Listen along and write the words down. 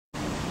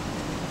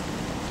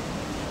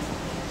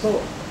So,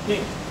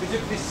 King, could you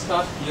please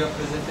start your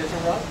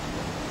presentation, Rob?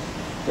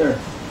 Sure.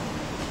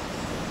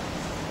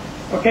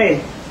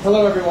 Okay,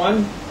 hello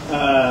everyone.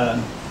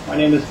 My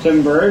name is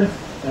Tim Bird,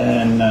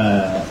 and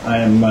I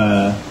am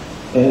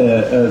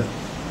an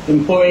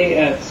employee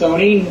at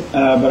Sony,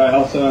 but I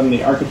also am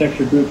the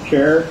architecture group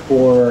chair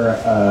for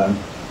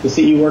the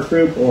CE work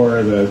group,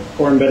 or the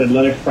Core Embedded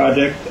Linux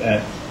project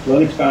at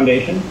Linux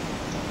Foundation.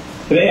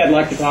 Today I'd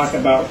like to talk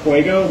about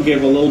Fuego,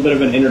 give a little bit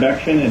of an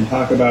introduction, and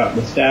talk about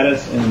the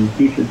status and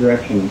future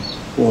directions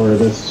for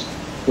this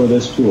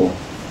tool.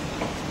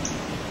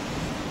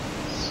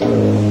 So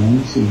let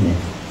me see here.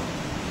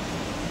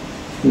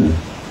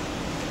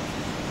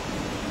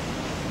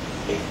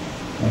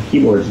 My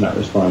keyboard's not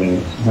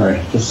responding. All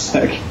right, just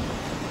a sec.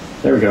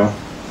 There we go.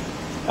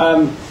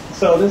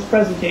 So this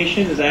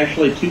presentation is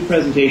actually two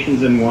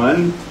presentations in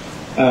one.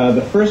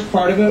 The first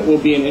part of it will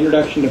be an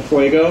introduction to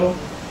Fuego.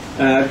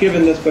 I've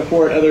given this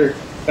before at other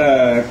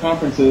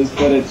conferences,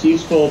 but it's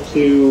useful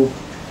to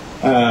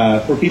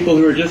for people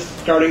who are just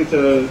starting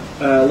to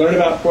learn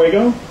about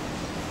Fuego.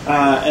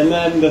 And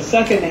then the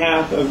second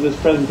half of this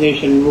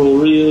presentation will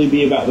really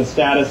be about the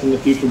status and the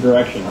future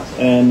directions.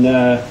 And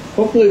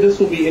hopefully this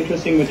will be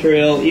interesting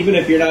material, even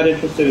if you're not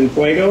interested in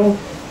Fuego,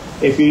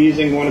 if you're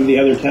using one of the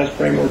other test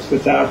frameworks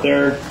that's out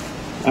there.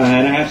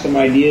 And I have some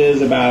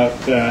ideas about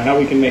how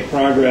we can make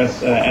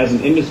progress as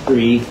an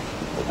industry.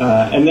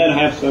 And then I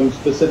have some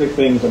specific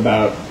things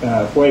about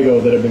Fuego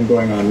that have been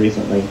going on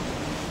recently.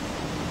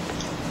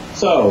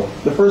 So,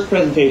 the first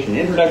presentation,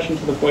 Introduction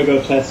to the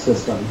Fuego Test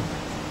System.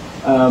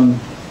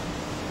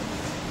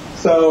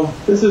 So,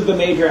 this is the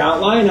major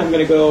outline. I'm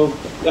going to go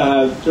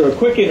through a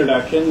quick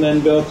introduction,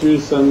 then go through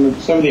some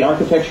of the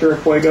architecture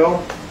of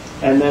Fuego,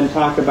 and then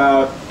talk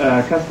about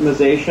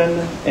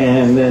customization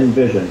and then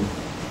vision.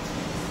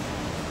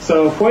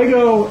 So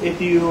Fuego,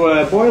 if you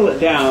boil it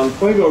down,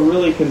 Fuego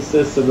really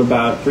consists of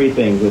about three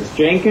things. It's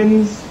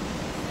Jenkins,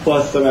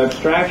 plus some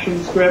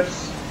abstraction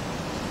scripts,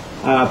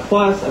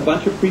 plus a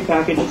bunch of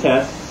prepackaged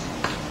tests,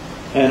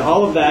 and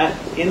all of that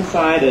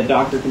inside a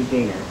Docker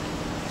container.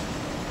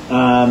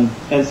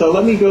 And so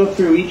let me go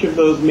through each of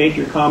those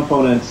major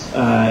components in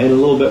a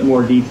little bit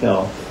more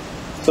detail.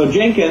 So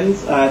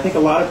Jenkins, I think a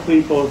lot of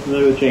people are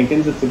familiar with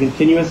Jenkins. It's a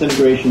continuous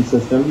integration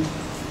system.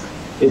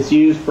 It's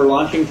used for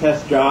launching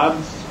test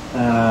jobs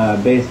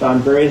based on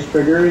various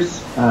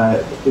triggers.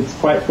 It's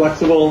quite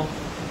flexible.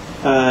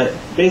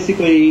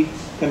 Basically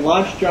can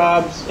launch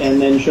jobs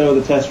and then show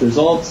the test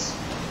results.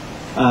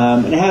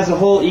 And it has a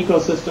whole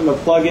ecosystem of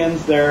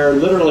plugins. There are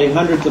literally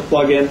hundreds of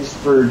plugins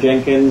for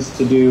Jenkins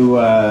to do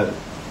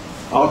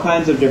all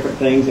kinds of different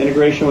things.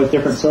 Integration with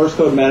different source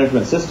code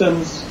management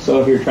systems.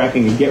 So if you're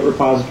tracking a Git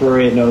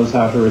repository, it knows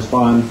how to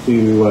respond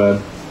to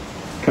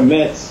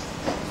commits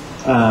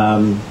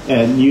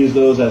and use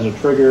those as a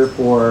trigger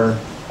for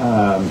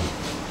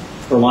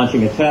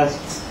launching a test.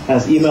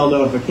 Has email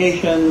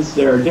notifications.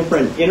 There are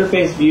different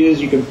interface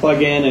views you can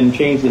plug in and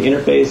change the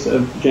interface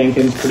of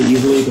Jenkins pretty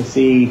easily to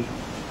see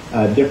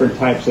different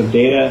types of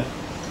data,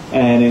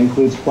 and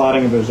includes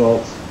plotting of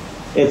results.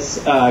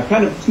 It's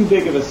kind of too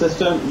big of a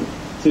system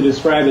to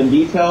describe in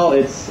detail.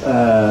 It's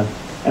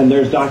and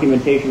there's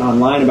documentation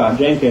online about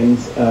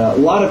Jenkins. A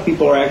lot of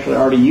people are actually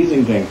already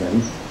using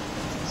Jenkins.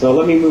 So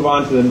let me move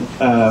on to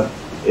the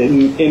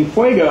in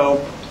Fuego.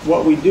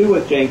 What we do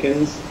with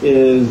Jenkins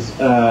is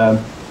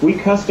we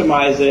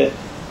customize it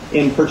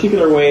in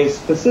particular ways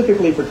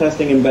specifically for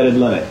testing embedded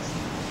Linux.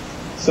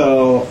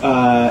 So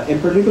in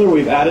particular,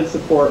 we've added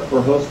support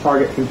for host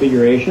target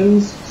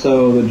configurations.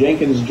 So the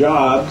Jenkins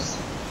jobs,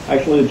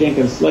 actually the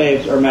Jenkins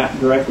slaves, are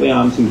mapped directly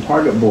onto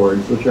target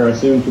boards, which are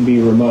assumed to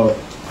be remote.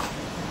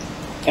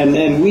 And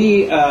then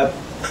we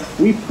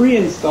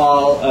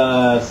pre-install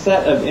a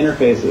set of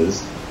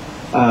interfaces.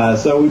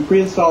 So we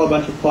pre-install a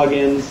bunch of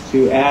plugins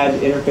to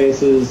add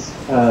interfaces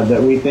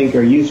that we think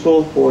are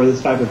useful for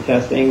this type of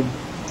testing.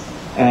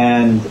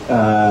 And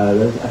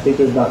I think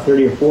there's about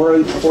 30 or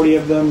 40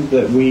 of them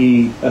that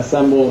we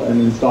assemble and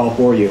install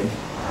for you.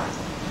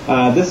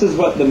 This is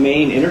what the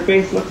main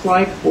interface looks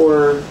like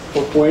for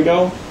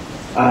Fuego.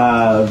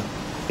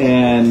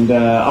 And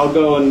I'll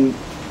go in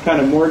kind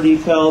of more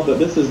detail, but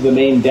this is the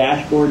main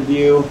dashboard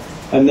view.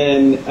 And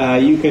then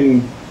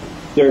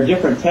there are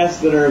different tests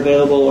that are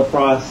available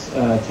across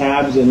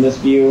tabs in this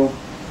view.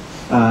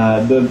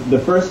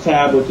 The first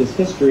tab, which is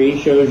history,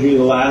 shows you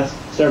the last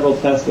several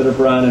tests that have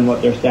run and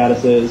what their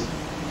status is.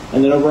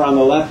 And then over on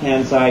the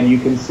left-hand side, you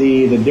can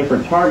see the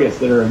different targets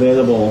that are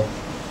available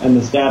and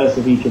the status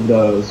of each of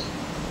those,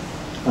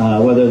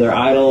 whether they're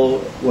idle,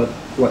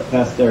 what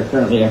tests they're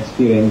currently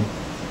executing,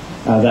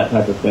 that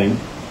type of thing.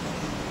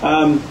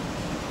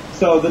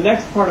 So the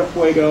next part of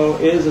Fuego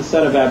is a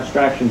set of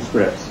abstraction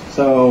scripts.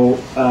 So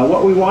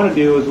what we want to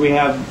do is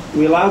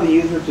we allow the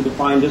user to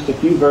define just a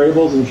few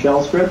variables in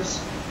shell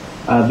scripts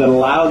that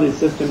allow the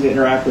system to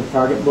interact with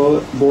target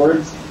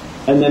boards.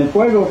 And then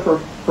Fuego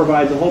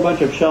provides a whole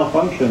bunch of shell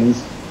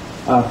functions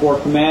for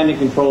command and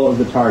control of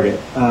the target.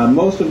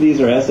 Most of these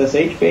are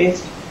SSH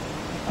based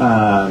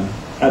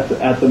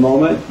at the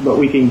moment, but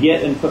we can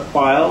get and put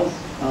files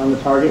on the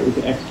target. We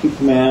can execute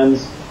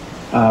commands.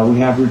 We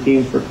have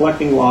routines for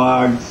collecting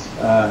logs.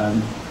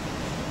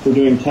 We're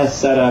doing test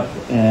setup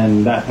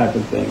and that type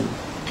of thing.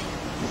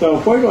 So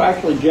Fuego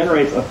actually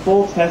generates a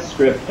full test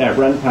script at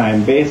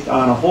runtime based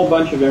on a whole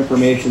bunch of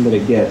information that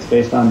it gets,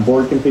 based on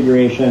board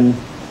configuration,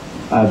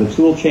 the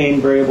tool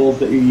chain variables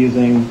that you're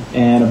using,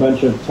 and a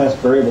bunch of test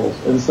variables.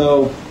 And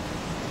so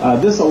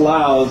this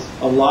allows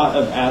a lot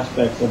of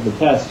aspects of the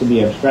test to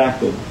be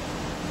abstracted.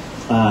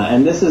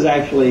 And this is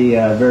actually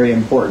very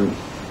important.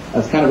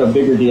 That's kind of a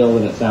bigger deal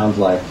than it sounds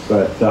like,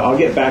 but I'll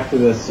get back to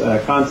this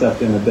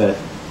concept in a bit.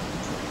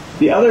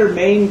 The other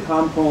main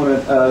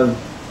component of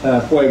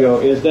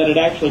Fuego is that it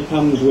actually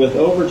comes with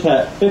over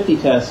 50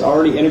 tests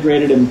already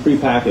integrated and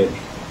prepackaged.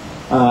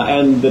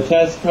 And the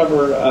tests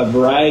cover a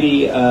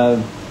variety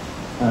of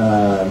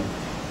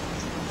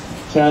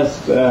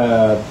test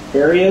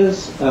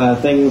areas,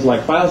 things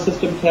like file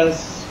system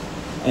tests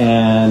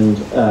and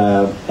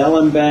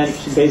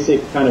LMBench,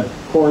 basic kind of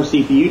core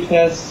CPU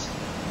tests.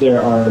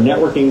 There are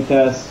networking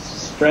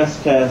tests,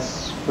 stress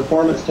tests,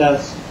 performance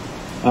tests,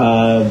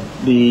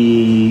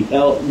 the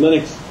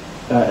Linux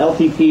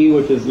LTP,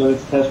 which is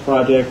Linux Test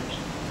Project.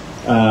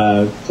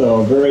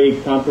 So a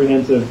very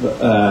comprehensive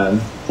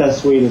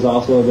test suite is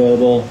also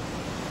available.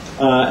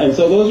 And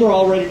so those are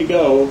all ready to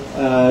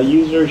go.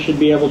 Users should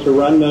be able to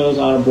run those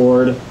on a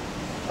board.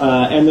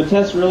 And the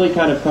tests really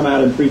kind of come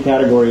out in three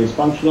categories: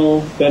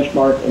 functional,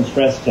 benchmark, and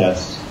stress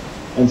tests.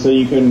 And so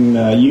you can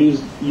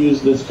use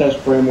this test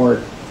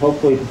framework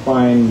hopefully to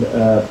find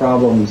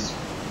problems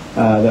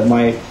that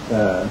might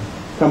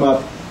come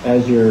up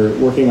as you're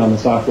working on the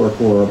software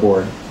for a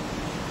board.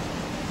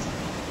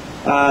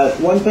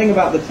 One thing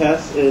about the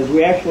tests is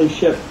we actually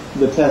ship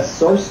the test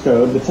source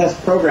code, the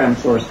test program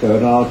source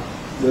code.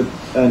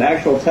 An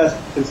actual test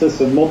consists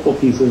of multiple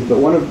pieces, but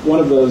one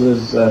of those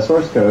is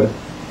source code.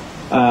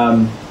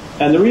 And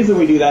the reason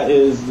we do that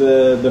is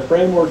the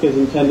framework is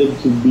intended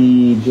to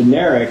be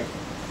generic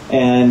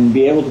and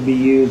be able to be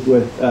used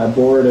with a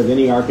board of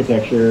any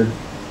architecture.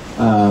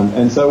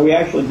 And so we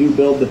actually do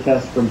build the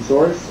test from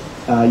source.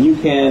 We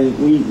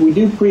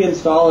do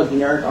pre-install a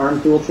generic ARM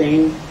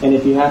toolchain, and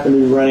if you happen to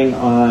be running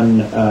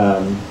on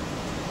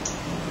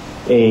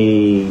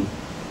a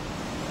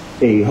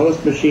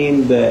host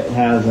machine that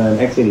has an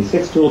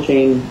x86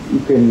 toolchain, you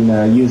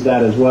can use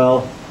that as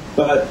well.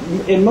 But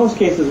in most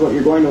cases, what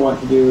you're going to want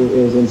to do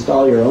is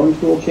install your own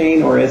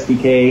toolchain or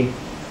SDK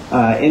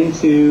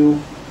into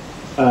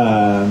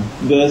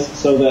this,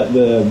 so that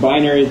the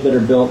binaries that are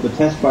built, the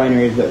test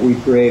binaries that we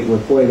create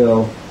with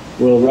Fuego,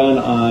 will run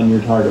on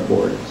your target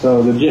board.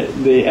 So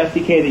the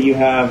SDK that you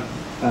have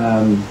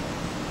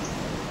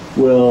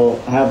will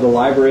have the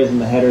libraries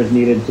and the headers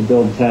needed to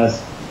build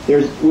tests. There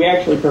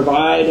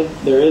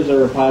is a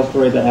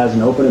repository that has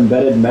an open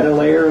embedded meta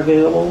layer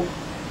available,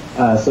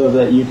 so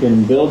that you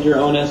can build your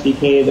own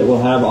SDK that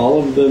will have all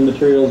of the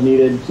materials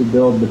needed to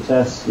build the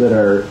tests that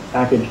are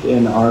packaged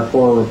in our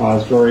core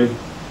repository.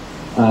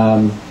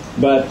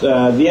 But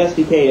the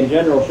SDK in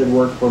general should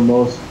work for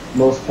most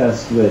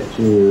tests that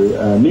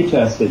new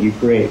tests that you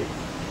create.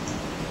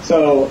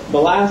 So the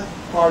last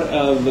part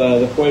of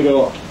the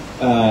Fuego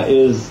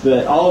is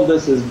that all of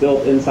this is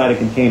built inside a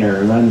container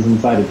and runs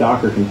inside a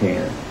Docker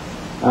container.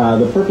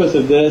 The purpose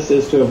of this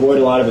is to avoid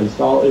a lot of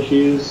install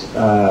issues.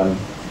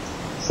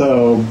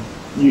 So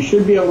you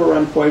should be able to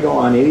run Fuego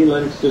on any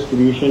Linux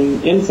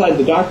distribution. Inside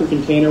the Docker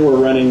container, we're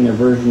running a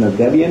version of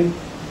Debian.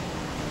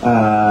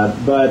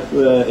 But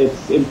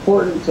it's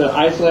important to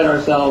isolate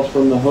ourselves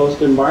from the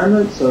host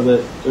environment so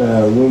that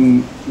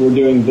when we're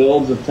doing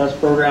builds of test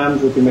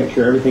programs, we can make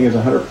sure everything is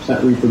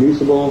 100%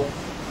 reproducible,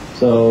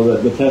 so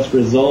that the test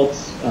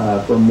results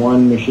from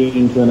one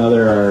machine to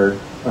another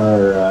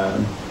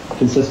are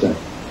consistent.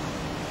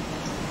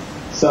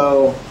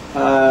 So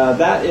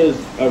that is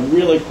a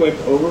really quick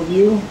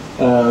overview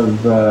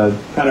of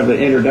kind of the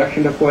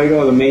introduction to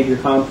Fuego, the major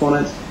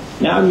components.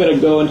 Now I'm going to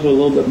go into a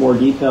little bit more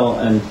detail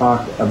and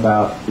talk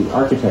about the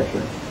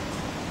architecture.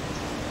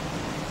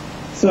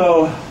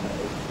 So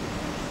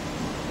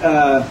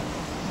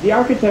the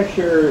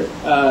architecture,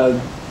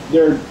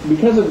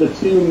 because of the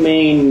two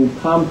main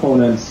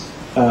components,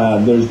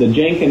 there's the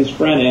Jenkins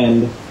front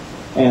end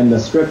and the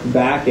script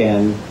back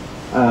end.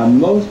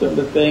 Most of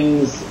the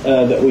things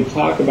that we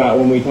talk about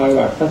when we talk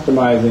about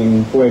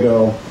customizing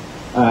Fuego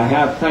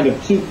have kind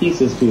of two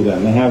pieces to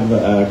them. They have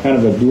kind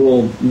of a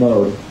dual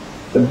mode.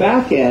 The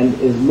back end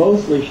is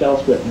mostly shell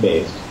script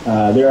based.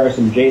 There are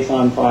some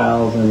JSON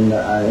files, and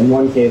in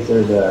one case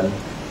there's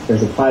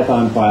a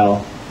Python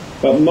file,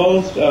 but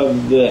most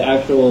of the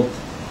actual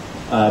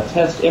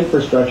test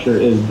infrastructure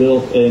is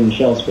built in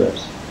shell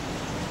scripts.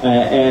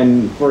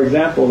 And for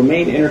example, the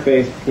main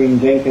interface between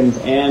Jenkins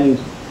and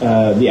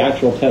the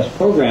actual test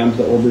programs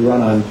that will be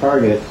run on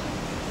target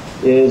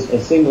is a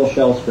single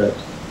shell script.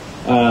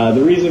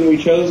 The reason we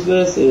chose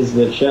this is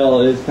that shell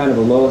is kind of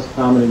the lowest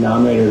common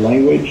denominator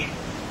language.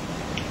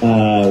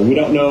 We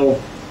don't know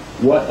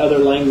what other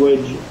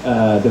language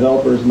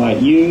developers might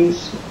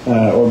use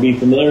or be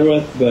familiar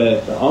with,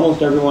 but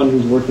almost everyone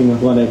who's working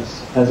with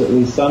Linux has at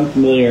least some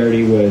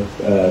familiarity with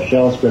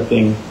shell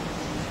scripting,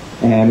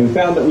 and we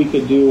found that we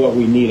could do what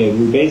we needed.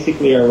 We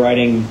basically are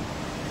writing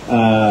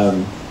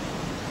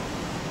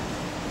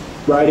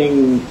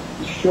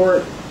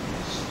short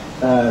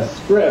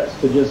scripts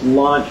to just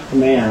launch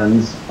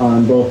commands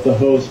on both the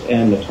host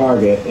and the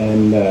target,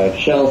 and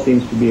shell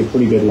seems to be a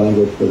pretty good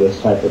language for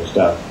this type of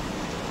stuff.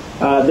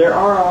 There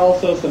are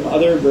also some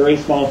other very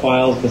small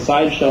files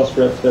besides shell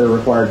scripts that are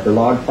required for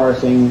log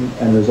parsing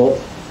and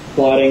results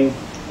plotting,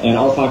 and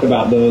I'll talk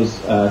about those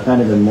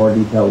kind of in more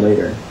detail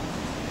later.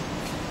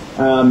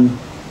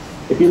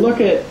 If you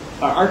look at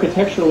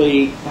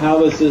architecturally how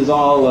this is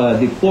all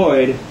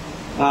deployed,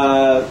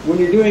 when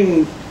you're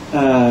doing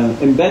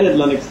embedded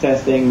Linux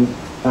testing,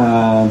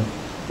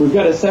 we've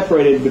got it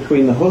separated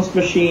between the host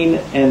machine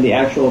and the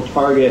actual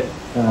target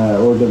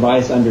or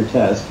device under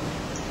test.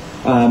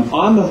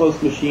 On the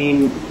host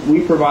machine,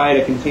 we provide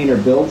a container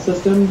build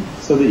system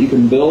so that you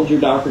can build your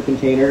Docker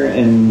container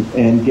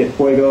and get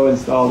Fuego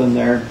installed in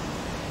there.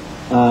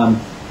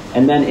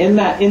 And then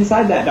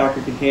inside that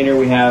Docker container,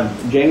 we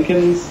have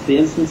Jenkins, the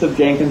instance of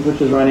Jenkins which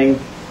is running,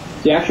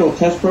 the actual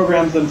test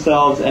programs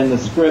themselves, and the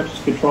scripts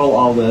to control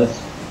all this.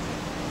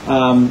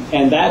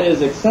 And that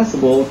is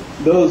accessible.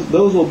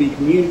 Those will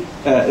be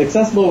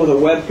accessible with a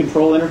web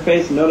control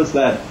interface. Notice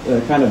that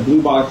kind of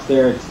blue box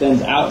there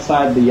extends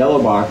outside the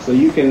yellow box, so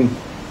you can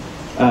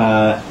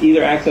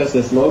either access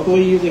this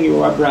locally using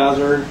your web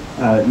browser,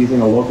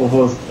 using a local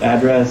host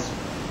address,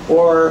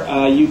 or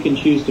you can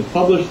choose to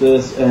publish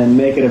this and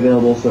make it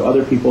available so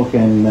other people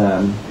can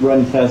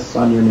run tests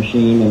on your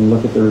machine and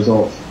look at the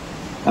results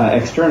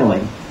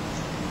externally.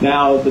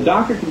 Now, the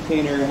Docker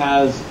container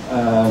has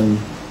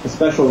a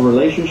special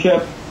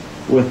relationship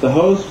with the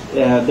host.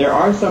 There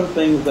are some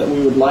things that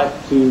we would like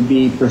to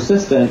be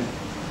persistent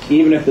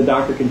even if the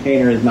Docker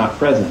container is not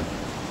present.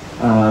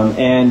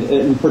 And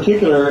in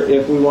particular,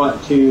 if we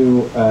want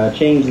to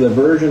change the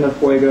version of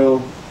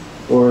Fuego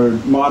or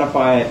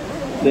modify it,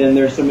 then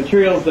there's some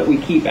materials that we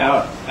keep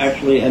out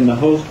actually in the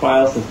host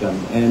file system,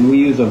 and we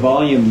use a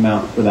volume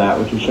mount for that,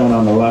 which is shown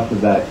on the left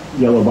of that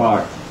yellow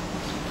box.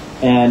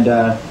 And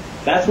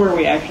that's where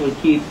we actually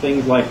keep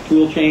things like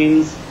tool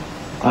chains,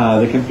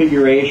 the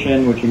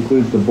configuration, which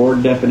includes the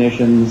board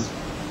definitions,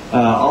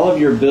 all of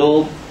your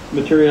build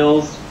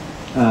materials,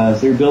 so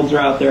your builds are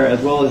out there,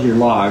 as well as your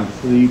logs.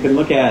 So you can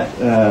look at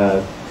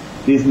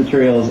these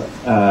materials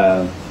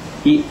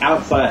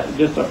outside,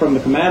 just from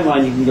the command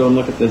line. You can go and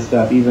look at this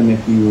stuff, even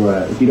if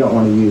you don't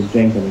want to use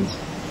Jenkins,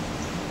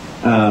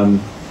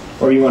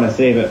 or you want to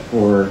save it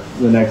for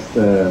the next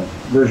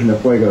version of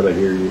Fuego that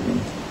you're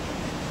using.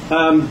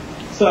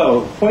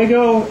 So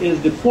Fuego is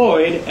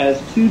deployed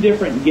as two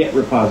different Git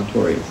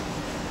repositories,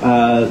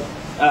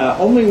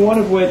 only one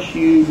of which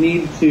you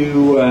need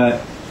to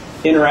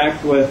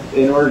interact with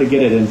in order to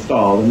get it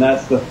installed, and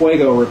that's the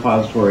Fuego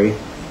repository.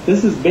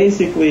 This is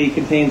basically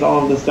contains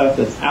all of the stuff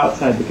that's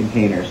outside the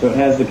container. So it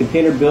has the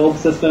container build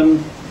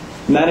system,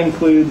 and that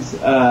includes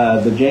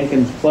the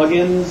Jenkins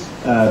plugins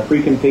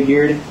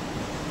pre-configured.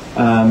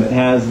 It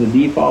has the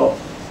default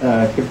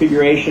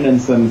configuration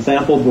and some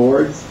sample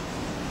boards,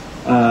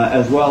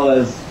 as well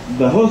as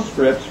the host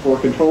scripts for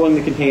controlling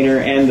the container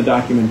and the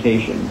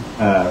documentation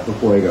for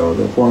Fuego,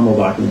 the formal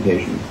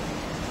documentation.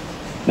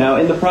 Now,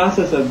 in the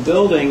process of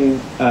building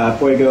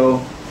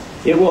Fuego,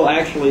 it will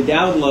actually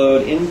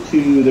download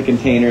into the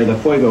container the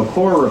Fuego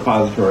core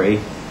repository,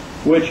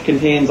 which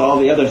contains all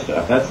the other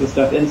stuff. That's the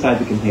stuff inside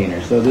the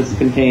container. So this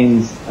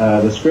contains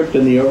the script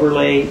and the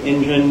overlay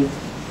engine.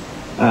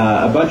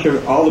 A bunch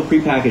of all the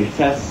prepackaged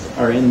tests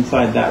are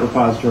inside that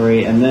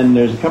repository, and then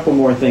there's a couple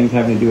more things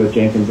having to do with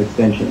Jenkins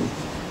extensions.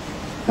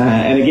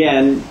 And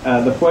again,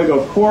 the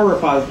Fuego core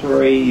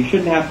repository, you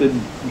shouldn't have to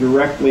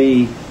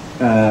directly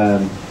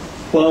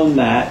clone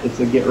that. It's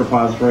a Git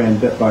repository on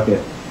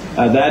Bitbucket.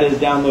 That is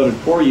downloaded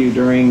for you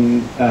during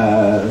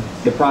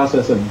the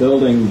process of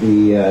building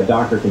the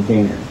Docker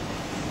container.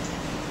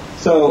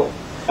 So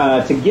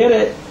to get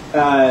it,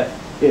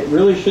 it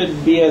really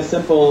should be as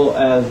simple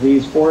as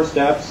these 4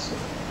 steps.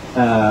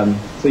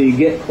 So you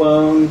git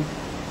clone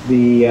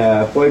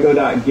the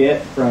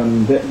fuego.git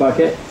from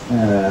Bitbucket,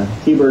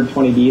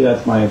 Tbird20d,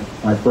 that's my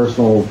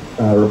personal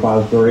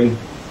repository.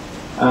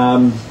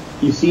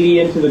 You cd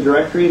into the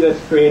directory that's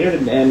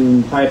created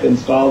and type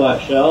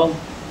install.shell,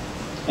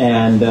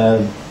 and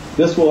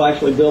this will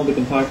actually build the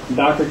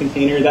Docker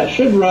container. That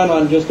should run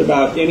on just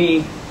about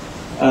any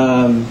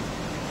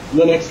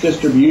Linux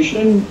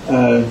distribution,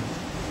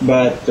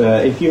 but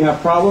if you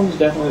have problems,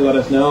 definitely let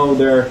us know.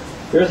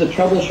 There's a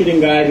troubleshooting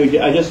guide.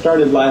 I just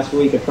started last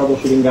week a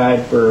troubleshooting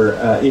guide for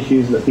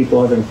issues that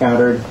people have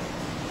encountered.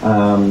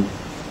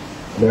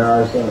 There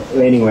are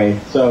anyway.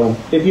 So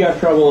if you have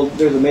trouble,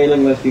 there's a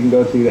mailing list you can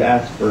go to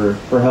ask for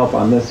help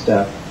on this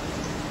step.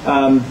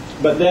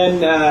 But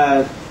then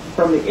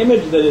from the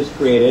image that is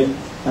created,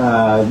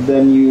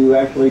 then you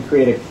actually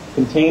create a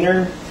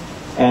container,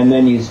 and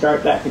then you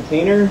start that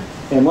container.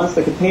 And once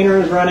the container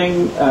is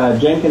running,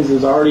 Jenkins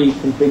is already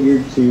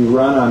configured to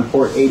run on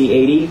port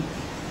 8080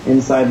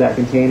 inside that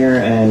container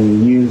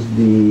and use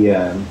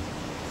the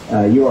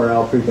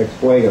URL prefix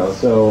Fuego.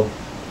 So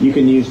you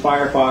can use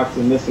Firefox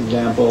in this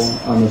example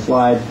on the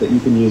slides, but you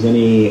can use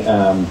any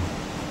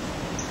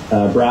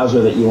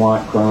browser that you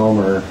want, Chrome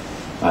or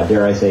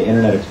dare I say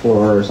Internet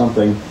Explorer or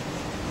something.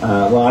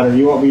 Well, I don't know,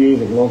 you won't be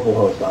using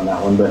localhost on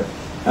that one, but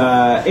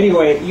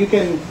anyway, you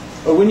can,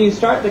 when you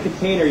start the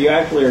container, you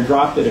actually are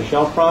dropped at a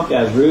shell prompt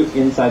as root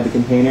inside the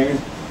container.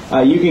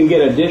 You can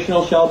get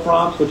additional shell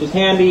prompts, which is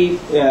handy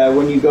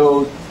when you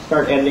go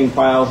start editing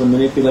files and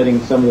manipulating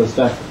some of the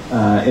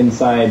stuff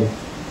inside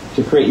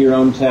to create your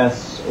own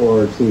tests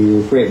or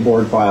to create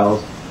board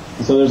files.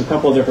 And so there's a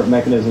couple of different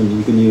mechanisms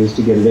you can use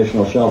to get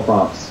additional shell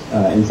prompts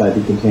inside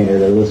the container.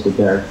 They're listed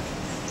there.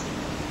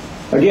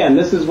 Again,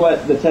 this is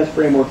what the test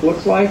framework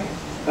looks like.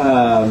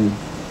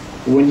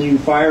 When you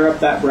fire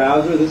up that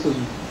browser, this is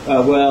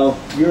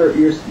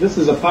this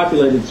is a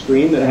populated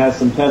screen that has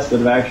some tests that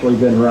have actually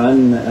been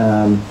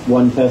run.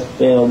 One test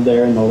failed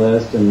there in the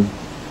list,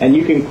 and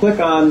you can click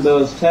on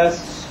those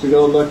tests to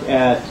go look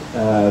at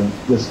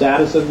the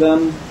status of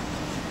them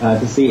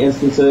to see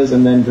instances,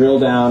 and then drill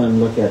down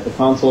and look at the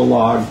console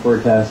log for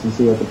a test and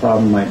see what the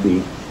problem might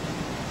be.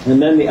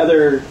 And then the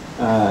other,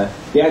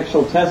 the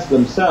actual tests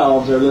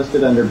themselves are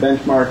listed under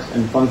benchmarks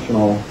and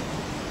functional,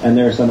 and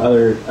there are some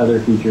other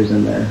features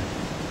in there.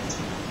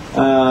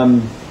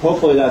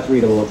 Hopefully that's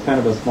readable. It's kind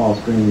of a small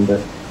screen,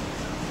 but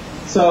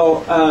so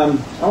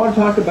I want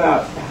to talk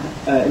about,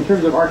 in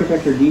terms of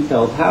architecture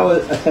details, how a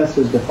test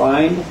is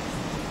defined,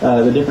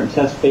 the different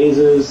test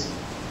phases,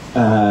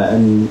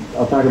 and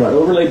I'll talk about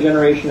overlay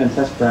generation and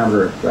test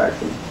parameter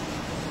abstraction.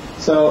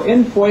 So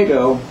in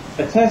Fuego,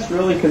 a test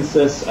really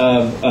consists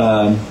of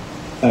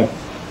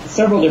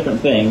several different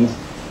things.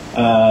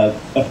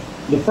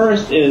 The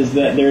first is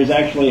that there's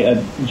actually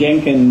a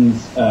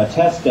Jenkins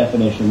test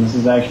definition. This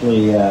is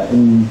actually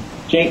in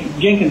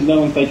Jenkins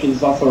nomenclature. This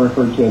is also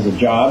referred to as a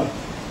job.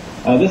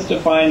 This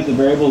defines the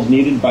variables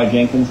needed by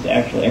Jenkins to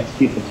actually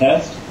execute the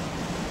test.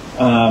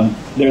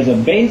 There's a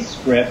base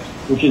script,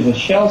 which is a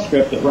shell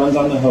script that runs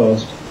on the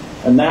host,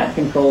 and that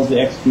controls the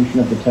execution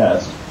of the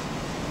test.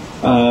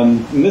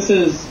 And this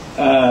is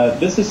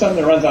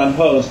something that runs on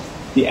host.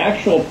 The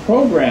actual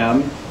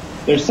program,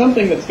 there's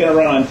something that's going to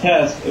run on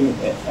test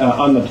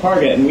on the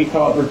target, and we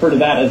refer to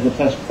that as the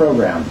test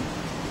program.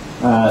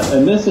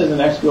 And this is an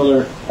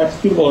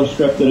executable or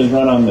script that is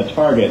run on the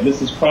target.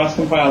 This is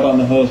cross-compiled on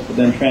the host, but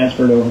then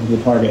transferred over to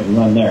the target and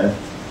run there.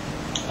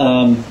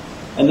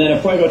 And then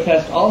a Fuego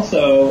test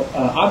also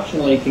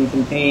optionally can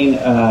contain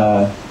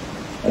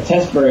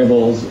test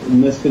variables,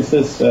 and this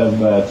consists of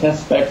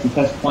test specs and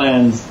test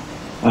plans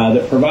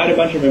that provide a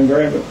bunch of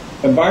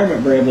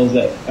environment variables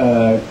that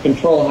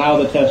control how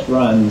the test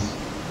runs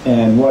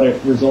and what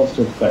results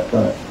to expect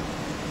from it.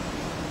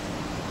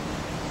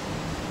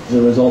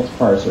 The results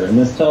parser, and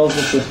this tells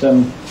the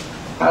system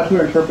how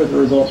to interpret the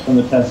results from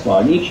the test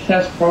log. Each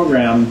test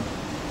program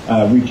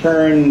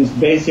returns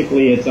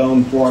basically its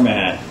own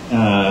format.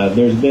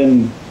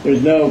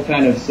 There's no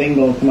kind of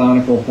single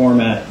canonical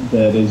format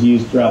that is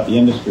used throughout the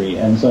industry,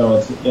 and so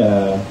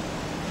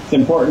it's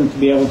important to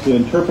be able to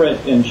interpret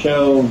and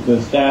show the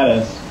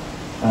status,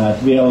 to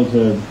be able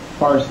to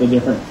parse the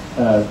different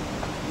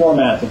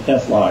formats of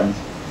test logs,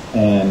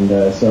 and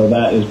so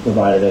that is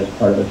provided as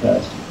part of the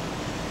test.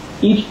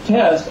 Each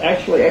test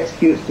actually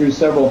executes through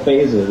several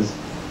phases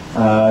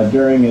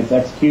during its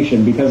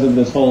execution because of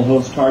this whole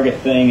host target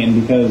thing, and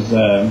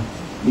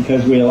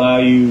because we allow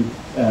you,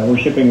 we're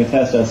shipping the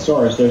test as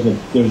source. There's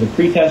a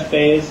pre-test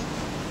phase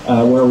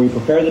where we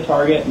prepare the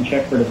target and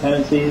check for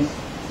dependencies.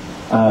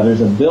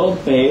 There's a build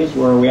phase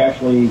where we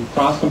actually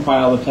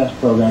cross-compile the test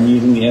program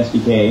using the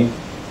SDK.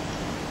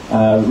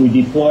 We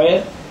deploy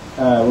it,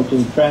 which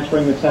is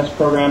transferring the test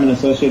program and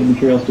associated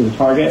materials to the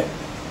target.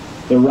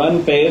 The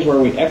run phase where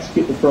we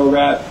execute the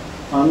program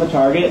on the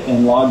target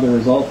and log the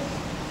results.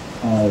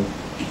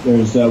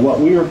 There's what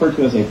we refer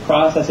to as a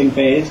processing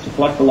phase to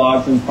collect the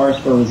logs and parse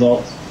for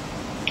results.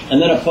 And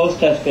then a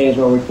post-test phase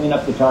where we clean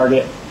up the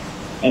target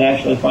and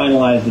actually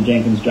finalize the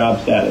Jenkins job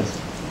status.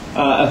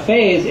 A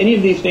phase, any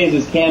of these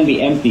phases can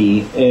be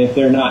empty if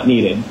they're not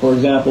needed. For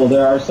example,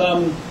 there are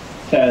some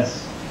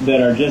tests that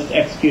are just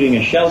executing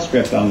a shell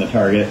script on the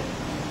target.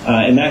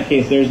 In that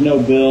case, there's no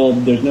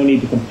build, there's no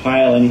need to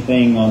compile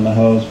anything on the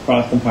host,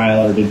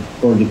 cross-compile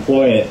or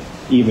deploy it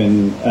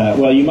even.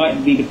 Well, you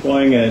might be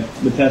deploying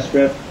the test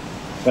script,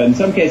 but in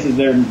some cases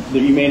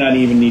you may not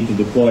even need to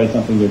deploy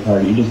something to the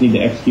target. You just need to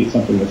execute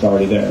something that's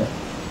already there.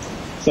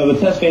 So the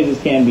test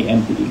phases can be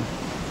empty.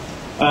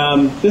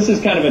 This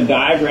is kind of a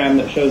diagram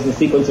that shows the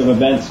sequence of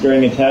events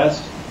during a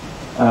test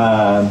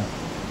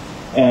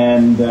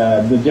and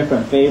the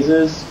different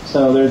phases.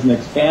 So there's an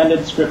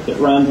expanded script that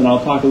runs, and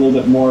I'll talk a little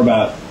bit more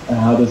about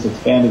how this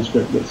expanded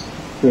script gets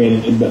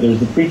created. But there's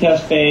the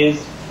pre-test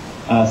phase,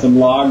 some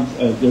logs.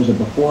 There's a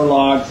before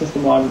log,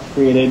 system log that's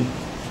created.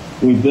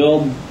 We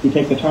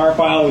take the tar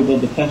file, we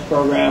build the test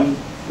program,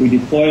 we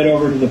deploy it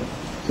over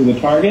to the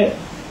target,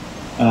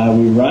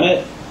 we run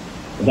it.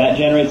 That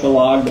generates a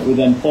log that we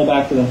then pull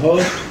back to the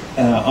host.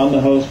 On the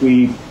host,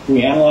 we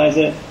analyze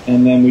it,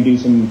 and then we do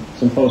some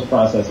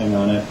post-processing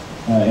on it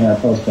in our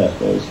post-test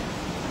phase.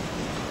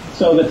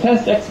 So the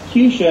test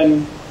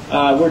execution,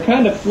 we're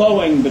kind of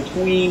flowing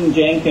between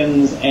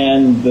Jenkins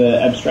and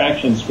the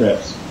abstraction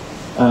scripts.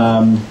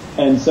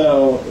 And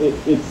so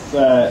it's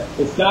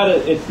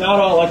not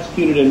all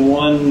executed in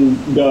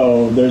one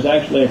go. There's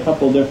actually a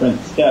couple different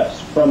steps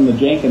from the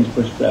Jenkins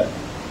perspective.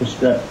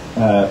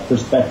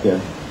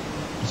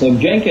 So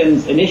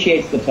Jenkins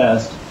initiates the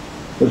test,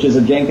 which is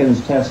a Jenkins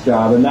test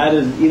job, and that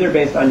is either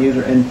based on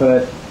user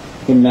input,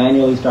 you can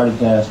manually start a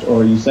test,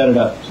 or you set it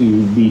up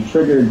to be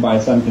triggered by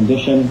some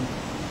condition.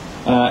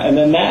 And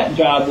then that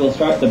job will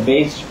start the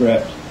base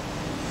script,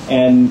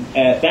 and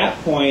at that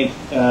point,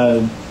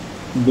 the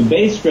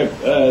base script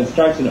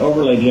starts an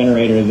overlay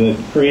generator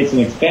that creates an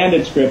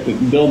expanded script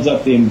that builds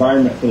up the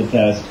environment for the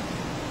test.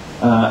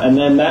 And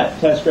then that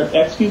test script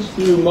executes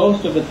through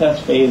most of the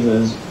test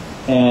phases.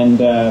 And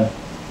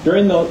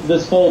during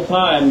this whole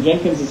time,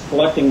 Jenkins is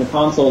collecting the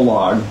console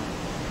log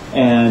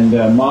and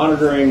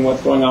monitoring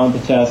what's going on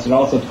with the test. It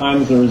also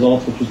times the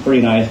results, which is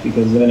pretty nice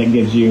because then it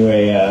gives you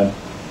a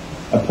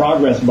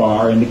progress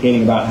bar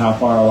indicating about how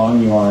far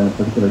along you are in a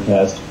particular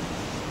test.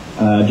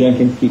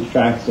 Jenkins keeps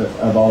track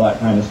of all that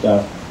kind of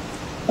stuff.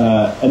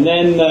 And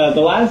then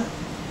the last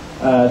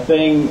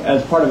thing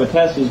as part of a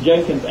test is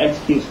Jenkins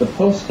executes the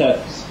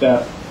post-test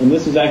step, and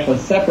this is actually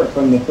separate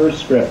from the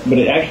first script, but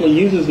it actually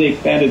uses the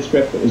expanded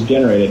script that was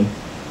generated.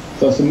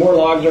 So some more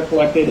logs are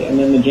collected, and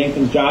then the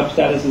Jenkins job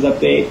status is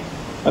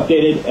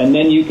updated, and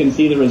then you can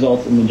see the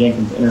results in the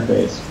Jenkins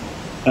interface.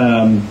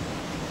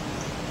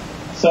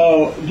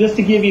 So just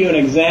to give you an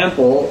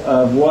example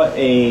of what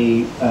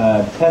a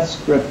test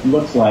script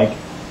looks like,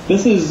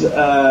 this is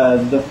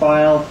the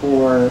file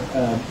for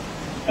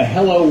a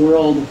Hello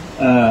World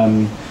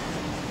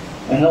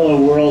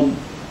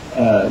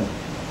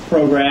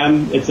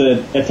program. It's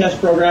a test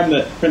program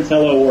that prints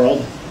Hello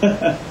World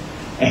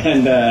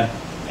and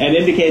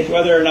indicates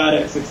whether or not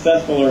it's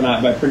successful or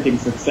not by printing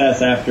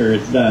success after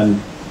it's done.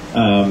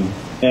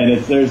 And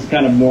there's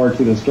kind of more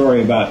to the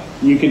story about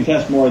you can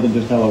test more than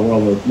just Hello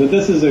World. But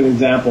this is an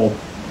example.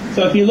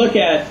 So if you look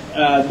at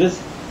this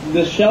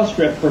shell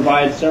script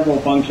provides several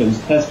functions: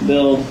 test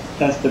build,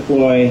 test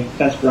deploy,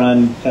 test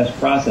run, test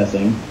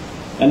processing.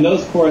 And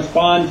those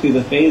correspond to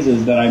the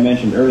phases that I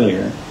mentioned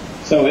earlier.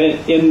 So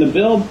in the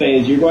build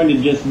phase, you're going to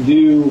just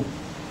do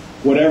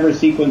whatever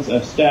sequence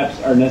of steps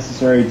are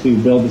necessary to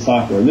build the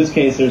software. In this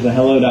case, there's a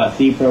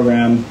hello.c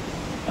program.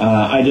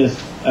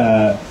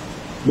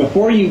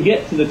 Before you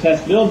get to the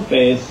test build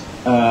phase,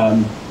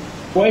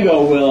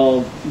 Fuego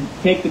will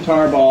take the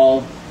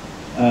tarball,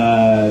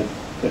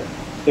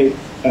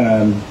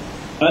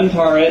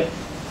 untar it,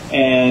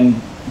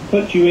 and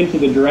put you into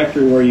the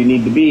directory where you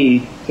need to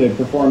be to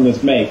perform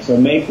this make. So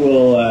make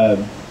will,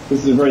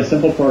 this is a very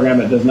simple program.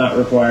 It does not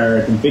require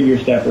a configure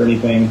step or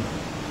anything.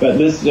 But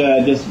this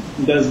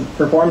just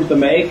performs the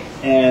make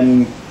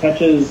and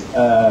touches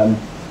a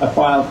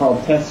file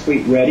called test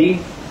suite ready,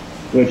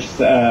 which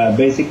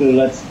basically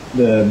lets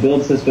the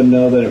build system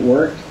know that it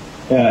worked.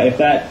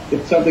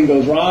 If something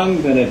goes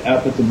wrong, then it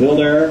outputs a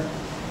build error.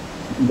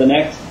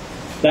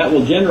 That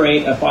will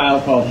generate a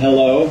file called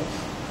hello.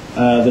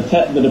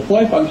 The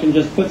deploy function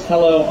just puts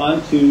hello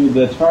onto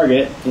the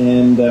target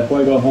in the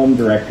Fuego home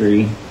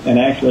directory, and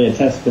actually a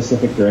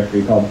test-specific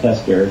directory called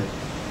tester.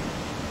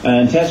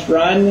 And test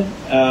run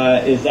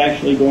is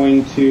actually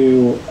going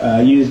to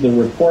use the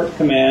report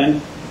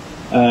command.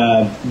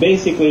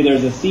 Basically,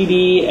 there's a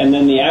CD, and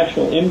then the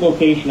actual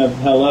invocation of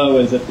hello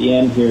is at the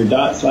end here,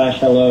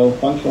 /hello,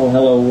 functional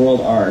hello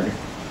world arg.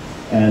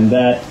 And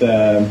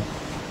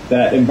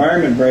that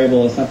environment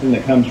variable is something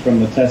that comes from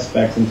the test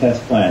specs and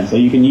test plan. So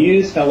you can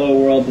use hello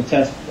world to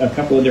test a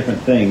couple of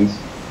different things.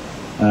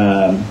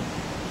 And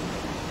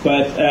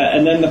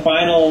then the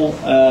final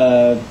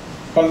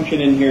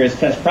function in here is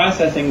test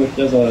processing, which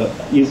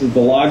uses the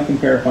log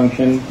compare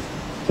function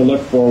to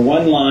look for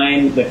one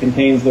line that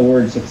contains the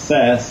word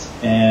success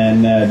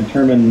and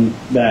determine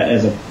that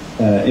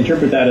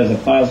interpret that as a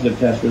positive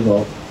test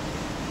result.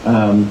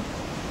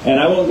 And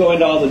I won't go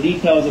into all the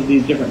details of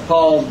these different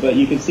calls, but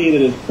you can see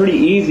that it's pretty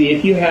easy.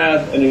 If you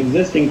have an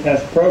existing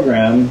test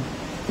program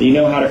that you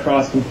know how to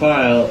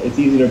cross-compile, it's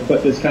easy to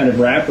put this kind of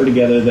wrapper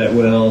together that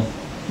will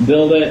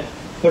build it,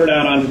 put it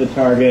out onto the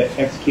target,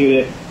 execute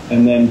it,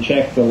 and then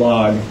check the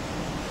log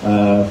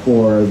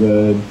for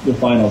the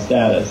final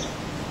status.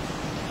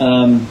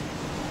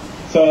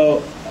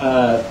 So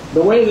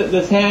the way that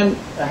this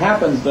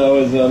happens,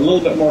 though, is a little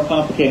bit more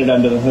complicated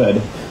under the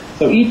hood.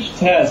 So each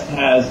test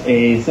has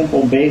a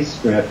simple base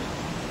script,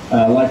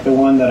 like the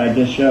one that I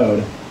just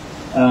showed.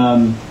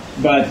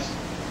 But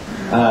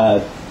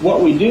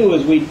what we do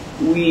is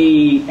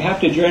we have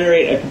to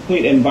generate a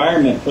complete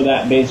environment for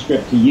that base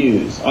script to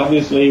use.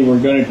 Obviously, we're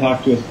going to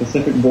talk to a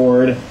specific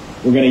board.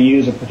 We're going to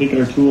use a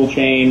particular tool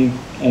chain,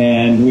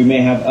 and we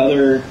may have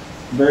other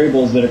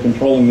variables that are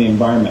controlling the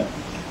environment.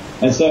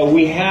 And so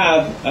we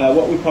have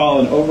what we call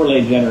an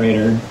overlay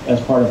generator as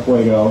part of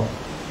Fuego.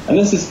 And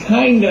this is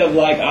kind of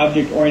like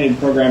object-oriented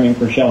programming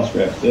for shell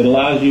scripts. It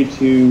allows you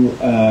to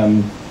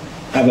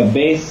have a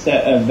base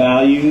set of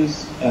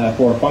values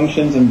for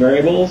functions and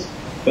variables,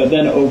 but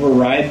then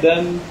override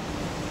them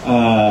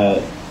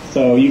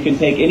So you can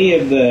take any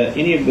of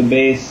the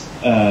base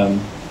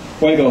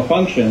Fuego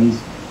functions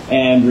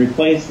and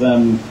replace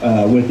them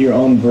with your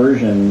own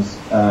versions,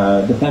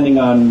 depending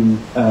on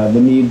the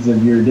needs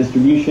of your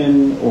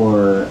distribution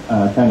or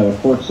kind of the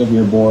quirks of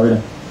your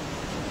board.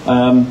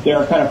 There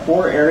are kind of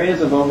four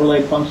areas of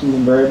overlaid functions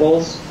and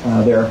variables.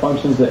 There are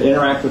functions that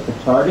interact with the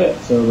target,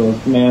 so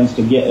those commands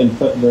to get and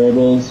put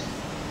variables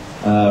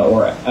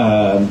or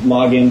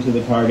log into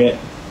the target.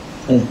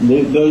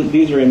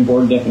 These are in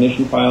board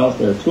definition files.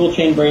 There are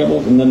toolchain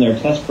variables, and then there are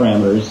test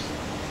parameters.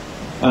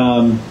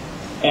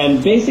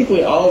 And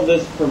basically all of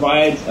this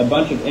provides a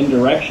bunch of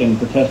indirection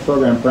for test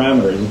program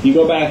parameters. If you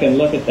go back and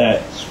look at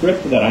that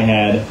script that I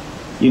had,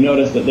 you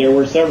notice that there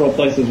were several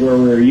places where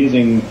we were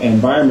using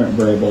environment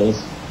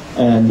variables,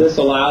 and this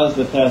allows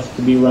the test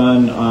to be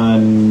run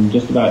on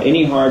just about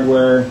any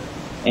hardware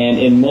and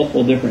in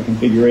multiple different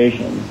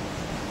configurations.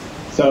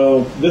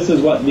 So this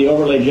is what the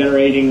overlay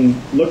generating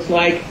looks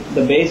like.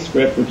 The base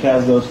script, which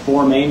has those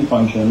four main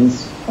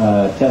functions,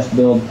 test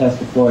build, test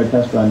deploy,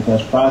 test run,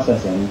 test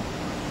processing,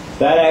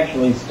 that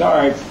actually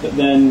starts, but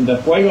then the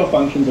Fuego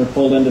functions are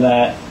pulled into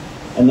that,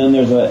 and then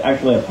there's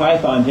actually a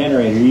Python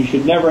generator. You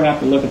should never have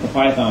to look at the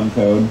Python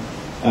code.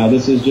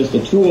 This is just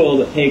a tool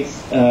that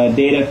takes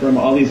data from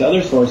all these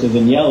other sources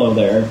in yellow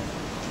there,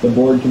 the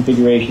board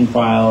configuration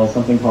file,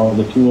 something called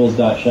the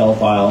tools.shell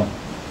file,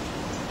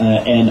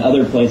 and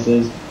other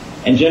places,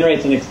 and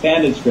generates an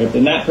expanded script,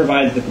 and that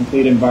provides the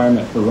complete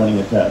environment for running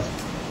a test.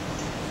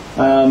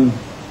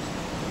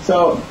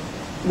 So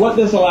what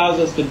this allows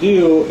us to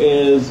do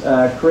is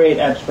create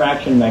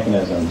abstraction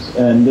mechanisms.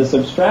 And this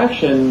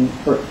abstraction,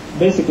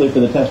 basically for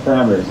the test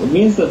parameters, it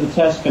means that the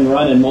test can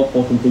run in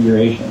multiple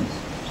configurations.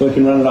 So it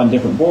can run it on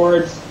different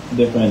boards,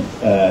 different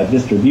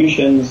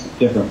distributions,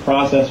 different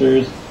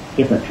processors,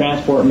 different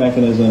transport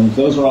mechanisms.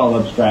 Those are all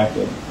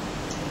abstracted,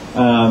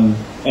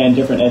 and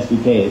different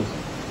SDKs.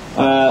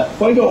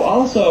 Fuego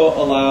also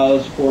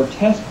allows for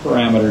test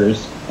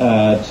parameters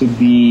to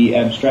be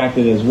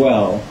abstracted as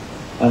well.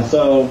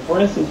 So, for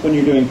instance, when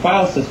you're doing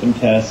file system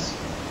tests,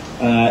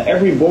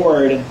 every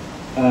board,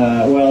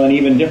 and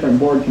even different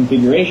board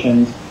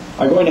configurations,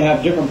 are going to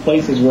have different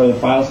places where the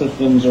file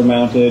systems are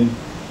mounted,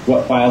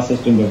 what file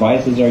system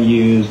devices are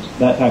used,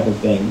 that type of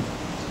thing.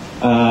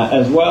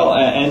 As well,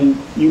 and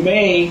you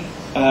may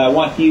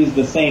want to use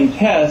the same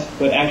test,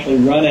 but actually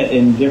run it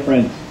in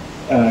different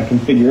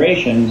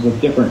configurations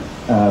with different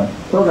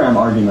program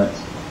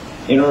arguments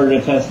in order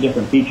to test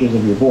different features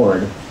of your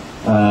board.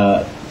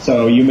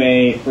 So you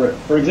may,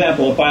 for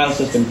example, a file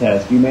system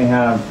test, you may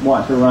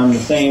want to run the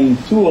same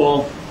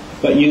tool,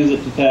 but use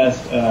it to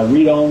test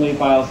read-only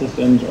file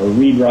systems or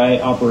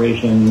read-write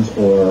operations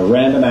or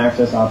random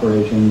access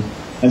operations.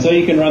 And so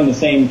you can run the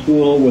same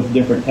tool with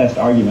different test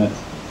arguments.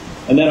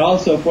 And then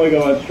also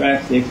Fuego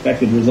abstracts the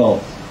expected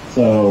results.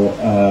 So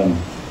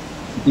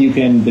you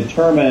can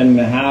determine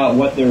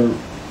what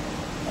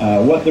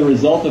the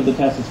result of the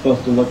test is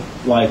supposed to look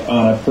like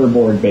on a per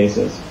board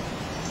basis.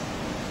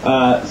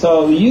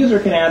 So the user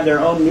can add their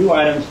own new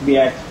items to be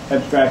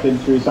abstracted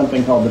through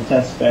something called the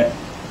test spec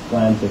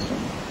plan system.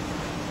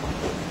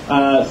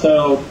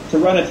 So to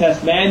run a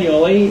test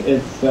manually,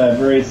 it's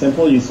very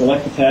simple. You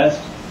select a test,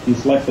 you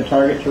select the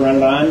target to run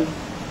it on,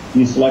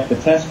 you select the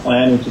test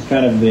plan, which is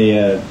kind of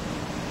the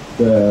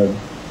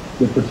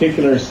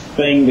particular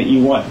thing that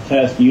you want to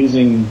test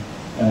using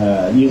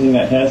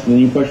that test, and then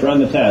you push run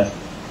the test.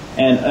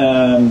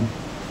 And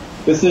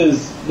this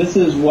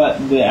is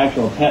what the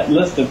actual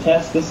list of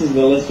tests. This is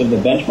the list of the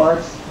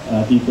benchmarks.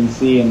 If you can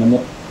see in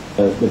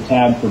the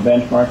tab for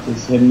benchmarks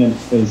is hidden,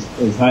 is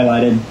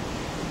highlighted.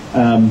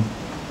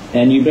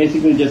 And you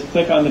basically just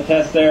click on the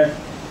test there.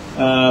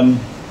 And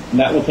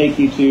that will take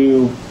you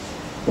to,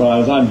 well, I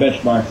was on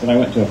benchmarks and I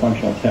went to a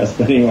functional test,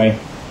 but anyway.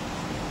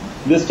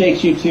 This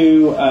takes you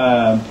to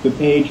the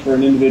page for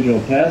an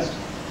individual test,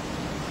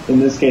 in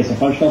this case a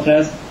functional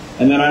test.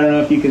 And then I don't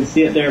know if you can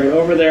see it there, but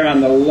over there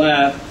on the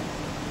left,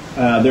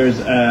 there's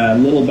a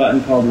little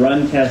button called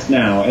Run Test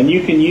Now. And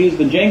you can use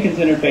the Jenkins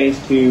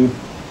interface to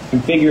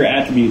configure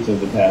attributes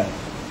of the test.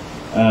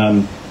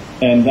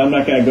 And I'm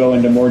not going to go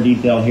into more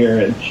detail here.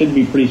 It should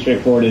be pretty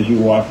straightforward as you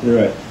walk through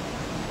it.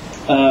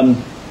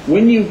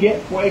 When you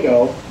get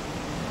Fuego,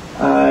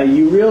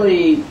 you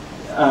really,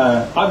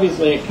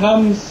 obviously it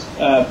comes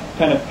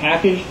kind of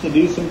packaged to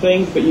do some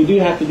things, but you do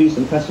have to do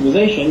some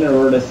customization in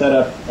order to set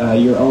up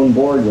your own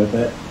board with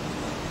it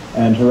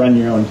and to run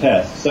your own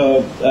tests.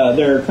 So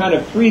there are kind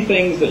of three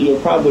things that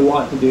you'll probably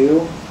want to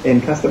do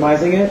in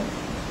customizing it.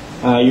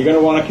 You're going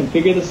to want to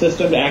configure the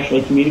system to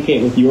actually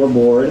communicate with your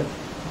board.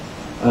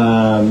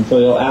 So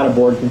you'll add a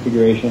board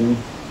configuration.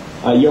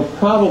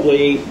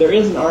 There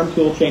is an ARM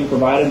toolchain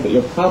provided, but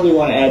you'll probably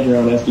want to add your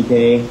own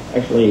SDK.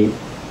 Actually,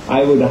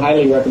 I would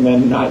highly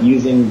recommend not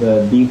using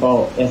the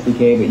default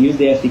SDK, but use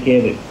the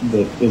SDK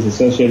that is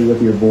associated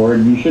with your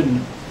board. You should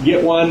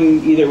get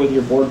one either with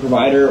your board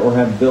provider or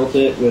have built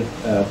it with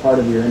part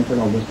of your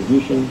internal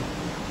distribution.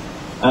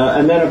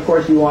 And then, of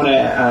course, you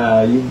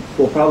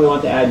will probably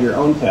want to add your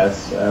own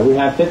tests. We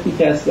have 50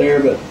 tests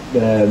there, but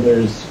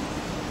there's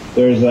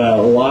there's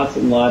lots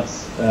and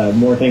lots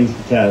more things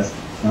to test.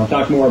 I'll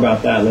talk more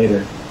about that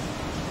later.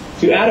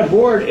 To add a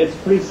board, it's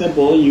pretty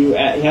simple. You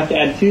have to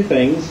add two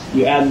things.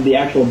 You add the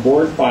actual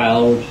board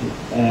file,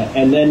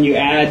 and then you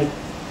add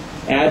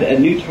a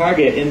new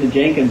target in the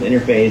Jenkins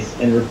interface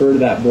and refer to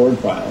that board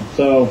file.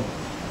 So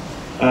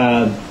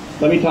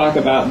let me talk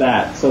about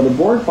that. So the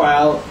board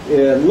file,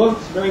 it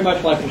looks very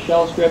much like a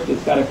shell script.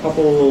 It's got a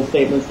couple of little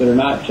statements that are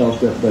not shell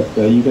script, but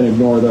you can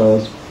ignore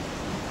those.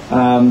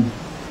 And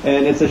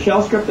it's a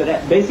shell script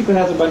that basically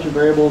has a bunch of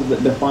variables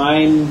that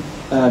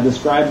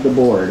describe the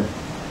board.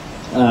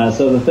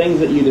 So the things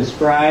that you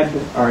described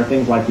are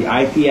things like the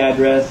IP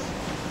address,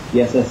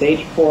 the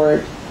SSH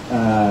port,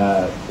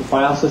 the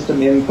file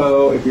system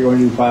info if you're going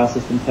to do file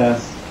system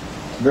tests.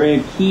 A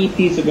very key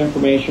piece of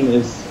information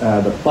is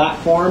the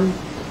platform,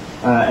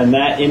 and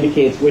that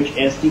indicates which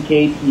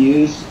SDK to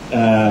use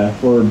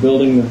for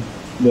building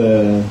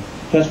the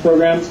test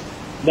programs.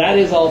 That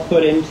is all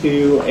put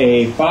into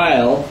a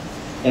file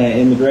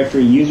in the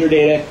directory user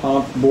data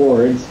conf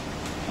boards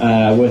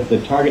with the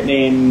target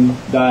name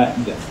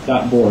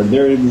dot board.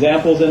 There are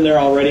examples in there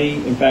already.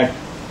 In fact,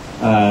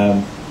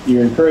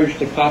 you're encouraged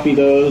to copy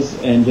those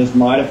and just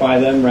modify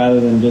them rather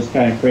than just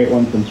kind of create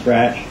one from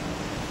scratch.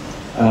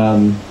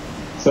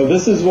 So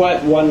this is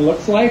what one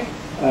looks like.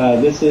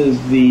 This is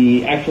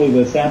actually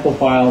the sample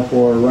file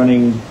for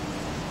running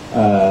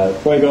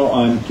Fuego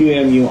on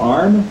QEMU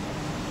ARM.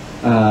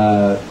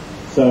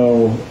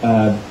 So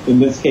in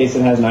this case,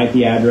 it has an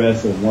IP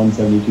address of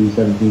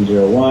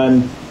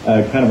 172.17.01,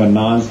 kind of a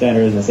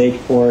non-standard SSH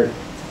port.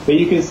 But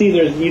you can see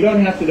you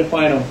don't have to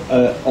define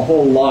a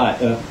whole lot.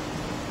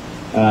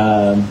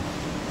 The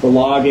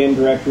login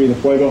directory, the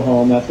Fuego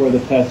home, that's where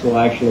the test will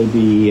actually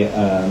be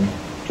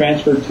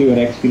transferred to and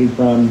executed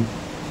from.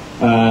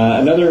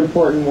 Another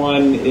important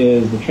one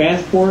is the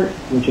transport,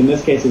 which in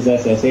this case is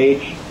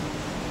SSH.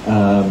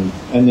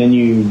 And then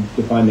you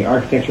define the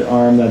architecture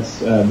ARM,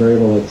 that's a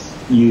variable that's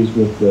used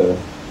with the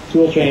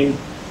toolchain.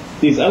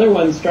 These other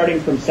ones, starting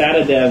from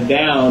SATA dev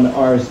down,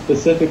 are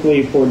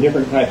specifically for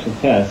different types of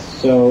tests.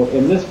 So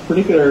in this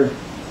particular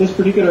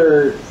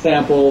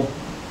sample,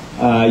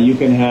 you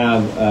can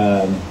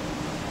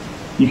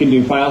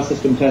do file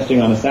system testing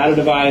on a SATA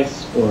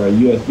device or a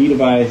USB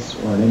device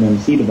or an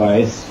MMC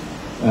device.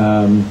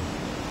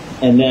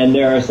 And then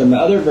there are some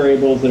other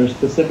variables that are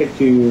specific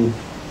to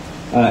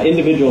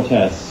individual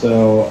tests.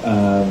 So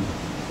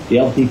the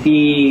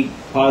LTP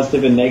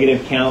positive and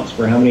negative counts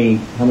for how many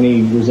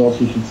results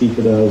you should see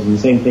for those, and the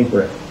same thing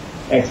for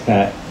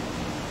expat.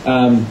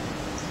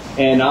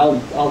 And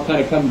I'll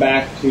kind of come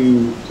back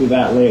to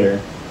that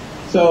later.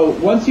 So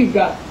once you've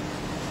got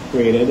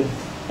created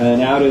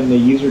and out in the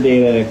user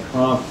data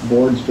conf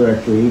boards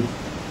directory,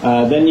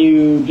 then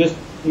you just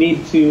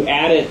need to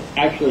add it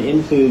actually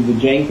into the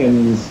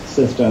Jenkins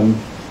system.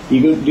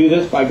 You do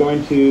this by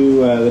going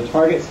to the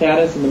target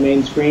status in the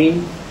main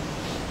screen.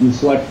 You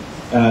select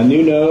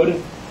new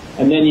node,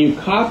 and then you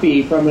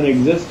copy from an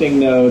existing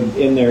node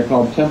in there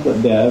called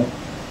template dev,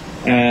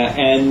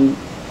 and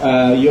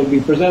you'll be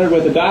presented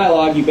with a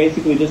dialog. You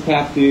basically just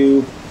have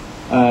to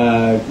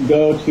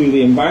go to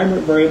the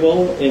environment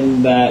variable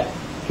in that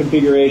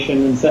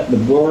configuration and set the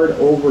board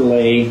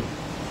overlay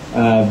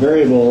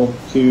variable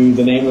to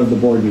the name of the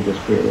board you just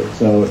created.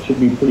 So it should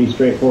be pretty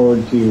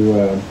straightforward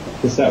to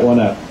set one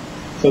up.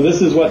 So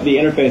this is what the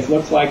interface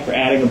looks like for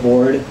adding a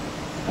board.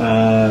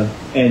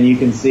 And you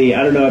can see,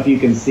 I don't know if you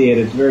can see it,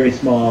 it's very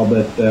small,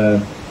 but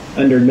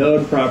under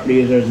node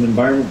properties there's an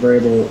environment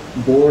variable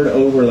board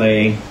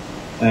overlay,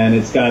 and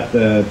it's got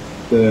the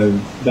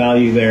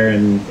value there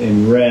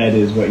in red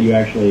is what you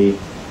actually,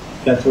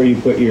 that's where you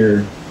put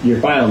your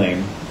file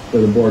name for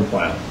the board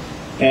file.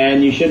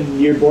 And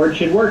your board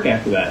should work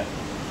after that.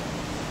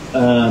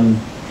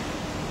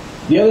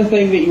 The other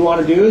thing that you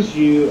want to do is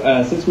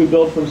since we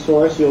build from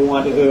source, you'll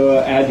want to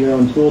add your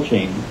own tool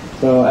chain.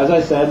 So as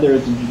I said,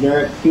 there's a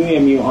generic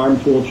QEMU ARM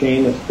tool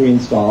chain that's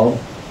pre-installed,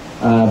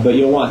 but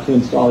you'll want to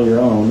install your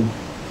own.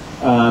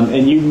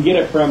 And you can get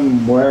it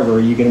from wherever.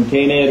 You can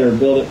obtain it or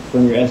build it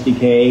from your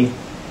SDK.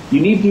 You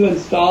need to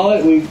install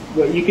it.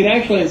 You can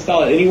actually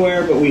install it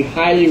anywhere, but we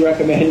highly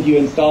recommend you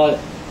install it.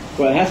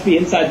 Well, it has to be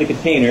inside the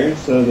container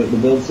so that the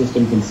build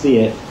system can see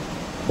it.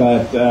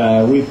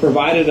 But we've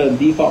provided a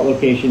default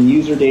location,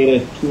 user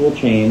data tool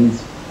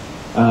chains,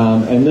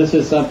 and this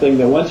is something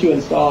that once you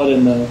install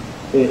it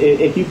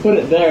if you put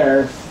it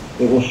there,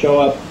 it will show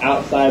up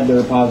outside the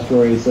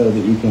repository so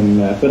that you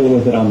can fiddle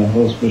with it on the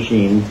host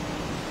machine.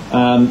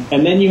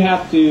 And then you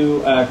have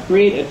to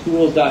create a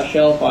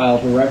tools.shell file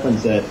to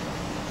reference it.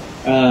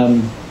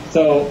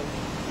 So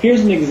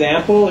here's an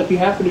example. If you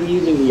happen to be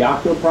using the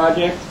Yocto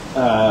project,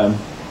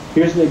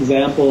 here's an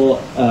example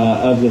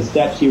of the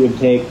steps you would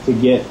take to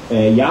get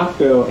a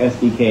Yocto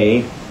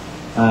SDK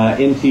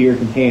into your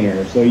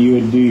container. So you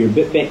would do your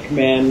bitbake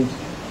command,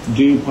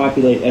 do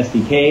populate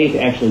SDK to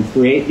actually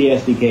create the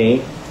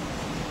SDK,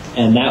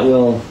 and that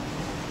will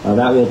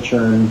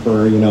churn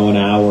for an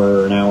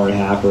hour and a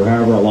half, or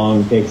however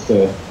long it takes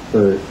for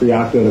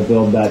Yocto to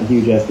build that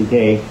huge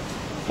SDK.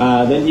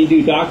 Then you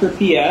do Docker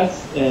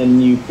PS,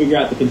 and you figure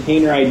out the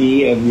container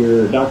ID of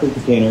your Docker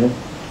container,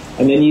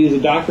 and then you use a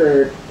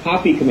Docker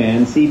copy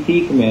command,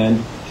 CP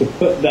command, to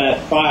put that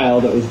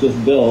file that was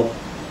just built,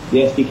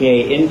 the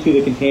SDK, into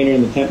the container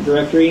in the temp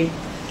directory.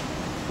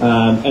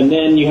 And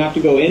then you have to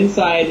go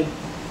inside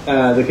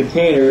the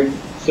container,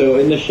 so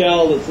in the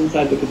shell that's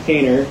inside the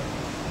container,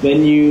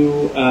 then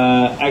you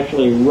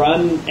actually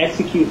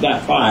execute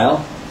that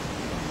file,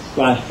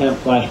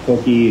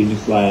 /temp/pokey,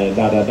 just like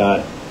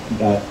dot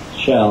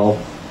shell.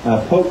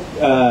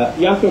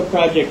 Yocto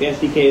project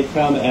SDKs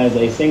come as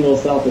a single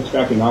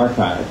self-extracting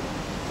archive.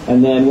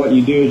 And then what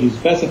you do is you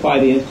specify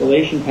the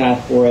installation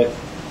path for it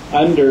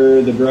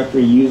under the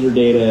directory user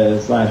data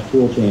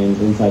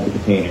 /toolchains inside the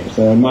container.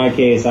 So in my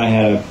case, I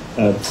had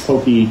a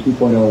Pokey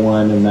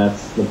 2.01, and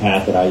that's the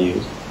path that I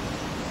used.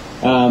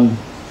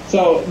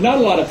 So not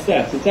a lot of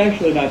steps. It's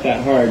actually not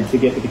that hard to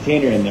get the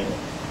container in there.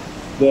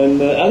 Then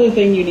the other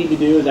thing you need to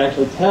do is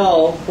actually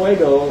tell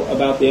Fuego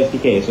about the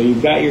SDK. So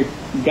you've got your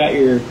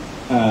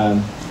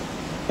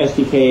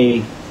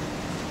SDK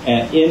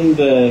in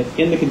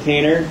the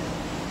container,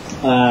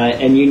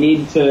 and you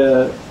need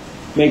to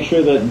make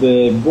sure that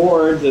the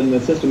boards and the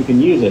system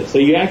can use it. So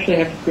you actually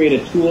have to create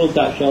a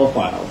tools.shell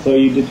file. So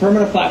you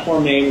determine a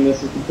platform name, and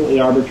this is completely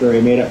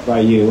arbitrary, made up by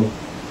you.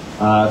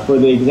 For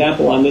the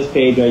example on this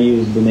page, I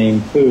used the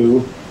name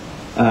foo.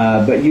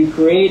 But you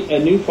create a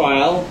new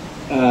file,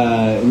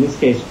 in this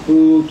case,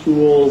 foo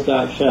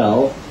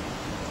tools.shell,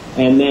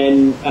 and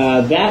then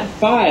that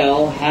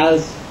file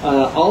has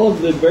all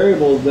of the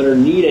variables that are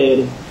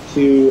needed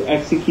to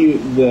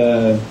execute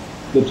the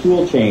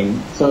tool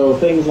chain. So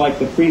things like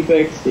the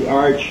prefix, the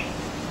arch,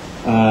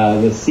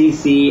 the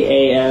CC,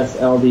 AS,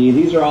 LD,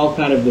 these are all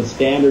kind of the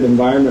standard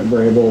environment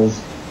variables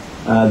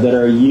that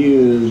are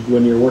used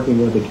when you're working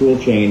with a tool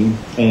chain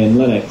in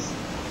Linux.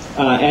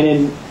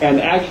 And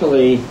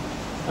actually,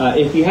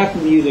 if you happen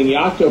to be using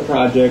Yocto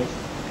project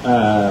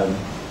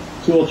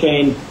tool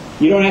chain,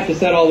 you don't have to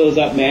set all those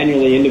up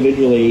manually,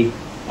 individually.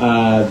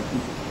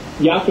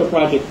 Yocto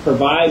project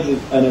provides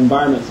an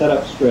environment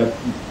setup script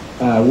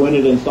when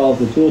it installs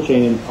the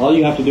toolchain, and all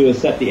you have to do is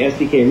set the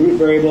SDK root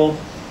variable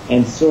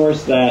and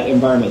source that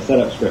environment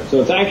setup script.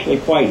 So it's actually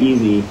quite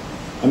easy.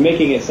 I'm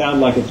making it sound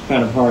like it's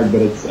kind of hard,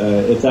 but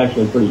it's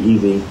actually pretty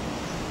easy.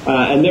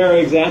 And there are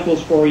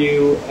examples for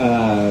you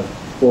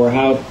for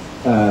how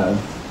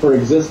for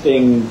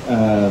existing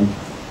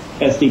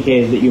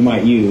SDKs that you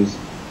might use.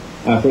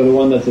 For the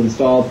one that's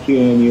installed,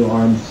 QEMU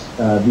ARMS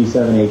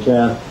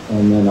v7HF,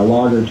 and then a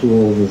logger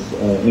tool is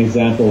an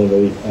example of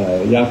a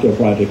Yocto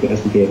project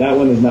SDK. That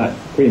one is not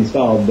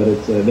pre-installed,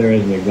 but there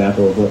is an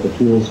example of what the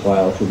tools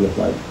file should look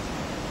like.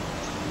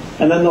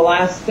 And then the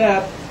last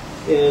step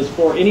is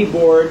for any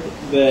board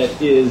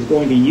that is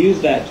going to use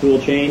that tool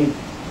chain,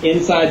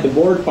 inside the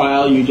board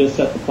file, you just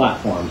set the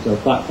platform. So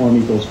platform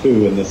equals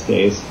foo in this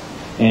case,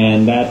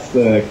 and that's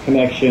the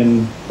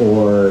connection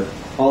for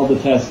all the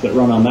tests that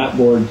run on that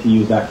board to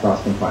use that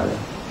cross-compiler.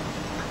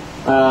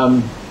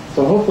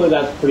 So hopefully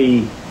that's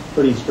pretty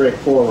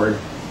straightforward.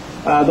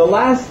 The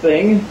last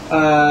thing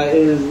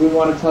is we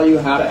want to tell you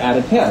how to add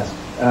a test.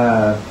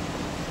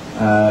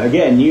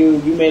 Again, you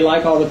may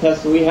like all the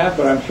tests that we have,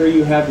 but I'm sure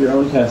you have your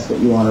own tests that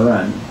you want to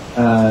run.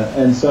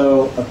 And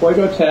so a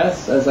Fuego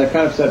test, as I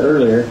kind of said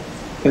earlier,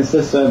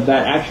 consists of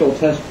that actual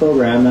test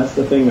program. That's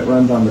the thing that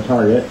runs on the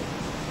target.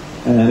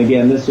 And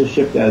again, this is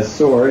shipped as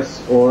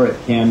source, or it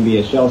can be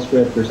a shell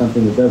script or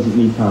something that doesn't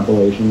need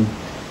compilation.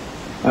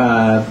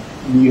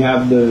 You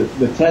have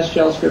the test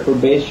shell script or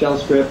base shell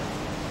script.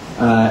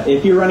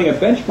 If you're running a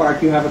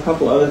benchmark, you have a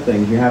couple other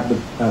things. You have the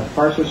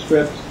parser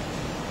script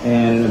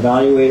and an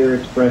evaluator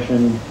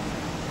expression,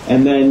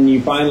 and then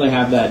you finally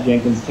have that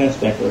Jenkins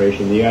test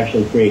declaration that you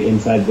actually create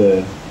inside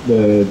the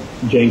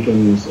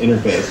Jenkins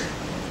interface.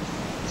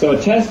 So a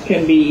test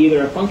can be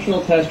either a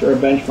functional test or a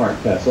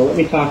benchmark test. So let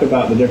me talk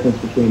about the difference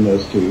between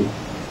those two.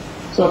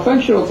 So a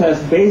functional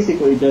test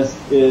basically just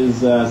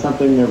is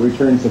something that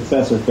returns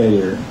success or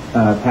failure,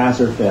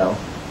 pass or fail.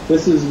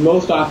 This is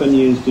most often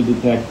used to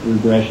detect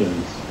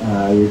regressions.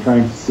 You're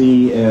trying to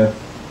see if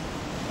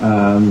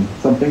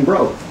something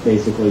broke,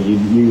 basically.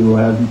 You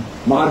have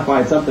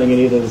modified something in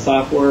either the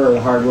software or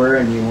the hardware,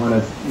 and you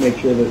want to make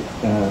sure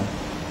that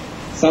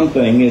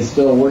something is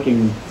still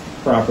working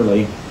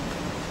properly.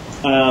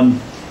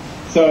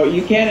 So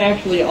you can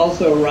actually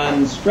also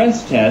run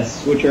stress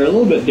tests, which are a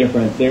little bit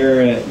different.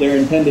 They're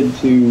intended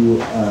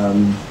to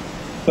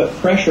put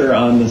pressure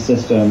on the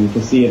system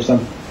to see if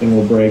something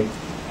will break.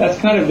 That's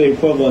kind of the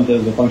equivalent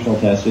of the functional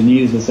test, and you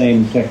use the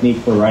same technique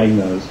for writing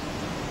those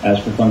as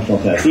for functional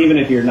tests, even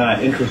if you're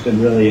not interested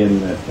really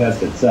in the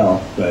test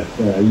itself. But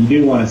you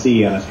do want to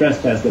see on a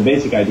stress test, the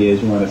basic idea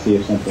is you want to see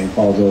if something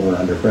falls over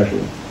under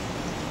pressure.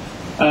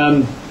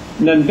 And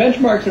then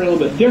benchmarks are a little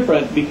bit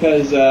different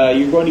because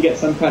you're going to get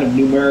some kind of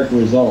numeric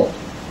result.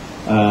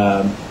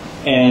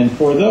 And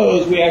for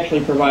those, we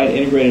actually provide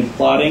integrated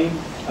plotting.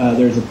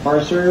 There's a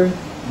parser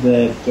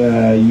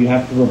that you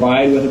have to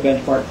provide with a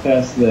benchmark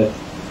test that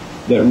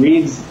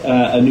reads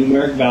a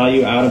numeric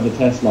value out of the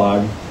test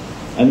log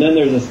And then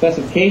there's a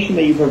specification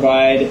that you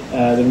provide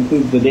that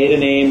includes the data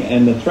name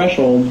and the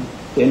threshold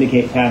to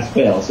indicate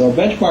pass-fail. So a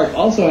benchmark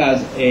also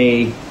has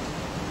a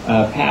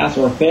pass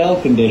or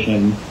fail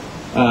condition,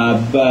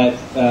 but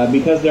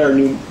because there are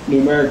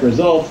numeric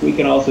results, we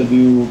can also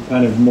do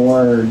kind of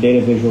more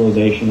data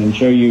visualization and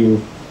show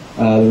you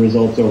the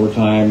results over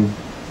time.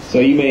 So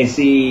you may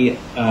see,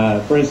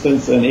 for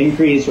instance, an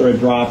increase or a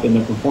drop in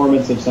the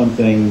performance of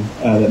something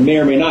that may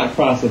or may not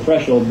cross the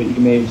threshold, but you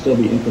may still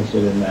be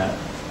interested in that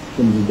in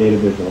terms of data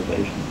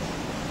visualization.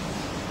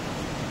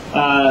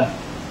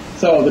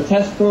 So the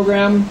test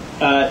program,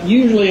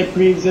 usually a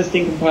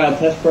pre-existing compiled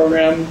test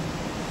program.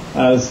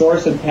 The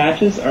source and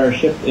patches are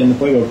shipped in the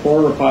Fuego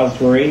core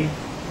repository.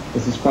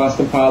 This is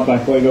cross-compiled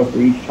by Fuego for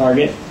each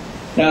target.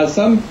 Now,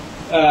 some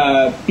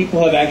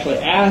people have actually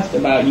asked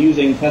about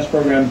using test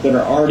programs that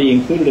are already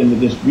included in the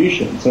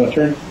distribution. So it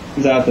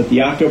turns out that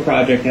the Octo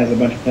project has a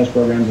bunch of test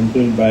programs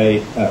included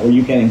by, or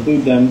you can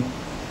include them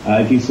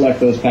if you select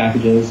those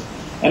packages.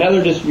 And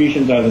other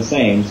distributions are the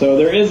same. So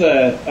there is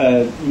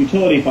a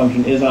utility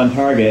function,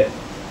 isOnTarget,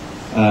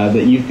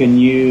 that you can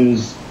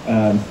use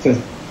to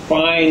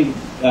find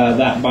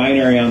that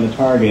binary on the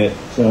target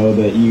so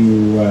that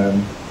you,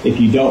 if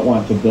you don't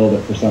want to build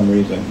it for some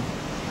reason.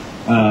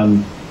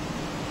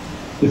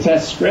 The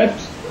test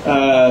script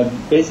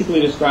basically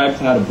describes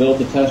how to build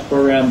the test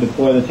program,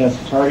 deploy the test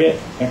to target,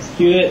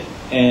 execute it,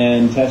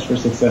 and test for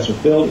success or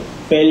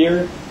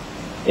failure.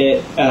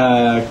 It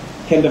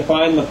can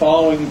define the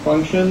following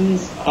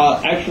functions.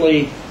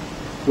 Actually,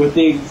 with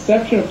the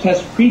exception of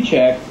test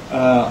pre-check,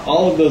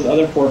 all of those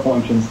other four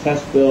functions,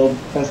 test build,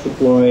 test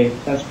deploy,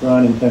 test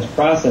run, and test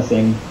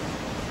processing,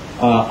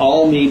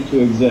 all need to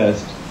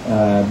exist.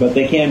 But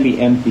they can be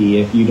empty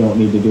if you don't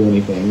need to do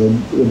anything.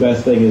 The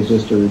best thing is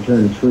just to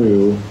return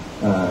true,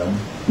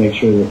 make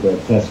sure that the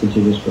test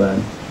continues to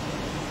run.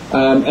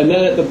 And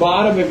then at the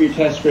bottom of your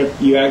test script,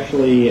 you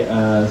actually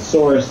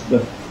source the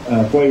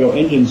Fuego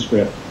engine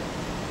script.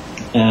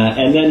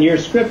 And then your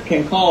script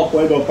can call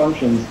Fuego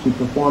functions to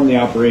perform the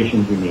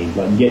operations you need,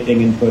 like getting,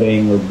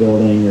 inputting, or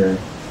building, or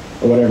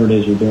whatever it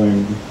is you're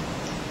doing.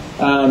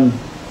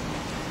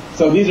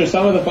 So these are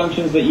some of the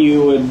functions that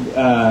you would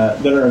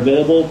that are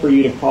available for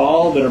you to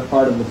call that are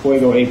part of the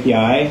Fuego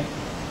API.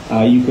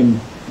 You can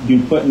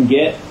do put and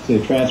get to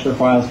transfer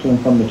files to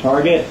and from the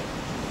target.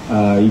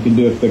 You can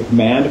do the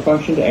command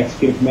function to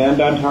execute a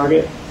command on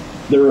target.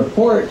 The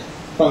report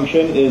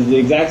function is the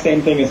exact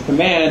same thing as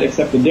command,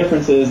 except the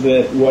difference is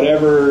that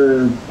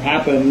whatever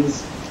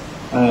happens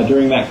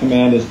during that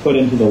command is put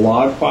into the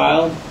log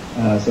file.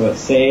 So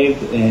it's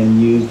saved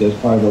and used as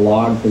part of the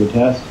log for the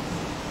test.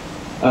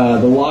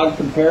 The log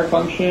compare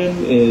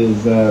function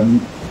is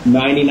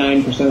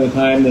 99% of the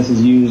time this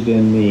is used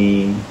in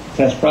the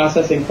test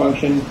processing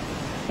function,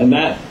 and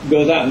that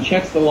goes out and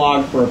checks the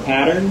log for a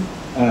pattern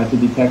to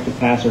detect a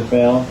pass or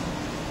fail.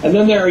 And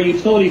then there are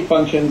utility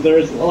functions.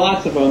 There's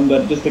lots of them,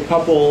 but just a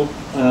couple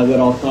that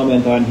I'll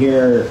comment on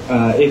here.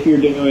 If you're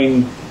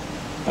doing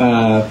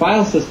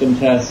file system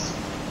tests,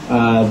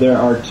 there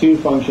are two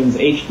functions,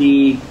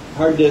 HD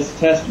hard disk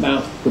test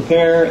mount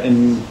prepare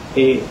and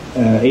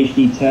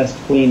HD test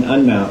clean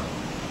unmount.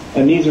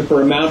 And these are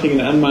for mounting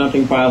and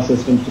unmounting file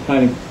systems to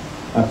kind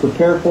of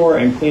prepare for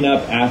and clean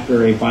up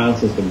after a file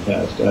system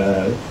test.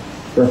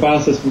 For a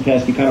file system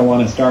test, you kind of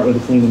want to start with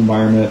a clean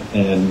environment,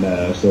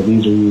 and so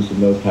these are used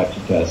in those types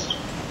of tests.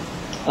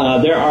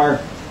 There are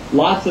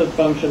lots of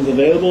functions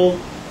available,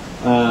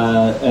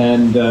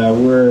 and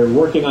we're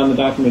working on the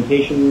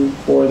documentation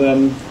for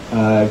them.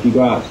 If you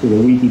go out to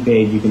the wiki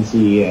page, you can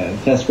see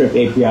test script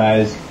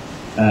APIs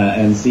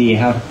and see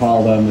how to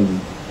call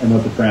them and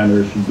what the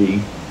parameters should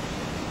be.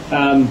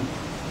 I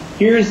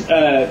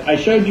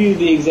showed you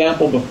the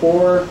example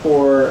before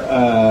for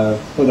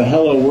the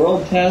Hello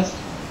World test.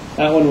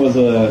 That one was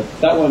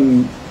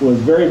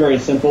very, very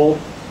simple.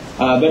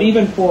 But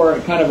even for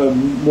kind of a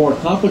more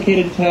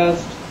complicated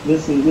test,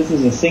 this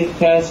is a sync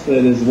test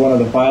that is one of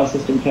the file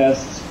system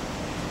tests.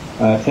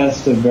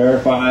 Test to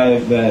verify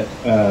that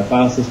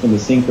file system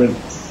is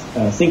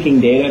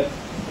syncing data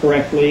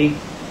correctly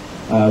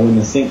when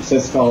the sync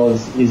syscall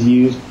is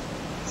used.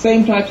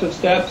 Same types of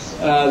steps.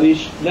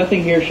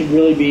 Nothing here should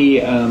really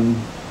be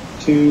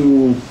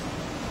too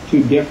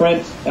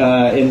different.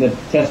 In the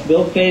test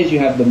build phase, you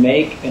have the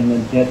make and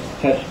then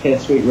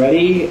test suite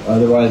ready,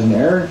 otherwise an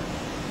error.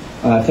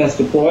 Test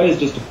deploy is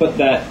just to put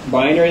that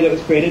binary that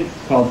was created,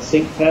 called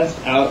sync test,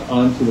 out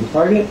onto the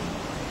target.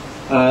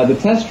 The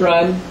test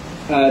run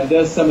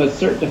does some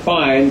assert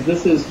defines.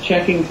 This is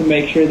checking to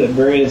make sure that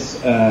various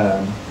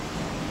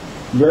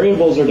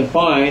variables are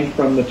defined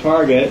from the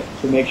target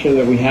to make sure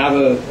that we have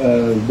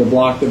the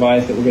block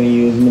device that we're going to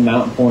use in the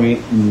mount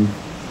point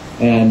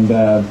and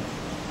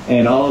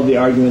all of the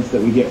arguments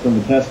that we get from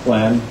the test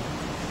plan.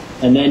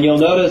 And then you'll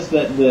notice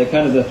that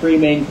the three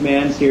main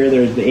commands here,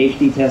 there's the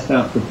HD test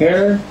mount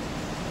prepare,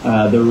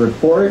 the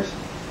report,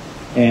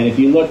 and if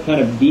you look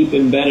kind of deep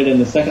embedded in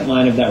the second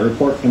line of that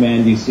report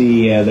command, you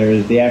see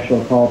there's the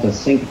actual call to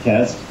sync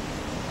test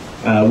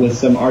with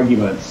some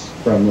arguments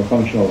from the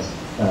functional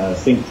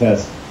sync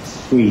test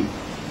suite.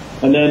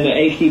 And then the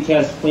HT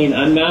test clean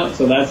unmount,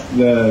 so that's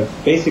the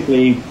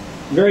basically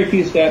very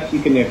few steps you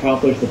can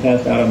accomplish the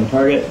test out on the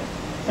target.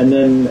 And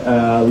then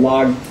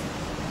log,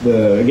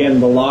 the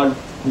log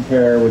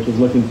compare, which is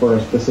looking for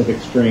a specific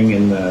string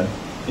in the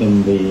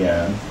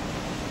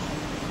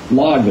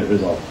log that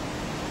results.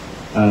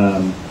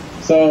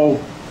 So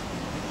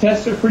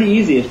tests are pretty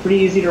easy. It's pretty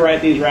easy to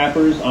write these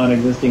wrappers on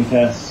existing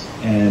tests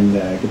and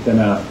get them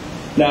out.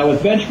 Now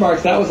with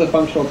benchmarks, that was a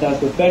functional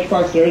test. With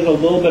benchmarks, there is a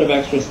little bit of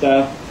extra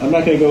stuff. I'm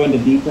not going to go into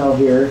detail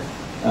here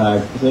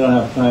because I don't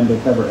have time to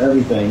cover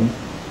everything.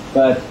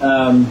 But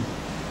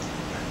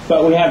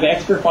we have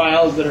extra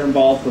files that are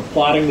involved for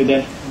plotting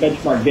the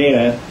benchmark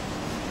data,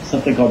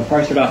 something called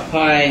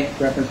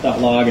parser.py,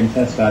 reference.log, and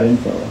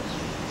test.info.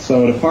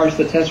 So to parse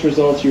the test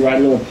results, you write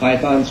a little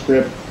Python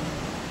script.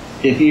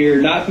 If you're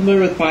not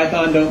familiar with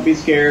Python, don't be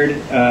scared.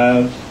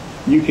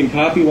 You can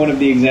copy one of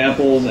the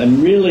examples,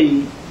 and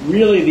really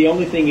the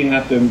only thing you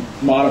have to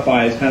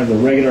modify is kind of the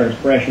regular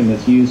expression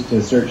that's used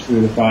to search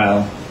through the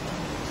file.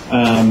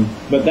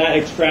 But that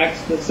extracts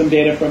some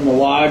data from the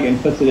log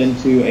and puts it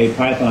into a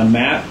Python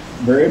map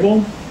variable,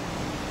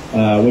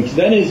 which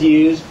then is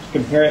used to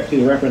compare it to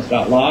the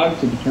reference.log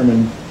to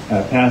determine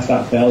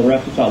pass.fail. The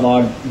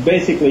reference.log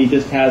basically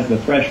just has the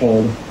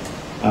threshold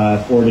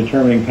for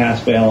determining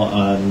pass-fail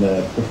on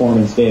the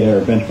performance data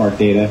or benchmark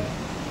data.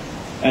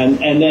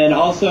 And then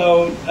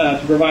also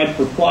to provide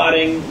for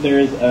plotting,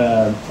 there's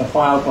a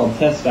file called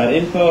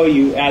test.info.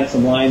 You add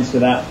some lines to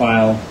that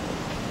file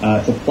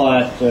to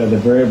plot the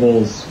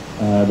variables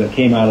that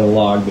came out of the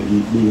log that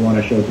you want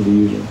to show to the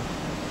user.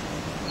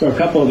 So a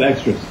couple of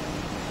extras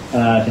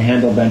to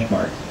handle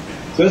benchmarks.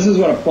 So this is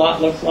what a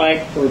plot looks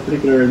like for a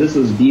particular. This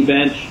is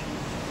dbench.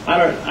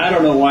 I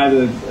don't know why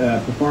the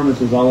performance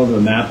was all over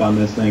the map on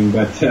this thing,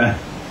 but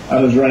I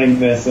was running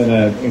this in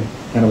a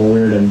kind of a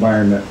weird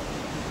environment.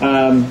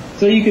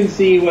 So you can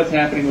see what's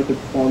happening with the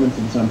performance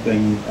of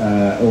something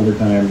over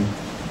time.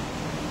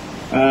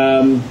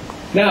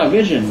 Now,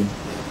 vision.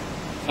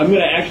 I'm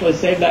going to actually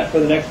save that for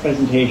the next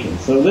presentation.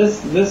 So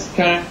this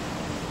kind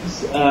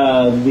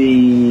of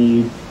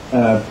the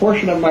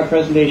portion of my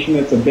presentation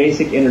that's a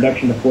basic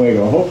introduction to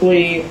Fuego.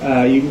 Hopefully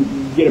you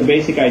can get a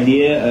basic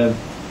idea of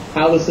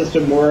how the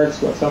system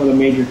works, what some of the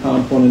major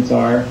components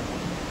are,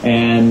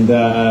 and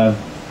now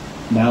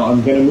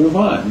I'm going to move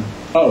on.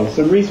 Oh,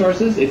 some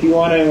resources. If you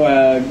want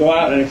to go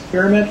out and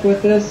experiment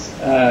with this,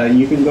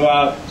 you can go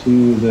out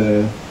to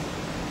the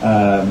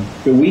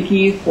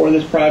wiki for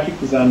this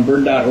project is on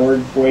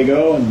bird.org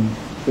Fuego, and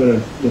go to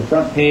the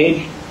front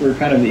page for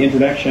kind of the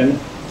introduction.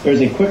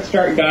 There's a quick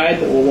start guide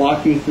that will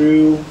walk you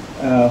through,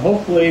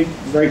 hopefully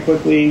very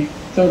quickly,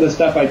 some of the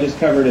stuff I just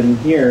covered in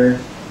here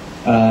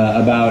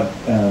about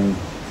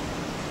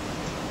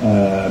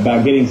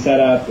getting set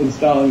up,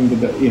 installing,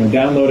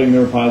 downloading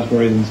the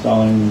repositories,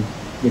 installing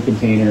the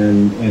container,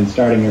 and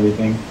starting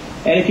everything.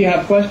 And if you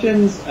have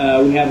questions,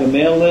 we have a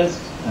mail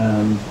list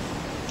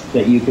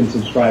that you can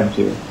subscribe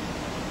to.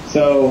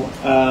 So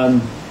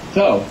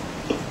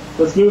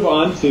let's move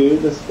on to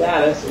the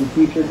status and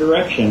future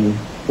direction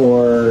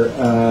for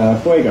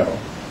Fuego.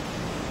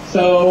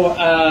 So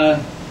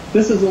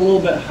this is a little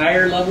bit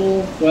higher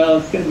level. Well,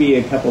 it's going to be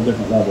a couple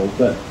different levels,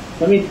 but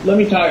let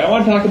me talk. I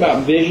want to talk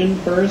about vision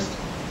first,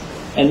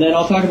 and then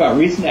I'll talk about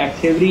recent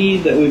activity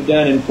that we've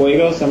done in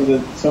Fuego, some of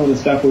the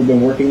stuff we've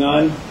been working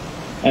on,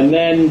 and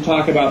then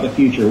talk about the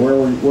future,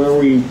 where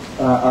we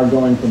are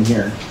going from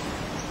here.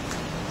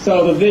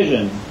 So the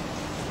vision.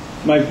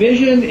 My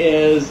vision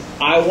is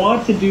I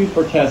want to do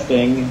for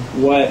testing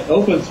what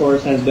open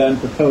source has done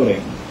for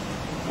coding.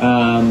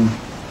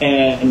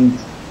 And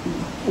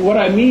what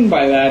I mean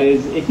by that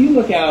is if you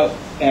look out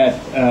at,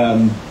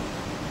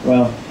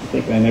 well, I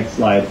think my next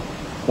slide.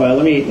 Well,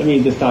 let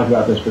me just talk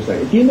about this for a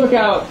second. If you look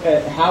out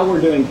at how we're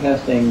doing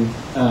testing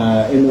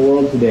in the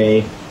world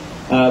today,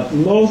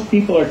 most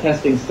people are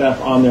testing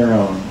stuff on their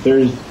own.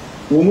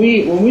 When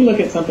we look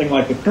at something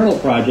like the kernel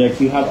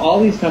project, you have all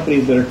these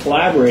companies that are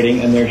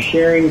collaborating and they're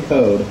sharing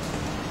code.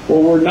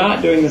 Well, we're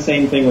not doing the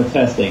same thing with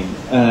testing,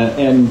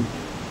 and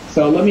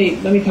so let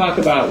me talk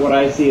about what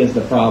I see as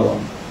the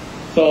problem.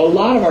 So a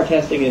lot of our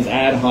testing is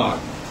ad hoc.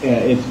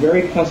 It's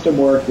very custom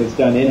work that's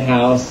done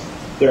in-house.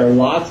 There are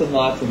lots and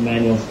lots of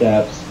manual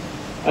steps.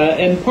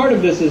 And part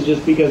of this is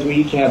just because we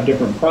each have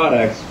different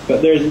products,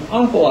 but there's an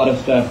awful lot of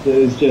stuff that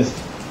is just,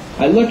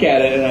 I look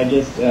at it and I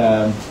just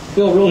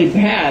feel really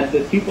bad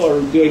that people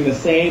are doing the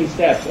same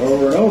steps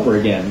over and over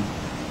again.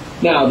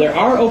 Now, there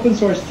are open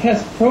source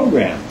test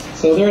programs.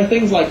 So there are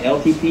things like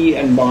LTP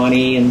and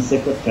Bonnie and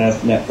Cyclic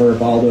Test,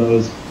 NetPerf, all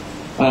those.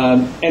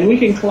 And we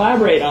can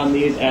collaborate on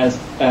these as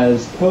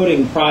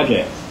coding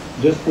projects,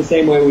 just the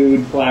same way we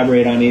would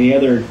collaborate on any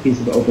other piece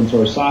of open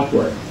source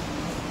software.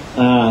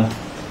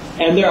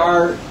 And there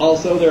are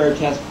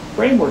test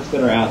frameworks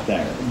that are out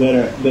there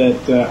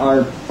that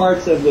are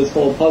parts of this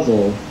whole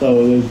puzzle.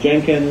 So there's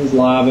Jenkins,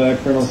 Lava,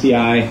 Kernel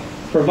CI,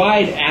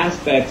 provide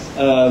aspects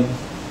of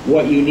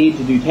what you need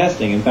to do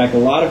testing. In fact, a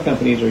lot of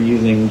companies are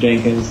using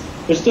Jenkins.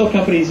 There's still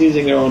companies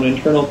using their own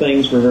internal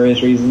things for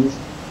various reasons.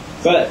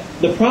 But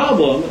the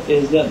problem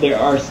is that there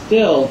are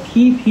still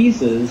key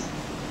pieces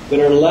that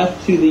are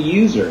left to the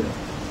user.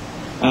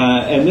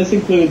 And this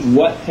includes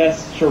what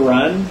tests to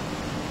run,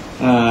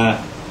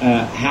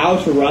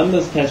 how to run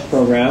those test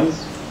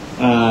programs.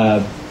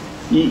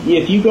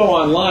 If you go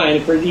online,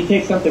 if you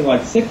take something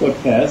like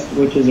CyclicTest,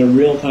 which is a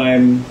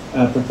real-time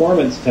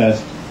performance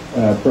test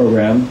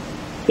program,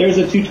 there's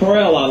a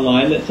tutorial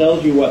online that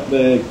tells you what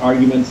the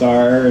arguments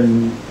are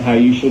and how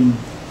you should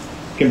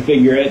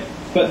configure it.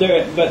 But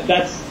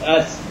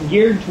that's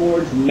geared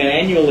towards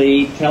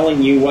manually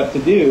telling you what to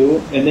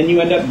do, and then you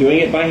end up doing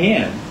it by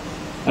hand.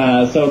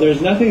 So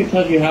there's nothing that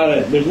tells you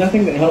there's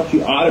nothing that helps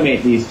you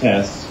automate these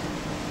tests.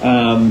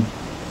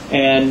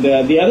 And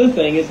the other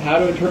thing is how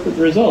to interpret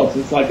the results.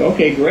 It's like,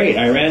 okay, great,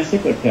 I ran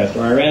CyclicTest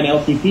or I ran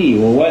LTP.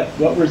 Well,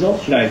 what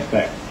results should I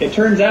expect? It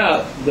turns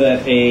out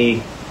that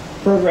a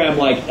program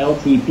like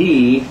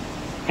LTP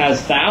has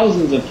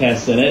thousands of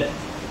tests in it,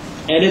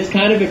 and it's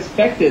kind of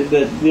expected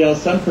that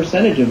some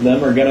percentage of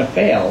them are going to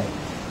fail.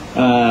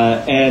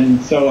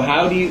 And so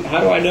how do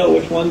I know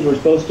which ones were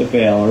supposed to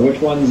fail or which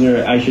ones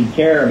I should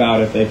care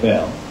about if they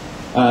fail?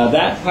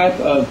 That type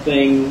of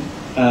thing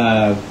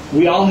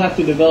we all have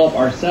to develop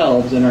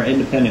ourselves in our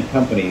independent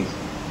companies,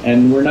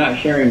 and we're not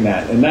sharing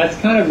that. And that's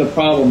kind of the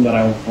problem that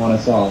I want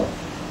to solve.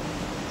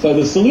 So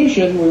the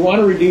solution, we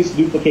want to reduce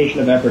duplication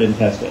of effort in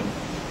testing.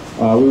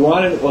 We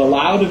want to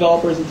allow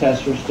developers and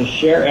testers to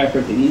share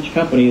effort that each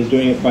company is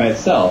doing it by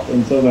itself.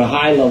 And so the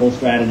high-level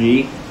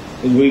strategy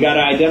is we got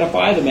to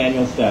identify the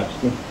manual steps,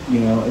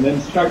 and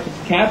then start to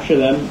capture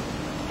them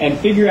and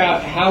figure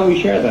out how we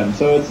share them.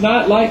 So it's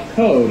not like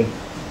code.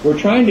 We're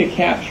trying to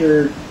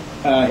capture,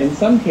 in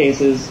some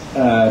cases,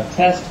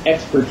 test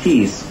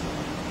expertise,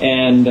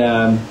 and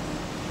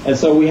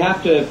so we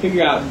have to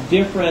figure out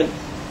different.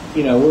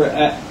 We're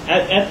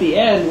at the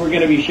end we're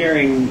going to be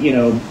sharing,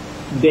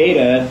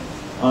 data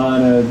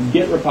on a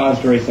Git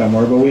repository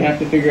somewhere, but we have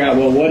to figure out,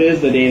 well, what is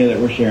the data that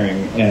we're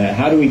sharing?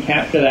 How do we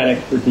capture that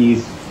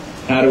expertise?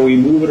 How do we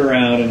move it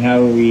around? And how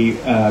do we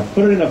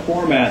put it in a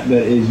format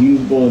that is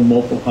usable in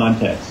multiple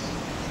contexts?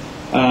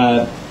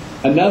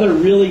 Another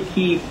really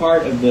key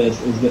part of this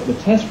is that the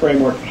test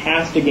framework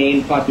has to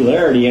gain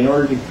popularity in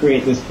order to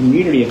create this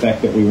community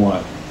effect that we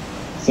want.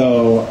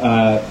 So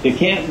it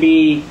can't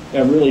be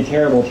a really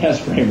terrible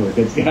test framework.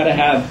 It's got to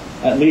have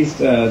at least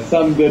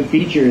some good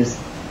features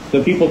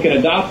so people can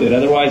adopt it.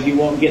 Otherwise, you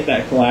won't get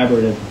that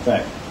collaborative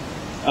effect.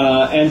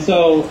 And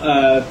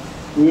so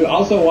we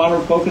also want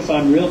to focus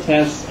on real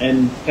tests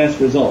and test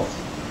results.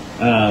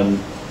 That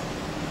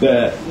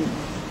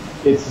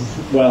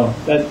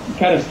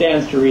kind of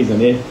stands to reason.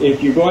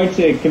 If you're going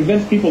to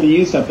convince people to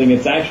use something,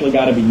 it's actually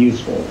got to be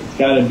useful. It's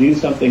got to do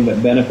something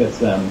that benefits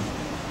them.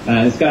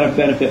 And it's got to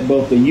benefit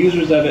both the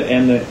users of it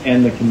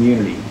and the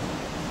community.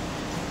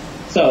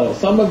 So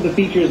some of the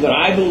features that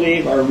I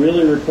believe are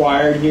really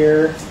required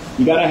here: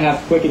 you got to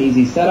have quick and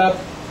easy setup.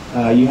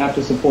 You have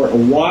to support a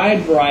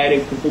wide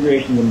variety of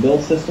configurations and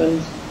build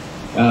systems.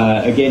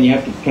 Again, you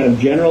have to kind of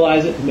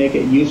generalize it to make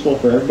it useful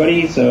for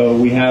everybody. So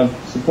we have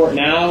support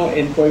now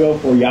in Fuego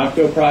for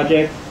Yocto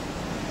project,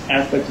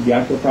 aspects of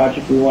Yocto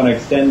project. We want to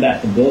extend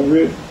that to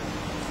Buildroot.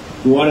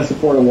 We want to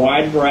support a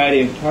wide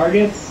variety of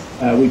targets.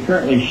 We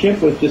currently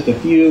ship with just a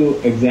few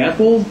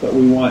examples, but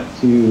we want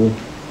to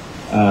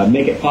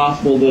make it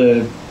possible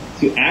to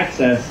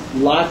access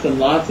lots and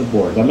lots of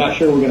boards. I'm not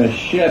sure we're going to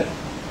ship,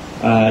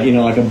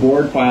 like a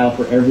board file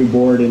for every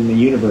board in the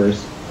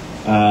universe.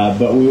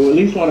 But we at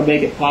least want to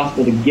make it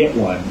possible to get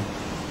one.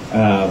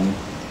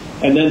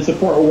 And then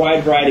support a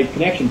wide variety of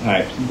connection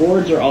types.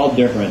 Boards are all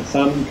different.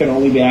 Some can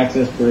only be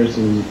accessed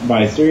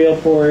by serial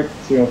port,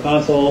 serial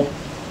console.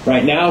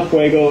 Right now,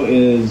 Fuego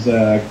is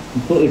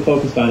completely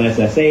focused on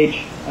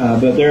SSH,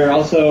 but there's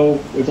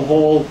a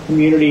whole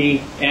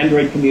community,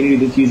 Android community,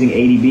 that's using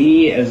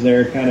ADB as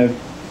their kind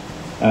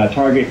of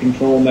target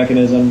control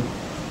mechanism.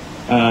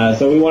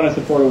 So we want to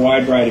support a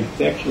wide variety of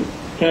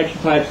connection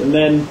types, and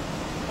then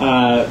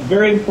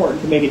very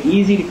important to make it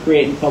easy to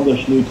create and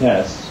publish new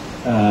tests,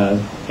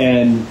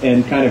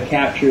 and kind of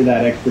capture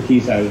that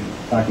expertise I was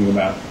talking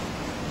about.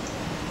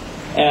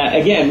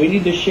 Again, we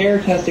need to share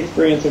test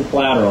experience and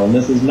collateral, and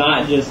this is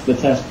not just the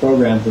test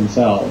programs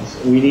themselves.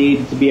 We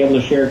need to be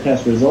able to share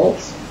test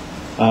results.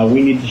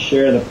 We need to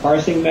share the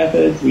parsing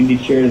methods. We need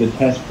to share the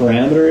test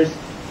parameters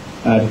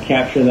to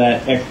capture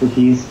that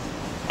expertise.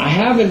 I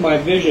have in my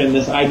vision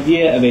this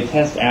idea of a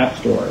test app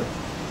store.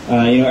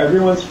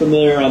 Everyone's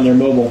familiar on their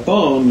mobile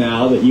phone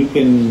now that you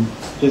can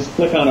just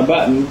click on a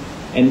button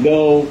and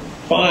go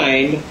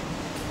find,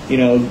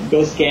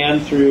 go scan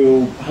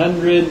through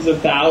hundreds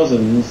of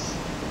thousands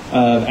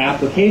of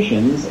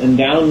applications and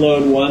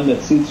download one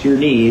that suits your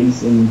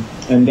needs, and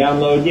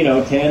download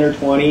 10 or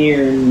 20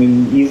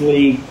 and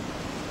easily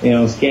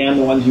scan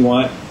the ones you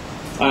want.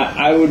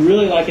 I would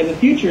really like in the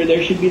future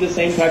there should be the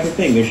same type of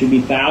thing. There should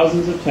be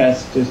thousands of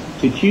tests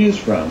to choose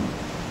from,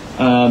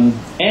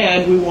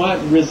 and we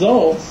want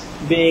results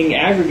being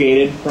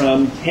aggregated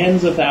from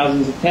tens of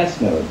thousands of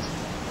test nodes.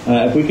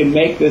 If we can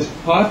make this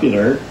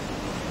popular,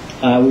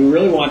 we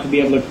really want to be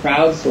able to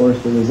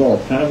crowdsource the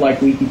results, kind of like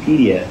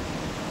Wikipedia,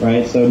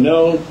 right? So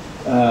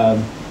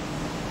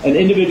an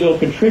individual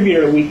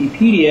contributor at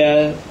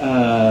Wikipedia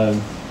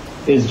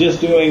is just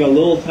doing a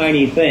little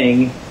tiny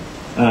thing,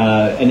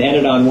 an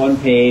edit on one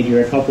page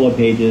or a couple of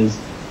pages,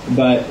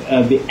 but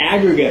the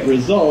aggregate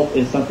result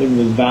is something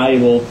that's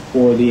valuable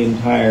for the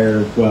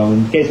entire, well,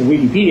 in the case of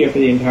Wikipedia, for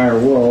the entire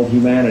world,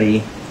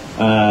 humanity.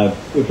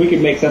 If we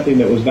could make something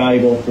that was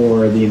valuable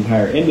for the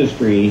entire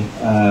industry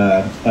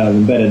of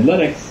embedded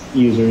Linux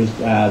users,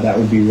 that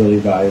would be really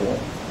valuable.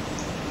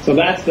 So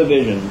that's the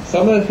vision.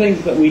 Some of the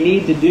things that we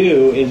need to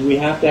do is we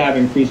have to have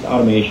increased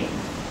automation.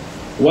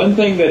 One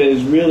thing that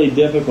is really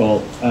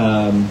difficult,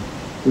 the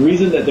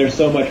reason that there's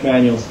so much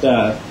manual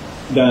stuff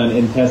done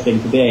in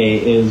testing today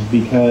is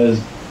because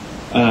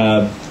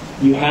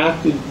you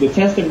have to, the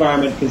test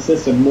environment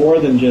consists of more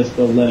than just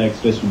the Linux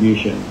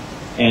distribution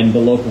and the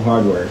local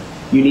hardware.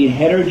 You need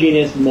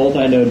heterogeneous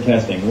multi-node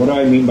testing. What do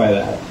I mean by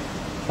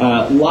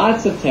that?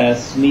 Lots of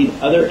tests need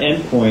other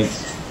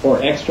endpoints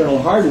or external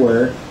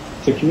hardware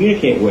to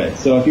communicate with.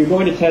 So if you're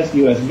going to test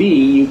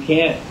USB, you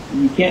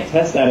can't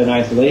test that in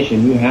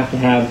isolation. You have to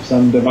have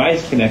some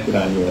device connected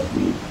on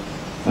USB.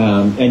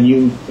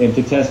 And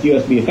to test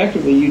USB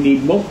effectively, you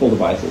need multiple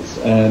devices.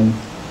 And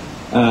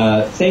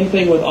same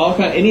thing with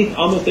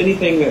almost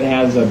anything that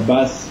has a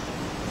bus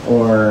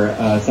or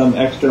some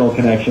external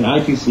connection,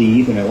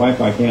 I2C, Ethernet,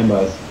 Wi-Fi, CAN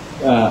bus,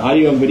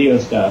 audio and video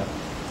stuff,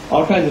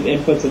 all kinds of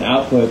inputs and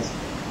outputs.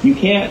 You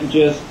can't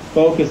just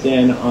focus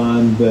in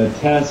on the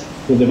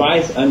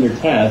device under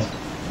test.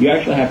 You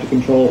actually have to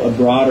control a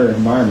broader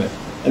environment.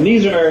 And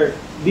these are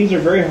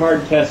very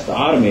hard tests to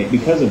automate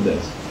because of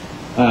this.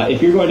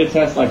 If you're going to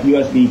test like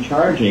USB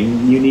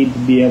charging, you need to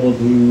be able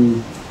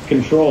to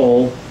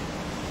control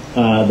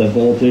the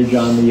voltage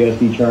on the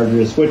USB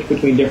charger, switch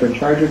between different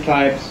charger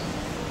types,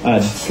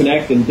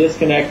 connect and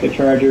disconnect the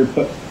charger,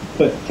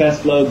 put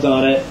test loads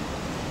on it.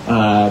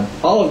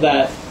 All of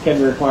that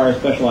can require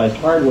specialized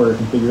hardware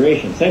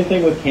configuration. Same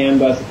thing with CAN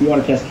bus. If you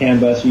want to test CAN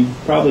bus, you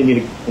probably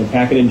need a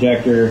packet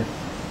injector,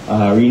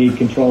 or you need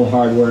control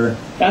hardware.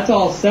 That's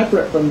all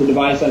separate from the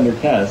device under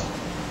test.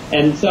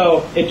 And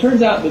so it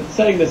turns out that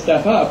setting this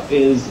stuff up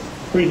is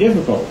pretty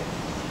difficult.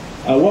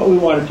 What we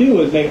want to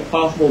do is make it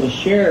possible to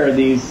share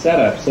these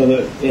setups so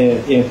that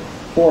if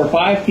 4 or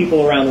 5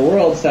 people around the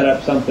world set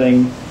up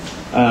something,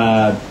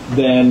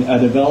 then a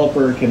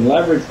developer can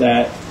leverage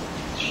that,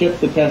 ship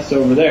the tests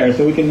over there,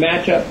 so we can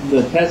match up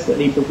the tests that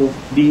need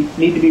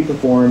to be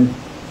performed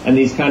and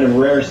these kind of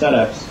rare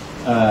setups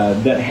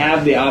that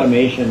have the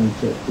automation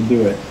to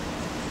do it.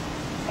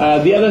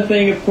 The other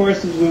thing, of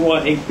course, is we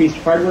want increased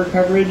hardware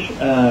coverage.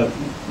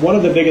 One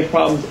of the biggest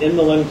problems in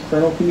the Linux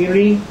kernel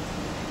community,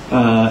 the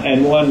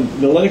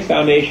Linux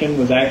Foundation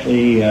was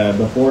actually,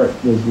 before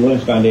it was the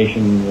Linux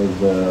Foundation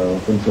was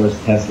open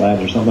source test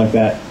labs or something like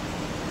that,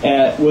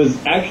 was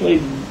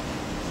actually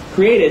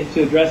created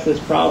to address this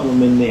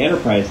problem in the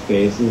enterprise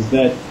space, is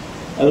that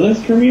a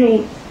Linux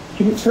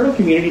kernel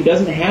community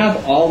doesn't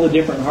have all the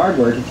different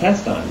hardware to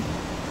test on.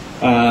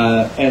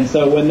 And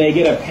so when they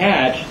get a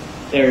patch,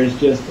 there's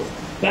just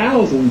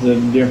thousands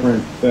of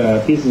different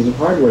pieces of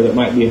hardware that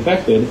might be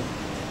affected,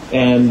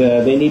 and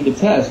they need to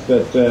test.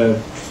 But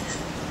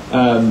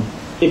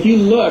if you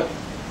look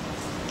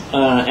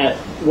at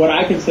what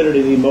I consider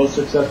to be the most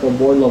successful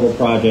board-level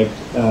project,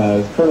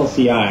 Kernel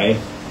CI,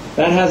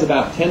 that has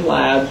about 10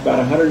 labs, about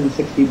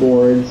 160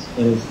 boards,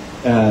 and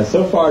has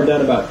so far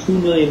done about 2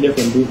 million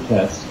different boot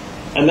tests.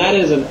 And that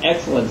is an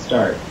excellent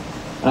start.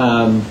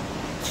 But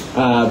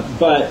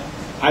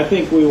I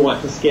think we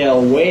want to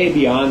scale way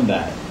beyond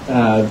that.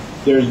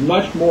 There's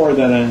much more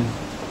than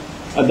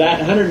that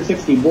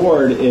 160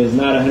 board is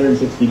not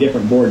 160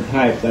 different board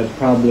types. That's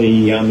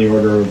probably on the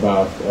order of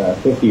about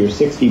 50 or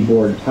 60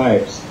 board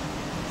types.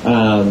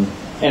 And,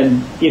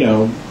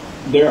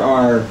 there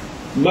are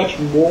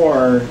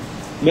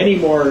many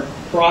more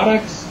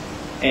products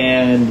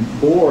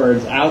and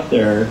boards out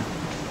there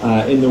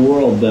in the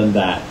world than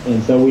that.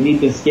 And so we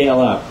need to scale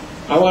up.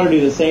 I want to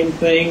do the same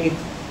thing,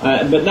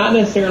 but not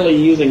necessarily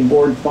using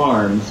board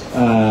farms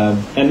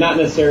and not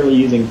necessarily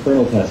using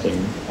kernel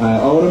testing.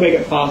 I want to make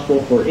it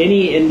possible for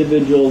any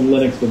individual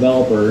Linux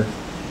developer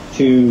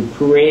to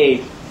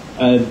create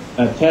a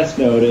test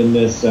node in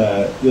this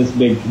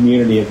big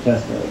community of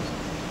test nodes.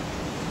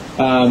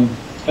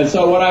 And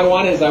so what I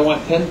want is I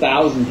want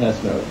 10,000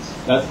 test nodes.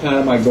 That's kind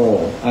of my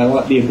goal. I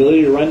want the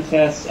ability to run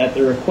tests at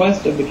the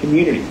request of the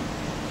community.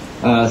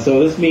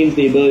 So this means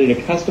the ability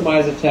to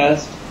customize a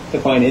test to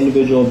find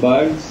individual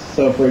bugs.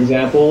 So for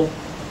example,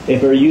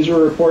 if a user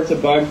reports a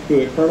bug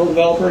to a kernel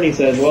developer and he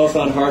says, well, it's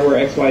on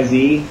hardware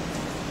XYZ,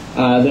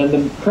 then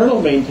the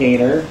kernel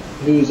maintainer,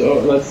 who's,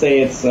 let's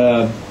say it's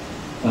a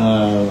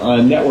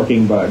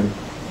networking bug,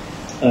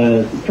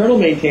 the kernel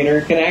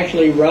maintainer can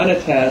actually run a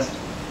test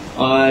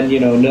on,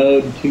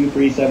 node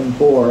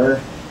 2374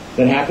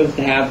 that happens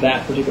to have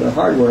that particular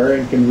hardware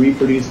and can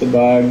reproduce the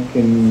bug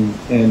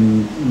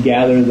and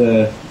gather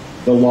the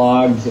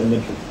logs and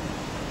the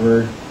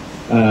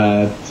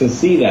to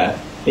see that.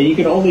 And you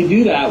can only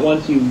do that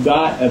once you've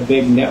got a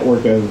big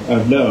network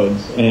of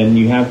nodes and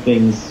you have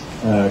things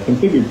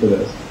configured for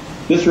this.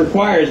 This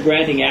requires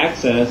granting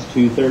access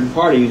to third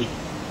parties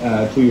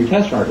to your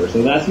test hardware.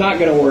 So that's not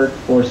going to work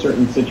for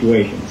certain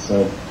situations.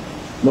 So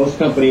most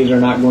companies are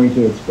not going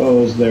to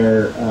expose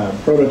their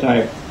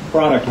prototype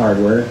product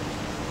hardware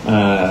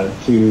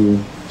to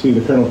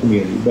the kernel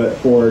community. But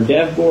for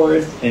dev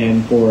boards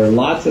and for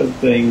lots of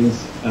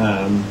things,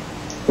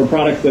 for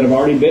products that have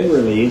already been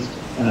released,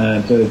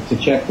 to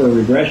check for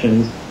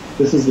regressions,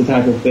 this is the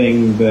type of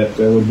thing that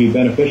would be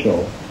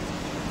beneficial.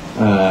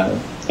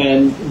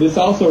 And this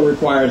also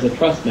requires a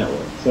trust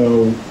network.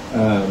 So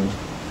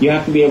you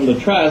have to be able to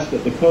trust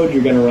that the code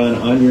you're going to run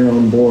on your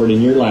own board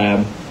in your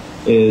lab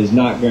is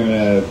not going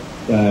to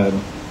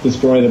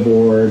destroy the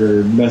board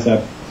or mess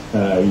up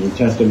your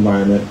test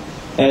environment.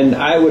 And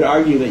I would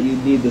argue that you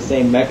need the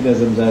same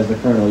mechanisms as the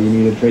kernel. You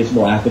need a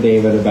traceable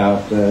affidavit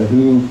about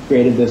who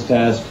created this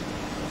test,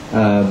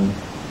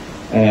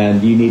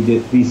 and you need to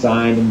be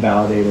signed and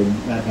validated,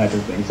 that type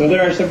of thing. So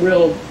there are some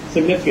real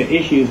significant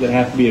issues that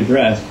have to be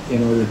addressed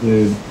in order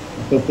to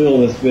fulfill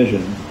this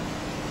vision.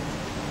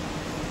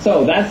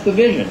 So that's the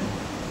vision.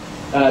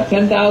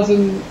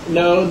 10,000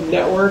 node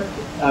network,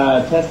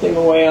 testing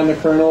away on the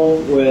kernel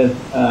with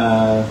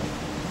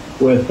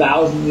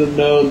thousands of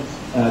nodes,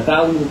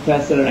 thousands of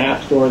tests in an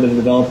app store that a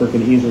developer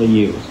can easily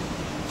use.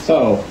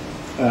 So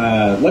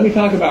let me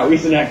talk about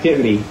recent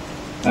activity,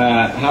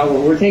 how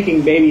we're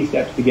taking baby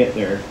steps to get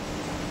there.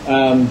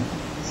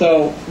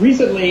 So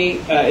recently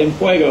in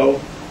Fuego,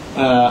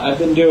 I've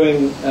been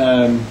doing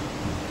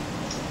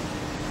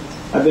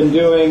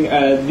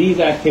these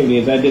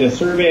activities. I did a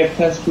survey of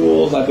test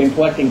tools. I've been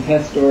collecting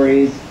test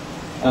stories,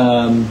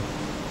 and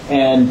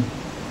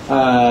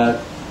I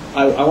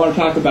want to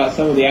talk about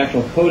some of the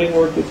actual coding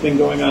work that's been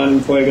going on in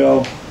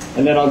Fuego,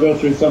 and then I'll go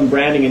through some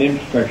branding and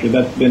infrastructure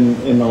that's been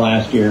in the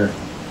last year.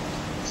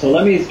 So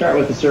let me start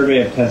with the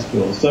survey of test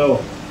tools.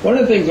 So one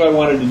of the things I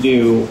wanted to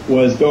do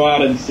was go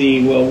out and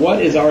see, well,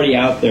 what is already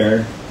out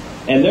there?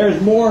 And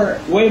there's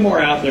way more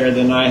out there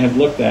than I have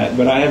looked at,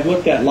 but I have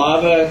looked at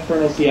Lava,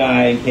 kernel CI,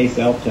 and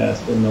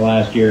K-self-test in the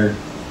last year,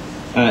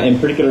 in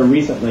particular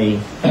recently,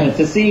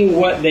 to see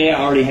what they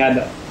already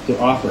had to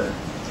offer.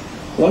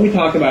 Let me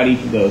talk about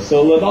each of those.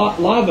 So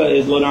Lava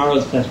is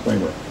Linaro's test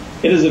framework.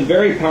 It is a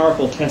very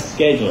powerful test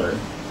scheduler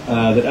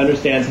that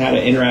understands how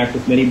to interact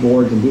with many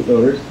boards and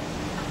bootloaders.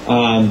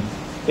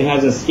 It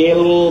has a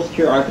scalable,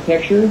 secure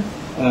architecture,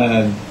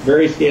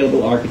 very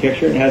scalable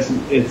architecture.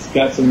 It's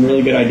got some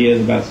really good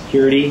ideas about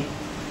security.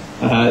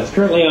 It's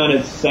currently on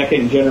its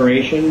second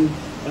generation.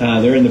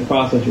 They're in the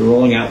process of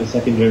rolling out the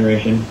second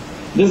generation.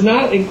 It does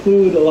not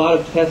include a lot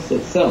of tests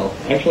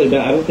itself. Actually,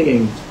 I don't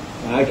think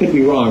I could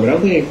be wrong, but I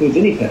don't think it includes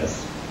any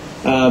tests.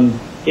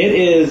 It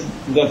is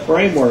the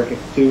framework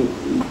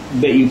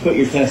that you put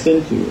your tests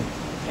into,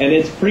 and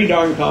it's pretty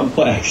darn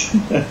complex.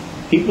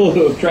 People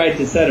who have tried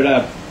to set it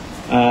up,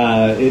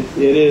 it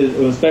is,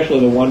 especially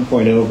the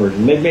 1.0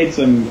 version. They've made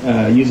some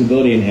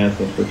usability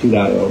enhancements for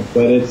 2.0,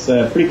 but it's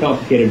pretty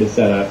complicated to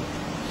set up.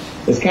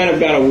 It's kind of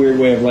got a weird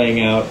way of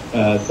laying out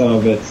some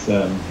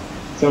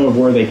of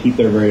where they keep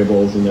their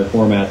variables and their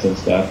formats and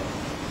stuff.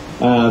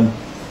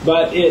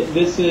 But it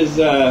is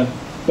a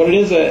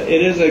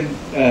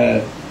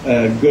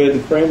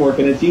good framework,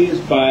 and it's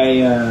used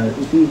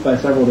by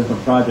several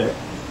different projects.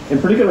 In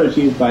particular, it's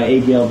used by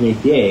AGL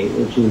JTA,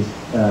 which is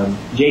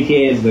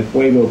JTA is the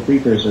Fuego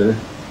precursor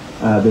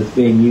that's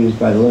being used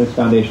by the Linux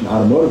Foundation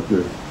Automotive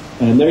Group,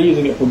 and they're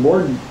using it for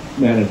board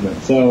management.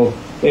 So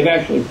they've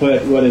actually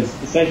put what is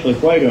essentially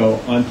Fuego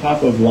on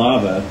top of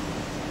Lava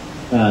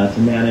to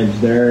manage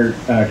their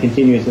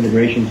continuous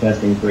integration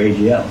testing for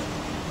AGL.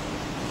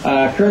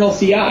 Kernel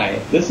CI.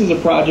 This is a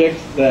project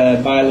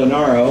by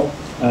Linaro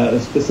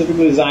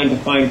specifically designed to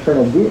find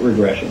kernel boot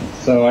regression.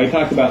 So I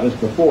talked about this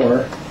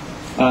before.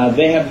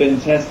 They have been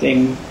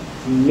testing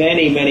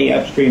many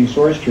upstream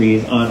source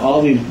trees on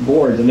all these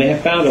boards, and they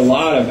have found a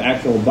lot of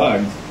actual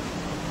bugs.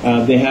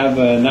 They have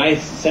a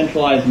nice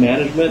centralized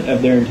management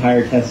of their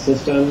entire test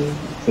system,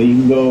 so you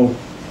can go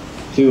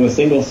to a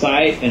single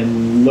site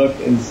and look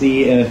and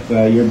see if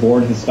your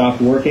board has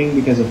stopped working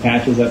because of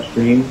patches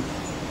upstream.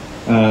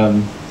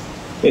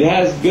 It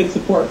has good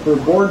support for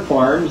board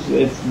farms.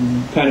 It's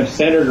kind of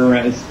centered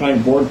around, it's kind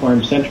of board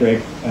farm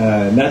centric,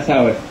 and that's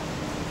how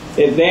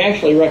they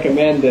actually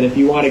recommend that if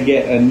you want to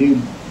get a new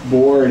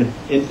board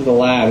into the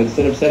lab,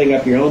 instead of setting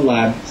up your own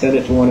lab, send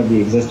it to one of the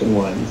existing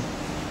ones,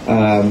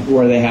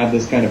 where they have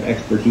this kind of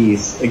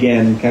expertise.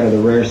 Again, kind of the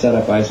rare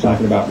setup I was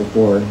talking about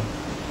before.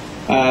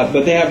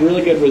 But they have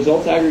really good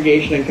results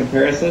aggregation and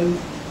comparison,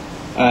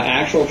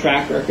 actual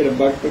track record of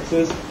bug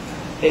fixes.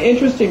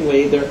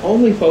 Interestingly, they're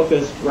only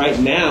focused right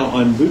now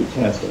on boot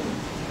testing.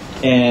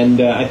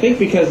 And I think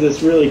because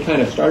this really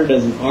kind of started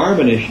as an ARM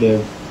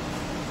initiative,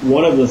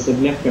 one of the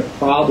significant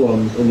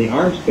problems in the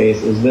ARM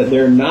space is that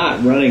they're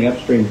not running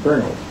upstream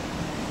kernels.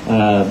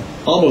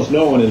 Almost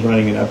no one is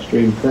running an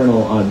upstream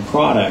kernel on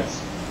products.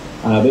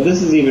 But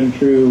this is even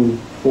true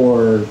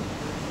for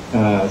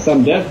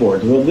some dev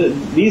boards. Well,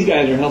 these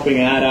guys are helping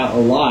that out a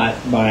lot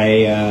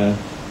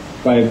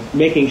by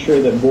making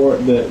sure that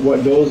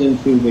what goes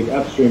into the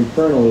upstream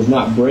kernel is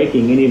not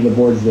breaking any of the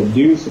boards that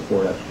do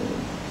support upstream.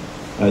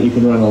 You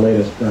can run the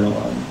latest kernel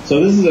on. So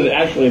this is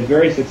actually a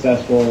very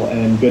successful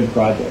and good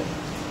project.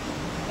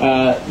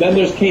 Then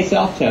there's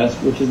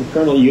K-Self-Test, which is the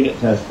kernel unit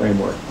test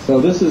framework. So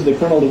this is the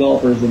kernel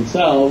developers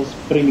themselves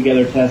putting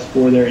together tests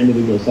for their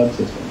individual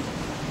subsystems.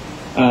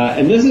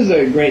 And this is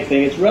a great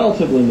thing. It's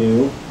relatively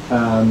new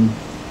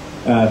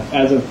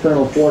as of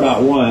kernel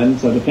 4.1.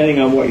 So depending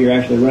on what you're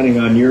actually running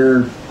on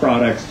your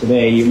products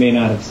today, you may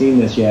not have seen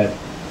this yet.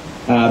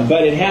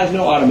 But it has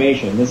no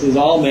automation. This is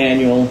all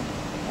manual.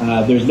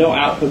 There's no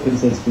output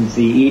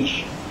consistency.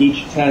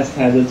 Each test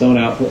has its own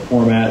output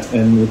format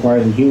and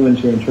requires a human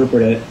to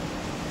interpret it.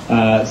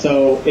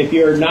 So if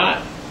you're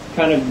not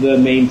kind of the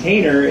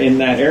maintainer in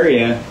that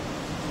area,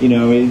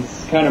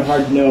 it's kind of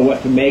hard to know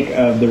what to make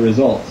of the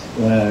results.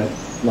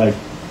 It's like,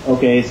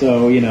 okay,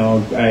 so,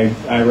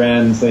 I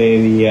ran,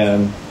 say, there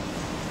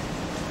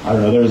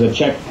was a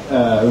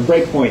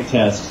breakpoint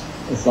test.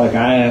 It's like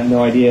I have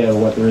no idea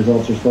what the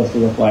results are supposed to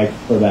look like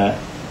for that.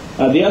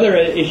 The other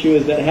issue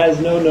is that it has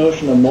no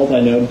notion of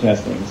multi-node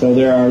testing. So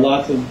there are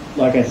lots of,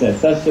 like I said,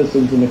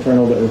 subsystems in the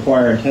kernel that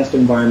require a test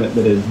environment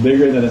that is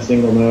bigger than a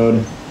single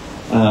node.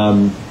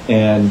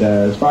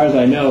 As far as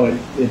I know,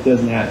 it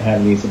doesn't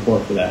have any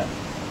support for that.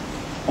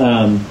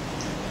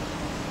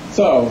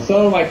 So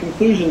some of my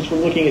conclusions from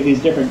looking at these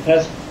different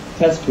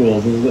test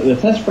tools is that the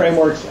test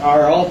frameworks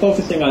are all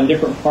focusing on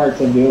different parts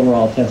of the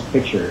overall test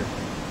picture.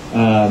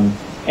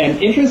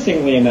 And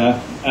interestingly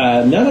enough,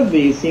 none of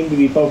these seem to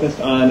be focused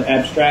on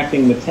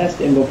abstracting the test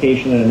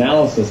invocation and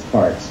analysis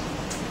parts,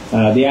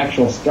 the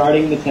actual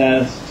starting the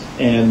test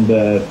and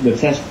the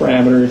test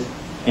parameters,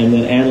 and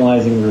then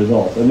analyzing the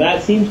results. And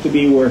that seems to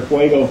be where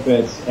Fuego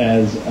fits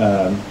as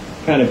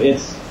kind of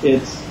its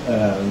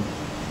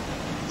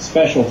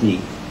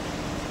specialty.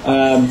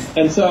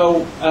 And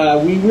so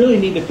we really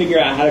need to figure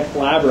out how to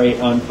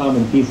collaborate on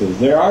common pieces.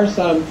 There are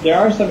some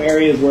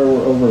areas where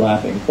we're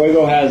overlapping.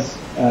 Fuego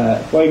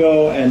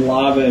and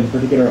Lava in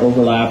particular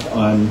overlap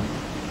on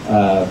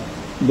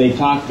they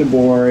talk to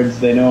boards,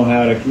 they know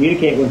how to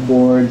communicate with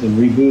boards and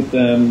reboot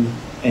them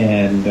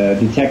and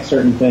detect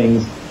certain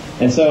things.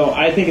 And so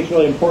I think it's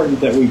really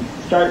important that we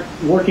start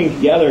working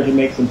together to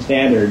make some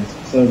standards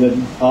so that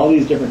all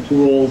these different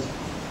tools,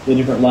 the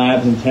different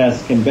labs and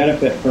tests can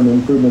benefit from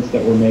improvements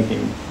that we're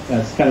making.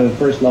 That's kind of the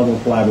first level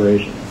of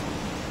collaboration.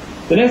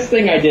 The next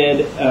thing I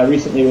did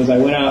recently was I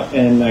went out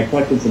and I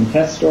collected some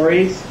test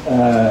stories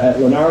at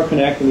Linaro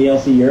Connect and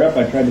ELC Europe.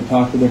 I tried to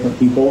talk to different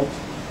people.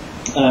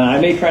 I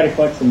may try to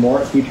collect some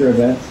more at future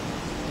events.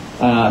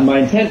 My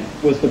intent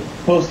was to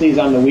post these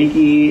on the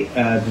wiki,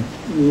 to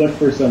look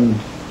for some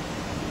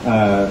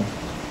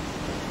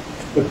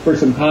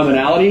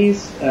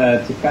commonalities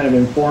to kind of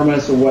inform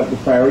us of what the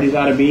priorities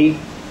ought to be.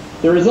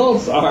 The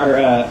results are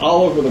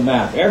all over the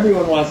map.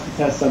 Everyone wants to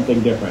test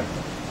something different.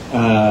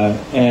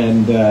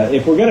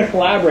 If we're going to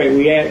collaborate,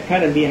 we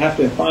kind of have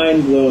to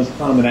find those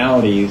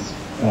commonalities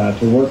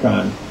to work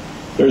on.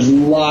 There's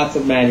lots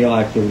of manual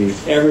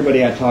activities.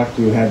 Everybody I talk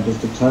to have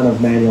just a ton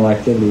of manual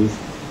activities.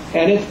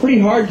 And it's pretty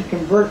hard to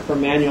convert from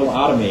manual to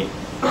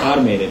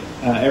automated.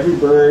 Every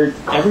board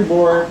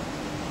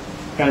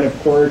kind of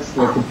ports,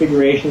 the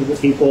configurations that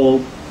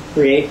people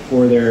create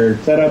for their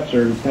setups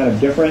are kind of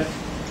different.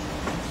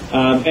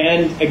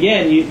 And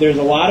again, there's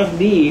a lot of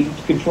need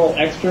to control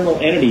external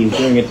entities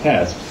during a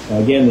test.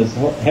 Again, this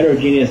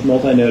heterogeneous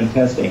multi-node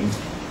testing.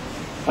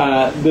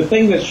 The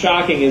thing that's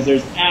shocking is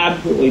there's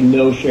absolutely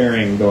no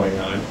sharing going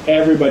on.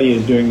 Everybody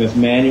is doing this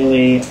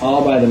manually,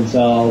 all by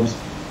themselves.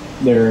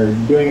 They're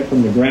doing it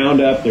from the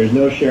ground up. There's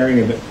no sharing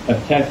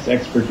of test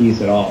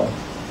expertise at all.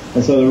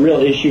 And so the real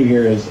issue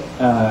here is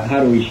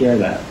how do we share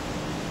that?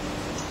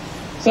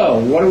 So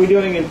what are we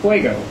doing in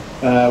Fuego?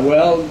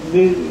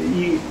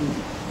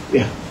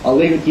 I'll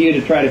leave it to you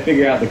to try to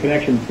figure out the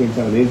connection between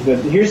some of these, but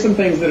here's some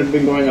things that have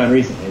been going on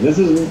recently. This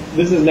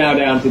is now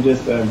down to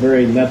just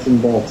very nuts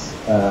and bolts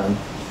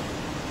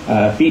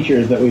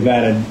features that we've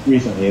added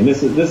recently, and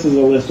this is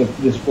a list of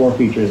just 4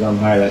 features I'm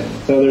highlighting.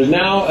 So there's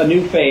now a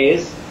new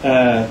phase,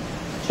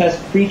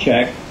 test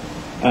pre-check.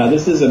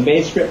 This is a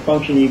base script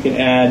function you can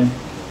add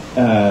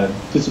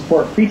to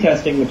support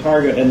pre-testing the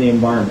target and the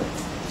environment.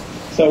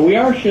 So we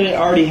actually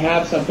already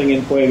have something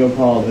in Fuego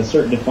called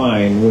assert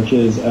define, which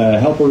is a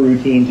helper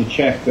routine to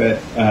check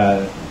that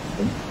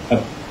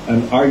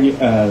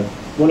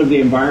one of the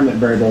environment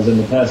variables in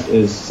the test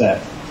is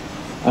set.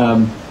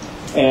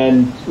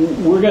 And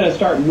we're going to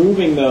start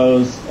moving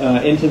those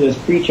into this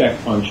pre-check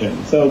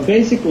function. So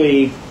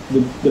basically,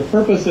 the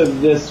purpose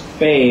of this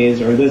phase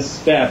or this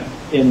step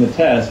in the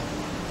test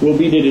will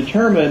be to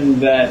determine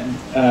that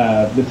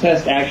the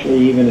test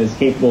actually even is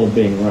capable of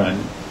being run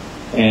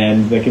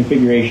and the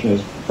configuration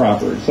is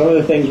proper. Some of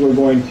the things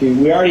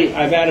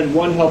I've added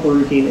one helper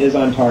routine is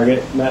on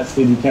target, and that's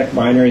to detect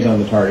binaries on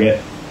the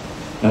target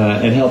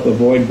and help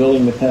avoid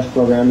building the test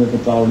program if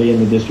it's already in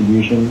the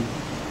distribution.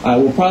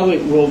 We'll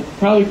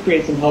probably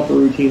create some helper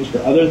routines for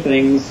other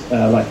things,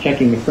 like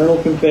checking the kernel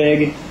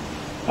config,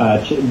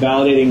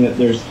 validating that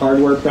there's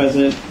hardware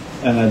present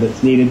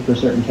that's needed for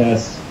certain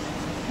tests.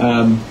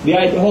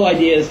 The whole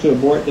idea is to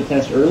abort the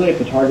test early if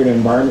the target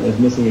environment is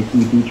missing a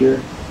key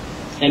feature.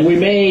 And we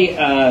may,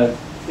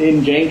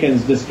 in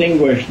Jenkins,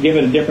 give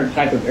it a different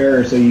type of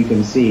error so you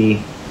can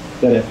see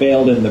that it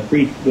failed in the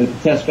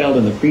test failed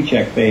in the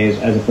pre-check phase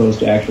as opposed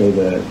to actually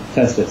the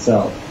test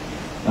itself.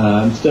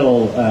 I'm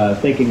still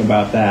thinking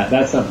about that.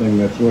 That's something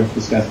that's worth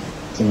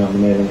discussing on the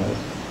mailing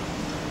list.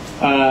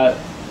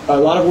 A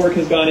lot of work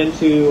has gone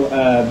into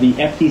the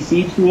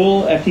FTC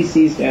tool.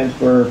 FTC stands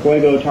for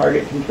Fuego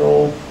Target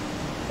Control,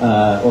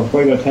 or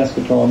Fuego Test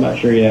Control. I'm not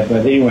sure yet,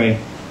 but anyway,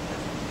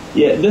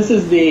 yeah, this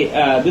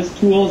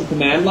tool is a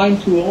command line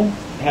tool.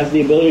 It has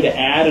the ability to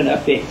add and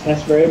update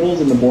test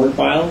variables in the board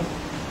file.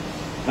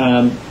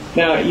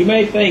 Now, you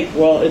may think,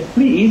 well, it's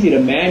pretty easy to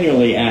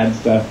manually add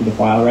stuff to the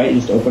file, right? You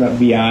just open up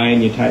VI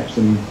and you type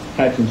some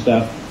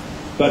stuff.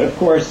 But of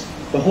course,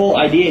 the whole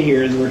idea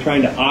here is we're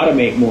trying to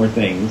automate more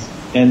things.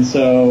 And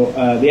so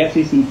the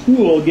FTC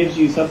tool gives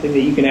you something that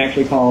you can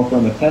actually call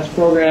from a test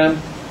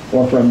program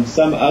or from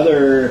some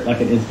other, like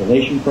an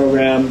installation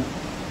program,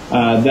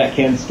 that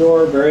can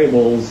store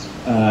variables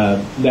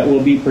that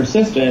will be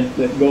persistent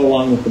that go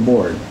along with the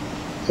board.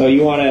 So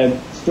you want to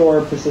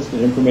store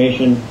persistent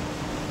information.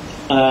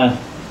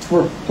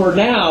 For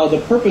now,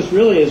 the purpose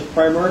really is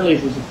primarily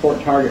to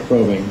support target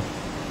probing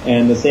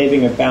and the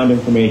saving of found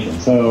information.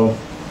 So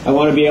I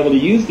want to be able to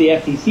use the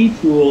FTC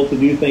tool to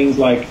do things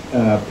like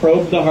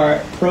probe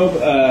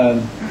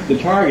the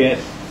target,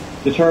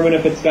 determine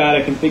if it's got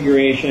a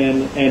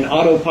configuration, and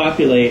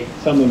auto-populate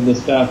some of the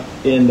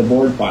stuff in the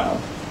board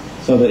file.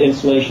 So the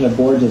installation of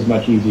boards is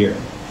much easier.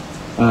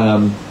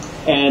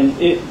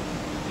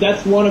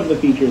 That's one of the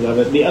features of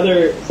it.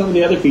 Some of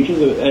the other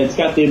features, it's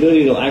got the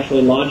ability to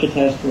actually launch a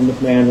test from the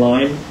command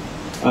line.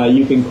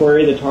 You can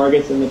query the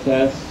targets in the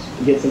tests,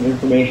 get some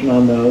information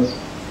on those.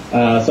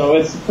 So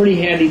it's a pretty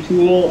handy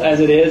tool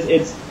as it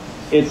is.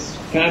 It's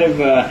kind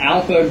of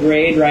alpha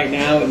grade right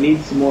now. It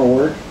needs some more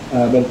work,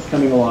 but it's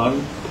coming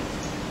along.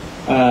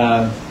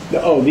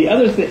 The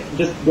other thing,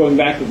 just going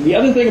back, the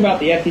other thing about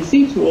the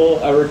FTC tool,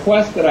 a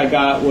request that I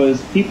got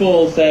was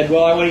people said,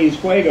 well, I want to use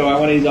Fuego, I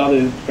want to use all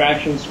the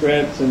extraction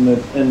scripts and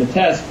the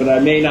tests, but I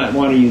may not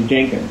want to use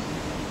Jenkins.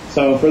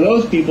 So for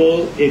those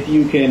people, if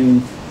you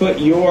can put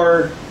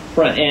your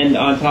front end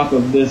on top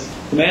of this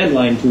command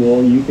line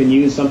tool, you can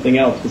use something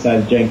else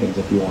besides Jenkins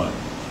if you want.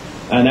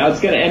 Now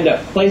it's going to end up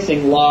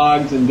placing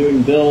logs and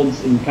doing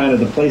builds in kind of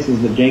the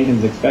places that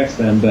Jenkins expects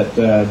them, but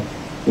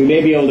we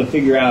may be able to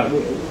figure out.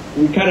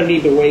 We kind of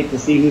need to wait to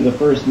see who the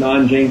first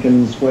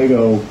non-Jenkins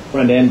Fuego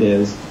front end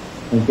is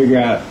and figure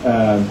out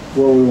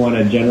where we want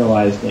to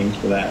generalize things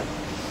for that.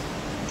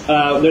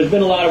 There's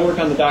been a lot of work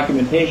on the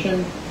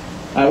documentation.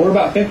 We're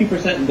about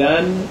 50%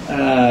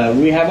 done.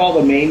 We have all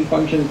the main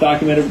functions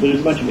documented, but there's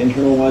a bunch of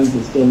internal ones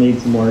that still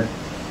need some work.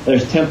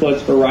 There's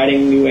templates for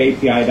writing new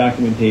API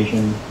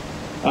documentation.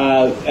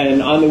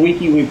 And on the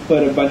wiki, we've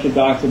put a bunch of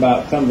docs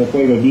about some of the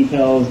Fuego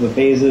details, the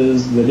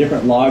phases, the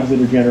different logs that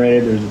are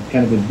generated. There's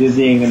kind of a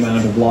dizzying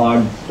amount of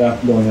log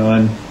stuff going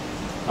on.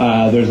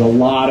 There's a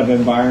lot of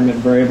environment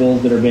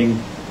variables that are being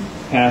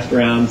passed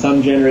around,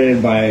 some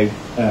generated by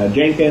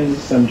Jenkins,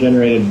 some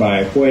generated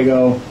by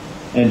Fuego,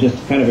 and just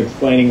kind of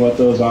explaining what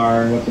those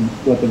are and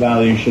what the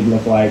values should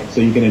look like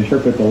so you can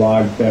interpret the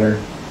logs better.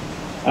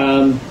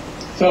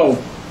 So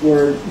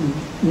we're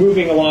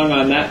moving along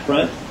on that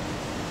front.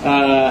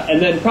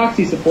 And then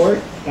proxy support.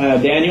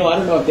 Daniel, I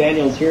don't know if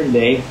Daniel's here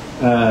today,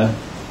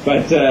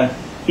 but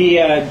he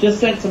just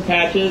sent some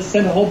patches,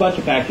 sent a whole bunch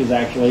of patches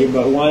actually,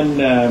 but one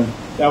that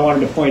I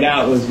wanted to point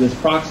out was this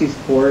proxy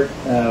support,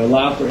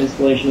 allow for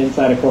installation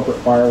inside a corporate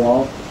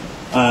firewall.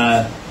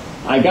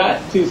 I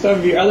got to some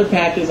of your other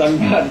patches,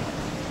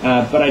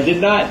 but I did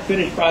not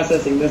finish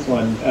processing this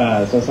one,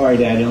 so sorry,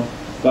 Daniel.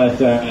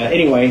 But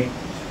anyway,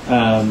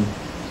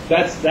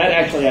 that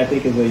actually I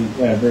think is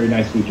a very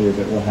nice feature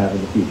that we'll have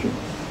in the future.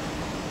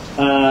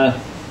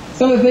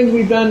 Some of the things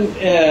we've done,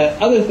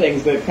 other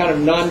things that kind of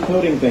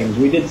non-coding things.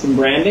 We did some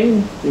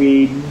branding.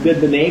 We did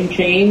the name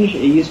change.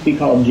 It used to be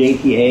called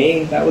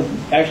JTA. That was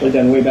actually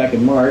done way back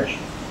in March.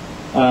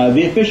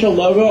 The official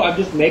logo, I'm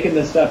just making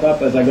this stuff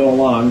up as I go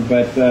along,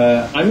 but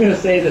I'm going to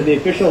say that the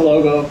official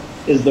logo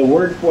is the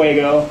word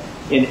Fuego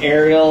in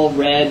Arial,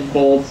 red,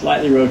 bold,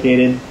 slightly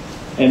rotated.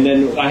 And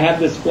then I have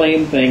this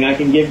flame thing. I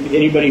can give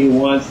anybody who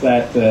wants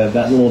that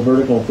little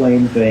vertical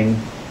flame thing.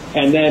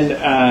 And then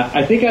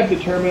I think I've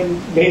determined,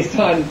 based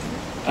on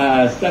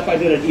stuff I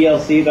did at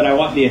ELC, that I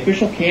want the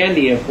official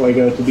candy of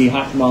Fuego to be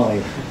hot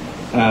tamales,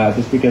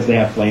 just because they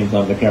have flames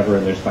on the cover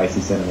and they're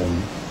spicy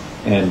cinnamon.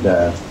 And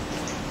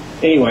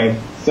anyway,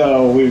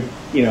 so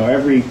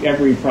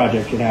every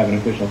project should have an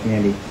official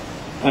candy.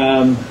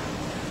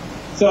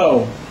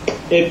 So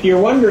if you're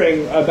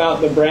wondering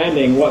about the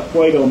branding, what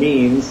Fuego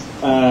means,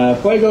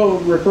 Fuego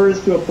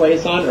refers to a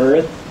place on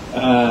Earth,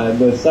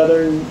 the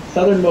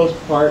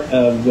southernmost part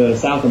of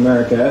South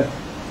America,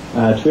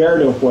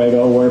 Tierra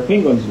Fuego, where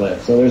penguins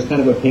live. So there's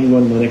kind of a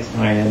penguin Linux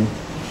tie-in.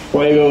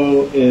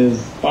 Fuego is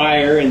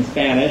fire in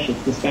Spanish.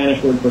 It's the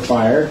Spanish word for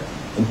fire.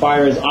 And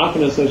fire is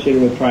often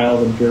associated with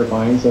trials and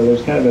purifying, so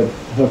there's kind of a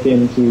hook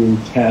into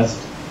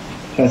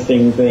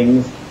testing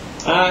things.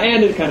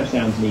 And it kind of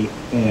sounds neat,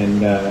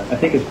 and I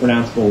think it's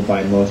pronounceable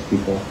by most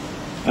people.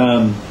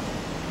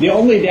 The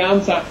only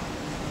downside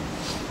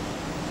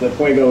that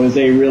Fuego is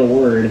a real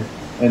word,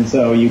 and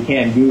so you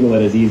can't Google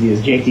it as easy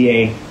as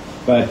JTA,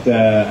 but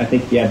I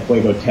think if you had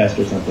Fuego test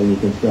or something, you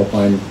can still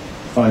find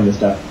the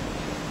stuff.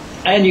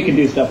 And you can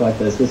do stuff like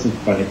this. This is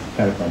funny,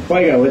 kind of fun.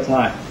 Fuego, it's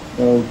hot.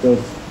 Go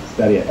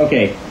study it.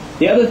 Okay.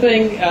 The other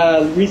thing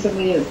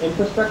recently is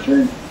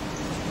infrastructure.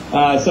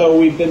 So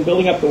we've been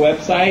building up the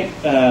website.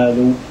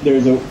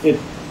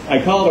 I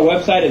call it a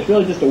website. It's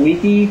really just a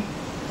wiki.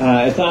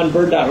 It's on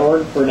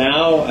bird.org for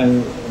now,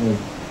 and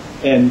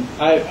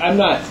I'm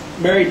not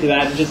married to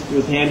that. It just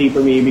was handy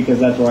for me because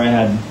that's where I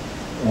had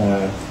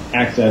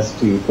access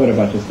to put a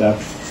bunch of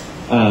stuff.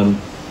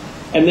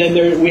 And then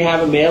we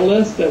have a mail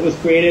list that was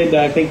created,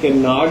 I think,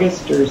 in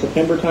August or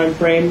September time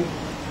frame.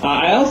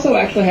 I also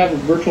actually have a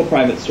virtual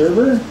private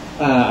server.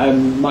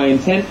 My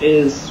intent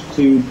is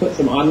to put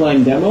some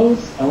online demos.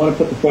 I want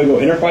to put the Fuego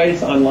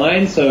interface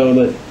online so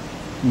that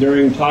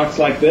during talks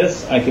like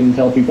this, I can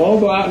tell people, oh,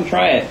 go out and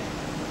try it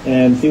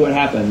and see what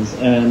happens.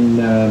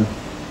 And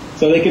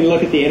so they can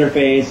look at the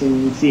interface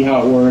and see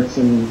how it works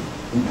and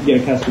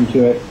get accustomed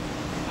to it.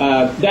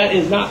 That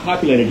is not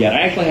populated yet.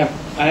 I actually have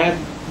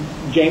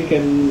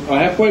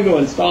Fuego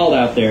installed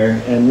out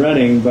there and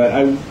running, but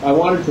I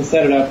wanted to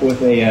set it up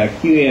with a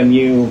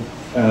QEMU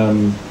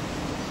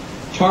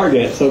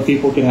target so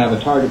people could have a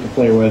target to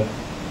play with.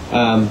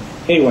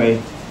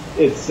 Anyway,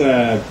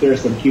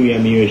 there's some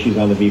QEMU issues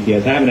on the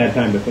VPS. I haven't had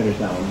time to finish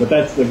that one, but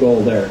that's the goal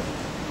there.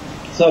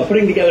 So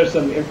putting together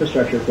some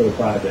infrastructure for the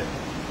project.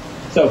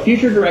 So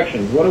future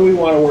directions. What do we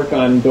want to work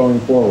on going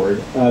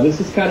forward? This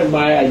is kind of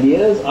my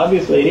ideas.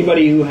 Obviously,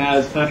 anybody who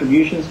has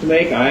contributions to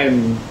make, I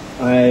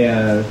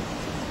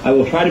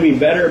will try to be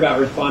better about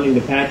responding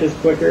to patches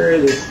quicker.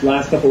 This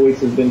last couple of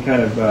weeks has been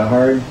kind of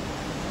hard.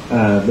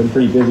 Been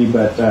pretty busy,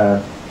 but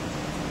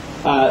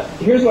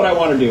here's what I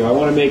want to do. I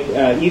want to make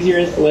easier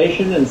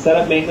installation and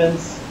setup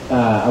maintenance.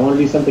 I want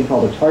to do something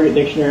called a target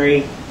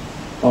dictionary.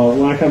 I'll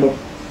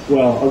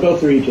go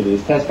through each of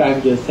these. Test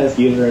packages, test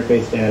user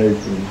interface standards.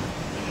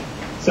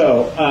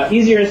 So,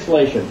 easier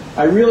installation.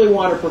 I really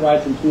want to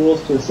provide some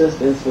tools to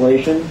assist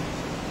installation.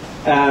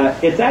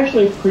 It's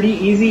actually pretty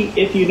easy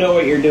if you know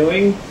what you're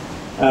doing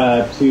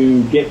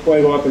to get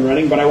Fuego up and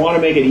running, but I want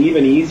to make it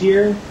even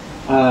easier.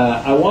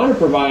 I want to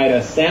provide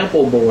a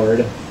sample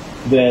board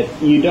that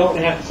you don't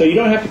have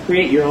to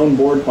create your own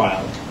board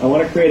file. I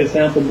want to create a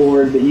sample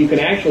board that you can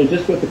actually,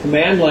 just with the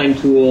command line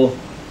tool,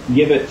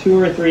 give it 2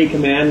 or 3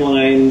 command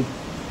line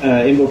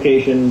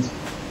invocations,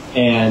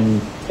 and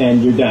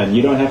you're done.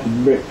 You don't have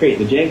to create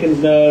the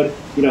Jenkins node.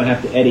 You don't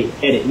have to edit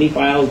any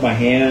files by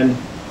hand.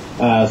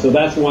 So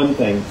that's one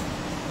thing.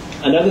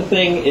 Another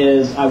thing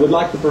is I would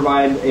like to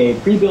provide a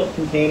pre-built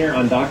container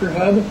on Docker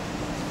Hub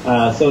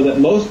so that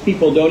most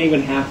people don't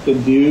even have to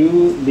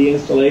do the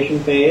installation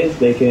phase.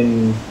 They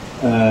can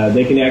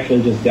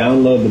actually just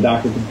download the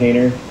Docker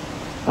container.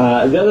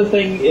 The other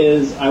thing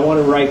is I want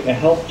to write a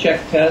health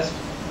check test.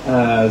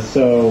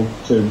 So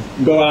to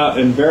go out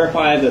and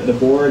verify that the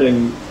board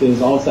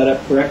is all set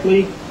up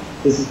correctly.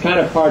 This is kind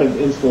of part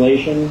of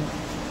installation,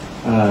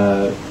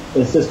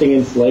 assisting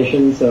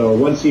installation. So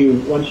once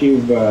you've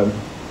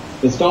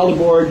installed the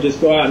board, just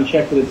go out and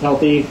check that it's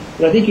healthy.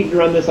 And I think you can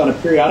run this on a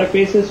periodic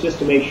basis just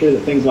to make sure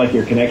that things like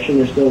your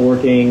connection are still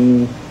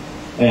working,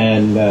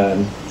 and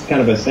it's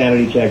kind of a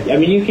sanity check. I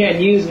mean, you can't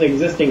use an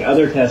existing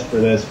other test for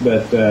this,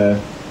 but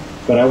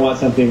I want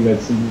something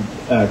that's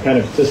kind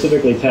of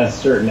specifically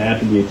tests certain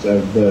attributes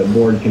of the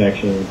board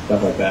connection and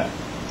stuff like that.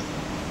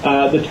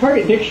 The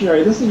target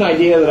dictionary, this is an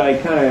idea that I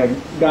kind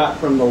of got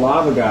from the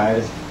Lava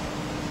guys,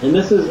 and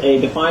this is a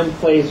defined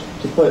place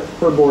to put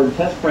per board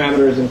test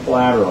parameters and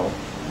collateral.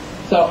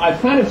 So I've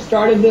kind of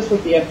started this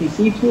with the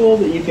FTC tool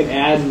that you can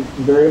add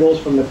variables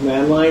from the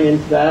command line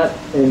into that,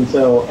 and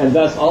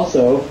thus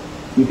also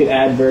you could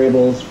add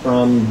variables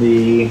from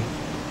a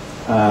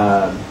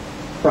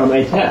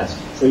test.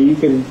 So you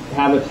can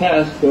have a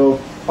test, go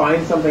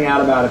find something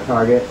out about a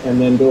target,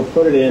 and then go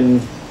put it in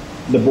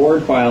the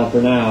board file for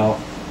now.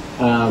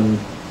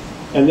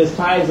 And this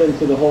ties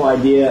into the whole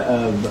idea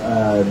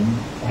of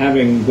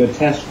having the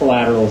test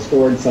collateral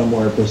stored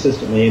somewhere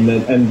persistently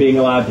and being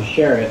allowed to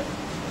share it.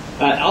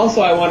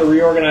 Also, I want to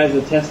reorganize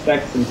the test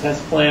specs and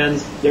test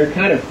plans. They're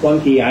kind of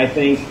clunky, I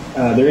think.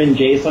 They're in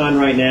JSON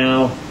right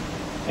now,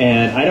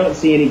 and I don't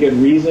see any good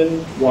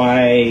reason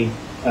why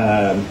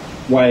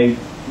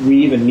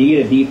we even need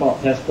a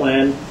default test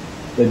plan.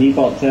 The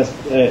default test,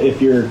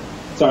 this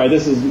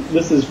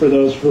is for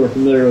those who are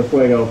familiar with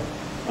Fuego.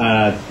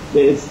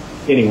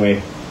 Anyway,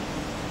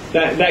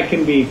 that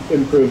can be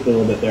improved a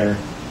little bit there.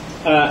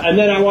 And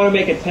then I want to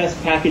make a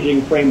test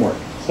packaging framework.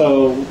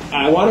 So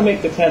I want to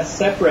make the test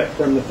separate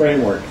from the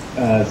framework.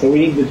 So we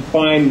need to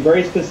define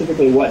very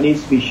specifically what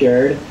needs to be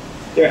shared.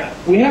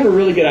 we have a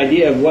really good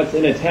idea of what's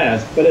in a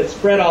test, but it's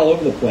spread all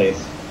over the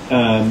place.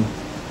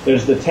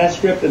 There's the test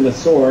script and the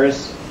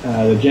source.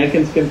 The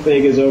Jenkins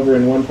config is over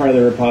in one part of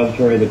the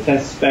repository. The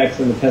test specs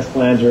and the test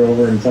plans are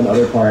over in some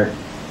other part.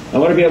 I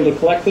want to be able to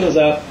collect those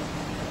up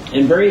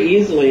and very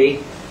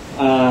easily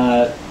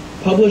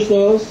publish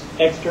those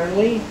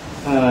externally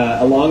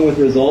along with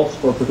results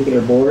for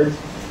particular boards.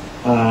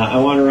 I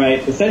want to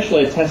write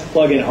essentially a test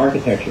plugin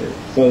architecture.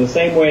 So the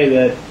same way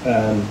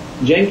that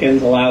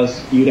Jenkins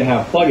allows you to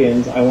have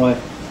plugins, I want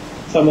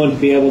someone to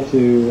be able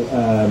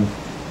to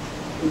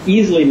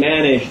easily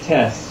manage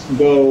tests.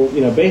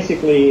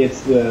 Basically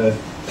it's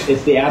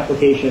the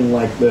application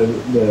like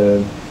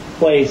the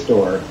Play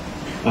Store.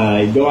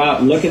 Go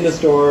out and look in the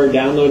store,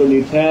 download a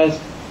new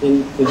test,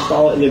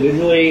 install it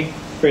individually,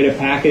 create a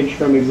package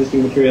from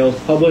existing materials,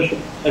 publish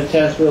a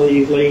test really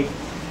easily.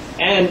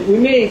 And we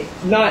may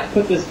not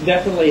put this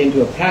definitely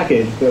into a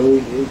package, but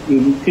we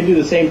could do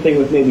the same thing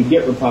with maybe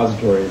Git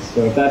repositories.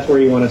 So if that's where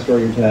you want to store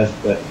your tests.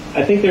 But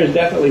I think there's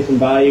definitely some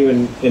value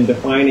in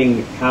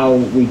defining how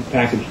we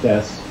package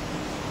tests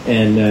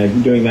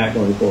and doing that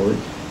going forward.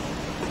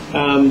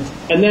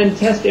 And then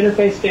test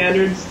interface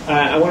standards.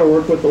 I want to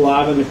work with the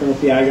Lava and the kernel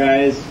CI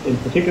guys in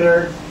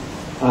particular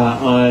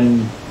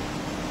on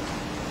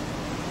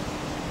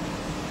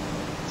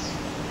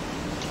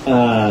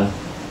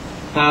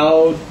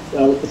how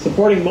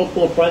supporting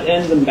multiple front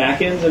ends and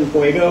back ends in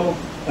Fuego.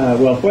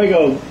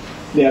 Fuego,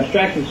 the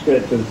abstraction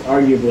script is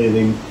arguably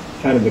the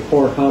kind of the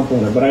core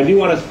component, but I do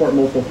want to support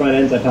multiple front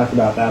ends. I talked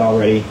about that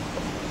already.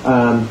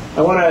 I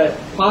want to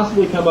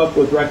possibly come up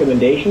with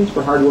recommendations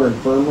for hardware and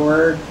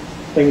firmware.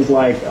 Things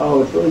like,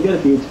 it's really good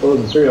if you expose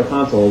a serial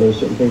console. There's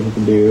certain things you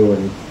can do,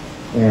 and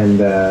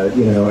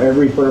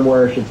every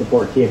firmware should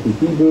support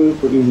TFTP boot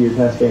for easier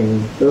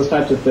testing. Those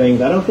types of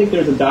things. I don't think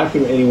there's a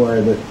document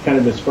anywhere that kind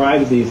of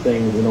describes these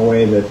things in a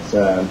way that's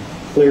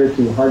clear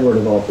to hardware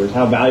developers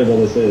how valuable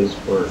this is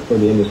for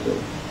the industry.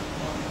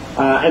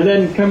 And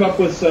then come up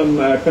with some.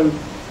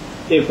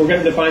 If we're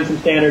going to define some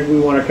standards, we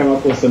want to come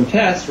up with some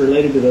tests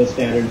related to those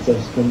standards, so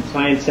some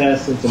science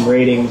tests and some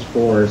ratings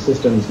for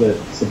systems that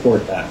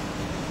support that.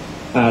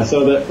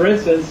 So that, for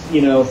instance, the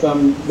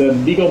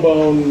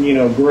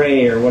BeagleBone,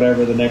 gray or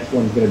whatever the next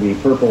one's going to be,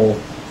 purple,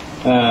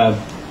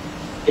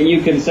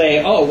 you can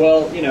say,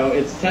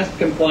 it's test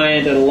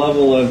compliant at a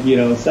level of,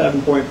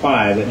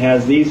 7.5. It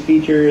has these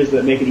features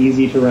that make it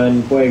easy to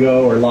run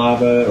Fuego or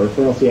Lava or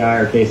kernel CI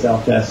or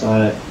K-self tests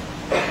on it.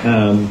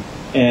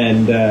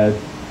 And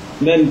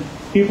then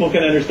people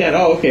can understand,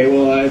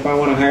 if I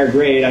want a higher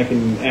grade, I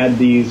can add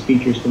these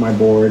features to my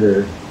board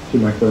or to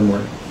my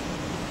firmware.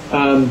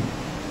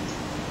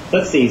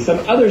 Let's see, some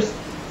other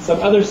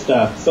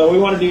stuff. So I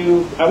want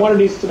to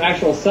do some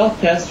actual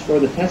self-tests for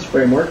the test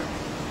framework.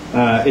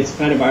 It's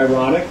kind of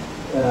ironic,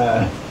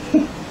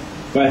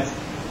 but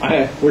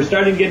we're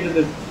starting to get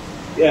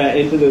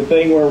into the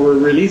thing where we're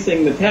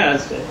releasing the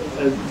test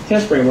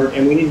framework,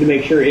 and we need to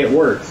make sure it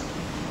works.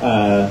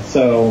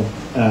 So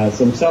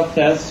some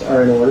self-tests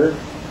are in order.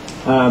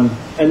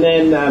 And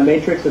then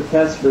matrix of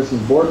tests versus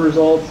board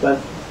results.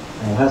 That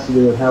has to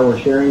do with how we're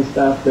sharing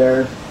stuff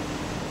there.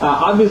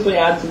 Obviously,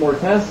 add some more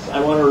tests. I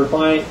want to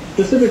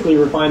specifically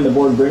refine the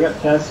board bring-up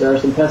tests. There are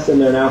some tests in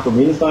there now for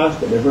Minisoft,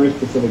 but they're very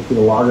specific to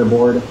the logger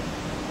board.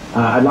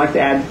 I'd like to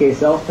add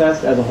K-self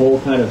test as a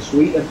whole kind of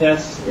suite of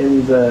tests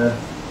in the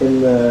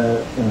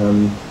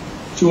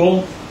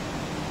tool,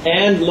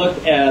 and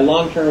look at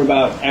long-term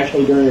about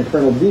actually doing a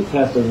kernel boot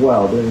test as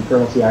well, doing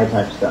kernel CI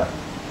type stuff.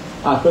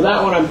 For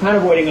that one, I'm kind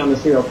of waiting on the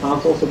serial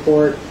console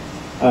support.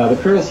 The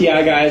kernel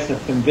CI guys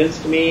have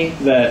convinced me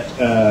that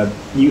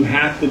you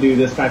have to do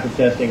this type of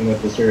testing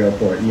with the serial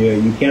port.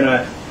 You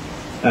cannot.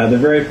 The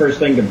very first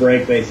thing to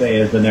break, they say,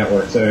 is the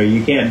network. So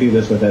you can't do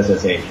this with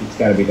SSH. It's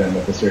got to be done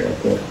with the serial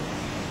port.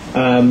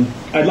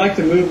 I'd like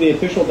to move the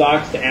official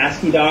docs to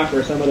ASCII doc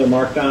or some other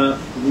markdown.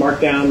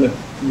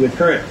 The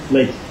current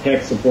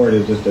LaTeX support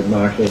is just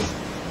obnoxious.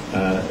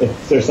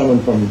 If there's someone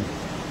from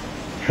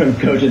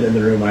Cogent in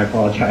the room, I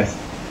apologize.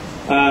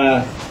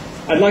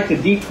 I'd like to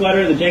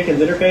declutter the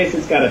Jenkins interface.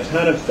 It's got a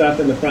ton of stuff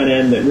in the front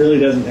end that really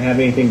doesn't have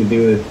anything to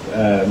do with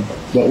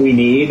what we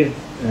need,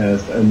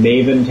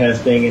 Maven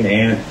testing and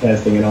ANT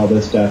testing and all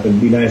this stuff. It'd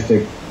be nice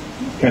to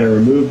kind of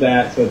remove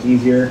that so it's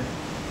easier.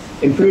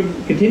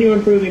 Continue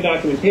improving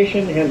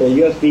documentation, handle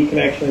USB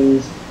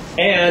connections,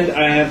 and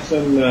I have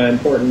some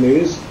important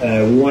news.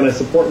 We want to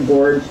support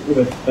boards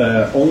with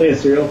only a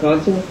serial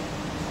console.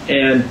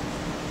 And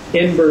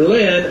in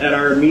Berlin, at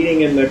our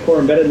meeting in the Core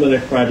Embedded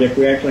Linux project,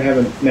 we actually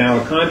have now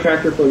a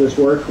contractor for this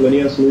work,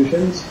 Lineo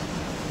Solutions.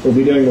 We'll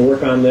be doing the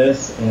work on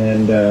this,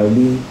 and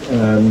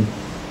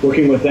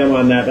working with them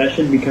on that. That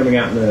should be coming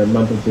out in a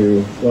month or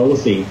two. Well, we'll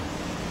see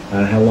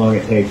how long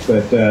it takes.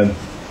 But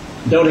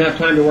don't have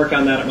time to work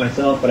on that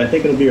myself, but I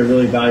think it'll be a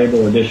really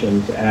valuable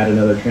addition to add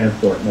another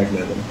transport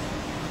mechanism.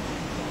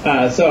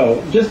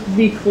 So just to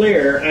be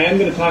clear, I am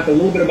going to talk a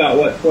little bit about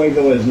what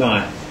Fuego is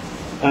not.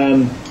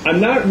 I'm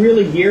not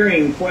really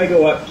gearing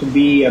Fuego up to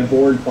be a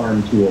board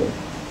farm tool.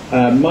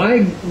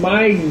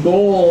 My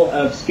goal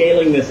of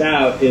scaling this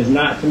out is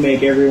not to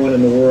make everyone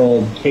in the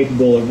world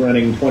capable of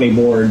running 20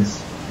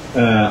 boards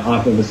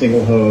off of a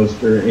single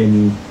host or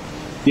in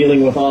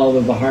dealing with all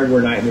of the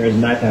hardware nightmares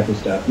and that type of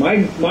stuff.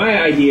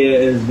 My idea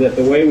is that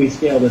the way we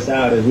scale this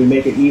out is we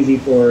make it easy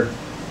for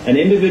an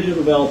individual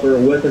developer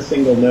with a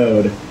single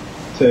node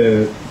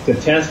to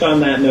test on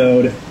that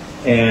node,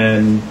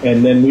 and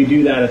then we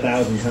do that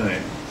 1,000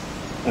 times.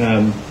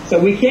 So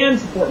we can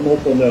support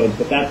multiple nodes,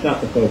 but that's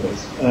not the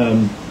focus.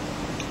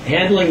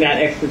 Handling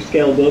that extra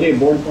scalability of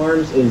board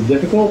farms is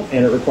difficult,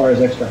 and it requires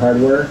extra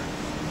hardware.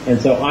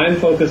 And so I'm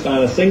focused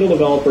on a single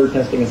developer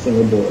testing a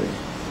single board.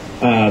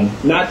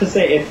 Not to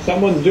say if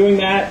someone's doing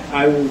that,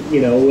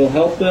 we'll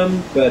help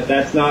them, but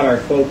that's not our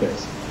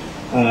focus.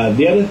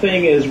 The other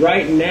thing is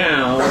right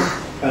now,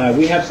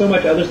 we have so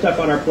much other stuff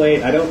on our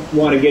plate, I don't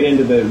want to get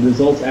into the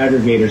results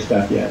aggregator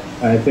stuff yet.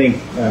 I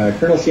think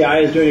Kernel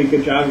CI is doing a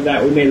good job of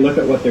that. We may look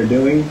at what they're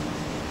doing.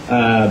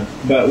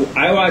 But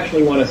I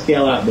actually want to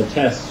scale out the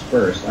tests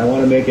first. I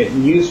want to make it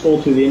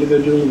useful to the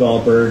individual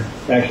developer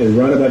to actually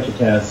run a bunch of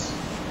tests.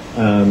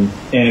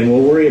 And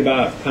we'll worry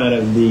about kind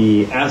of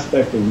the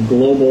aspect of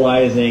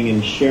globalizing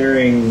and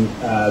sharing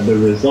the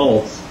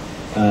results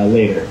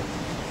later.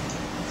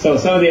 So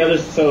some of the other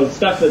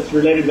stuff that's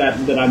related to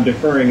that I'm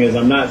deferring is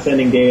I'm not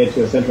sending data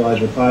to a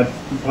centralized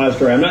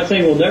repository. I'm not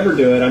saying we'll never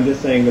do it. I'm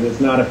just saying that it's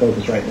not a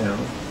focus right now.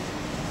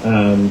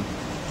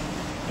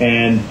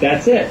 And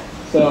that's it.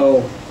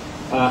 So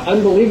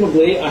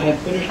unbelievably, I have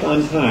finished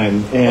on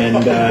time,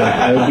 and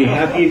I would be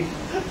happy.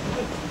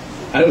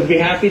 I would be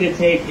happy to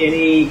take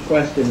any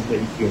questions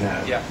that you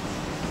have. Yeah.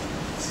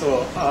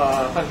 So,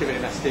 thank you very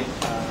much. す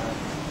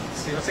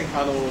みません。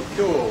今日、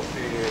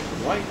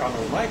マイ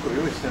クを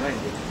用意してない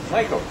んで、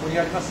マイクはここに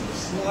ありますので、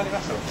質問がありま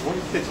したら、ここ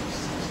に来てちょっと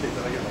質問してい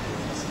ただければと思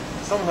います。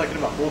さもなけれ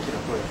ば大きな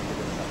声をかけ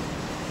てくださ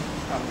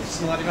い。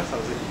質問ありました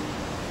ら、ぜひ、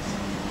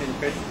any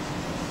questions?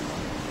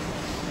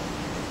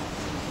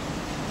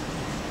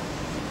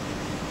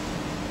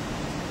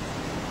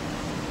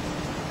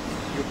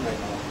 よくない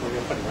かな。これ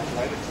やっぱり前の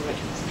人がい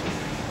ますね。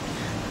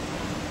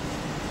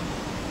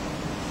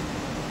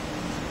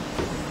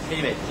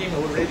Anyway, Tim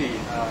already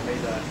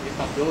made a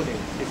building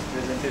his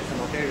presentation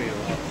material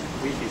on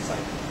wiki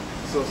site.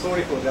 So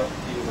sorry for that.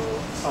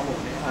 Some of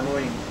the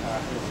annoying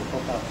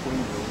pop-up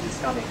window is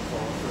coming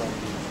from the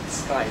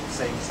Skype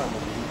saying some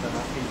of the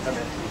internet is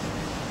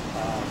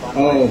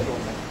banned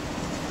from it.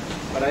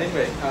 But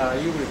anyway,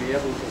 you will be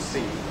able to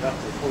see that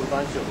a whole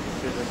bunch of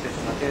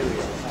presentation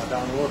material are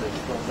downloaded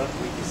from that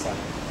wiki site.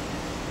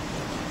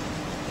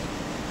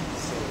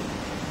 So,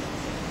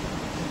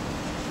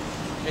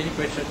 any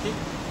question, Tim?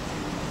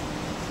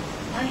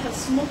 I have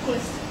small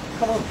question.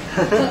 Come on.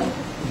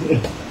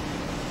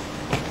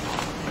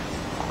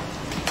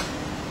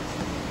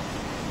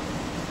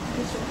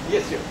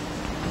 Yes, sir.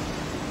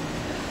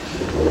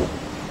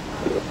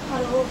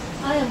 Hello,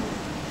 I am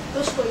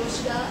Toshiko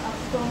Yoshida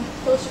from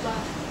Toshiba.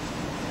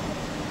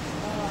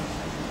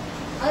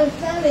 I'm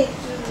planning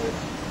to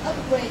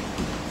upgrade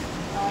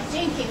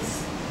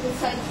Jenkins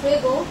inside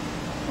Fuego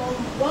from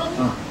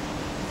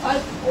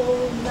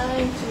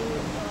 1.509 to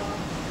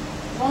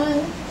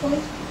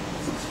 1.651.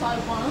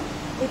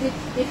 Is it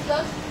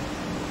difficult?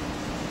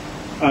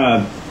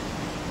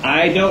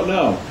 I don't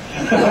know.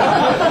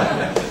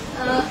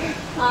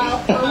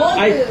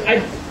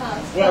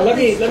 Well, let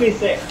me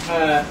say,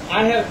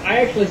 I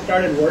actually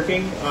started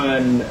working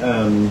on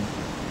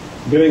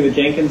doing the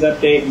Jenkins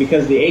update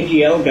because the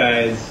AGL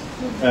guys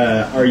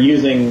are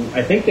using.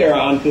 I think they're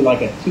onto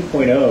like a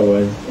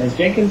 2.0. Has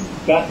Jenkins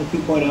got to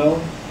 2.0? I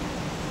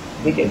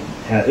think it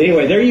has.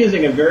 Anyway, they're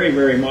using a very,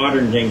 very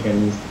modern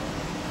Jenkins,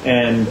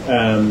 and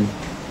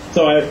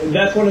so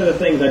that's one of the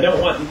things. I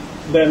don't want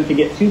them to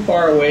get too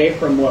far away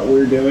from what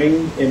we're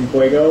doing in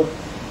Fuego,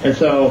 and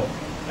so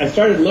I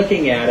started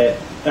looking at it.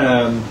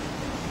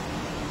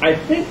 I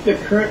think the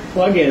current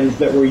plugins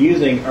that we're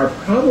using are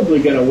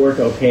probably going to work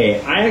okay.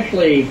 I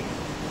actually,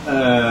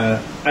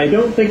 I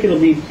don't think it'll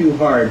be too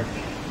hard.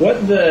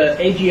 What the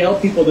AGL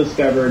people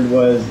discovered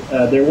was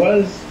there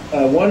was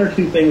one or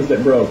two things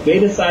that broke. They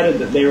decided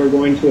that they were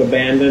going to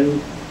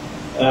abandon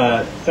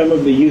some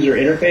of the user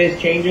interface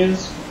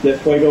changes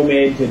that Fuego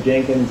made to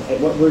Jenkins.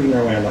 What version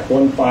are we on? Like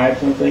 1.5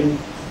 something?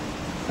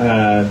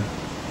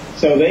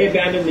 So they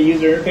abandoned the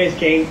user interface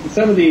change.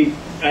 Some of the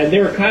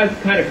they were kind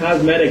of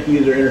cosmetic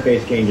user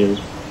interface changes,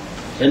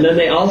 and then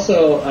they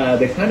also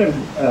they kind of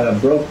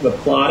broke the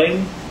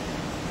plotting,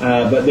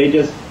 but they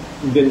just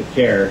didn't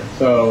care.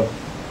 So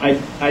I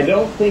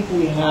don't think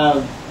we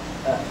have.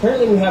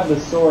 Apparently, we have the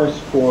source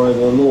for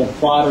the little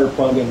plotter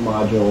plugin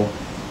module,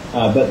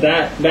 but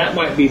that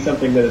might be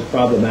something that is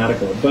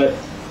problematical. But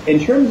in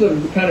terms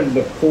of kind of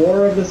the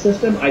core of the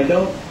system, I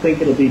don't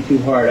think it'll be too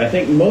hard. I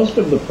think most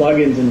of the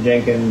plugins in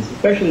Jenkins,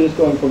 especially just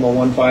going from a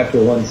 1.5 to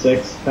a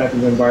 1.6 type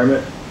of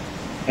environment,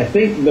 I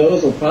think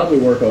those will probably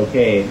work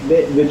okay.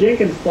 The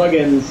Jenkins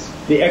plugins,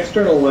 the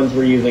external ones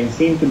we're using,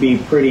 seem to be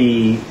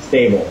pretty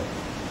stable.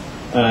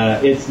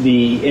 It's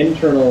the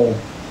internal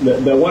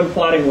the one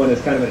plotting one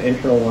is kind of an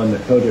internal one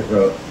that Kojik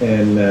wrote,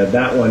 and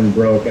that one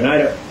broke. And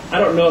I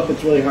don't know if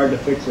it's really hard to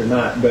fix or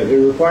not, but it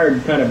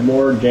required kind of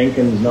more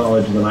Jenkins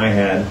knowledge than I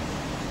had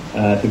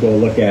to go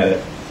look at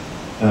it.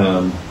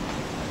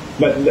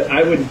 But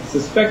I would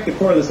suspect the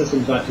core of the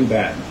system's not too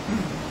bad.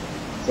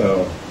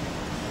 So.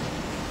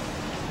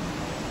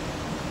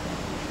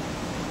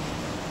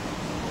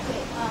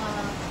 Okay.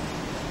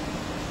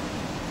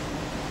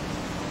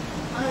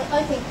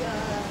 I think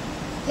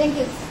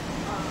Jenkins,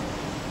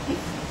 if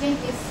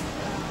Jenkins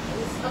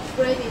is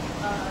upgraded,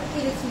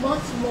 it is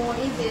much more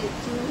easy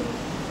to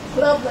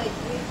collaborate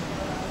with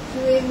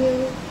QEMU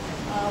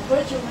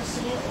virtual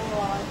machine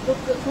or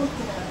Docker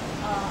container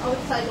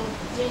outside of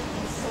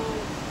Jenkins. So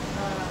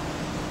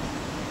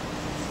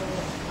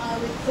I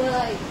will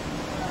try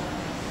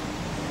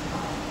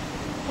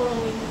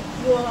following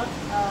your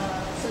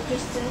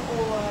suggestion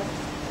or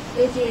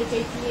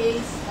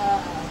AJJPA's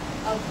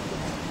output.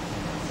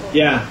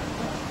 Yeah.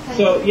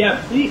 So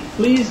yeah,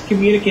 please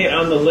communicate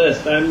on the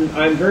list.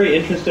 I'm very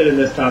interested in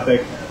this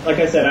topic. Like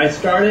I said, I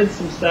started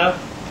some stuff.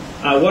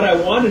 What I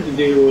wanted to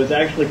do was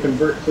actually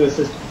convert to a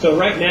system. So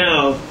right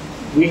now,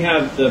 we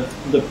have the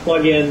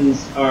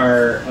plugins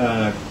are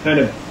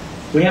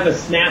we have a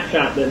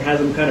snapshot that has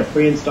them kind of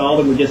pre-installed,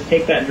 and we just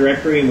take that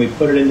directory and we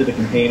put it into the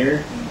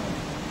container.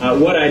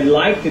 What I'd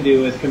like to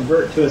do is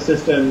convert to a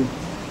system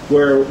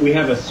where we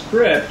have a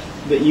script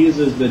that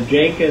uses the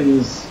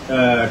Jenkins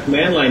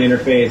command line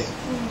interface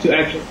to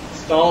actually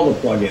install the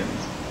plugins,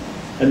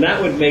 and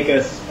that would make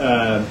us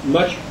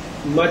much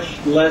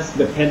less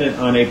dependent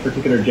on a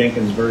particular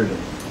Jenkins version.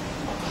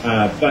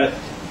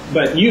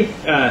 But you,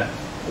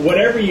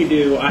 whatever you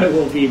do, I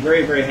will be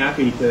very, very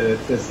happy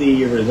to see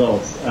your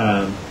results.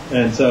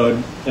 And so,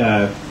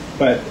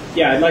 but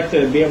yeah, I'd like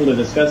to be able to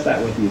discuss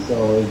that with you.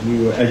 So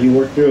as you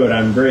work through it,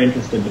 I'm very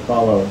interested to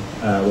follow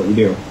what you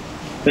do.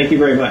 Thank you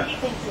very much.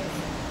 Thank you.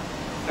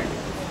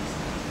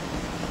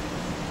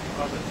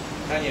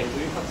 Daniel, do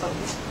you have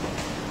something?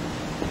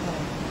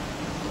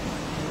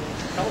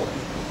 Tell us.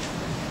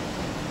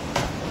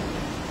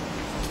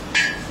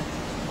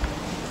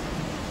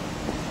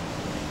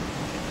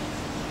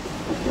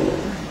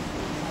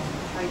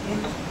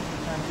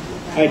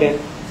 Hi, Dan.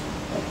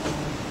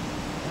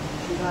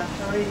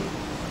 Sorry,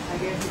 I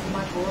gave you too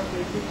much work.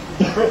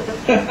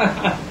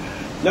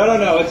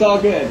 No, it's all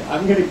good.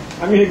 I'm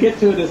gonna get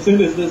to it as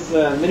soon as this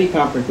mini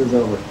conference is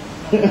over.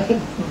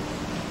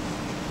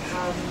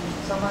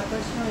 So my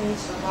question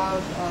is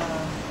about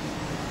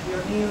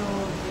your new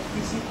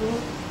FTC tool.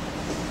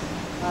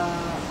 I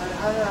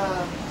had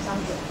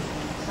some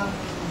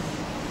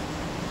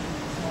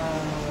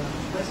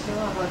question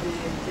about the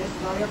test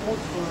variables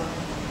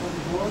for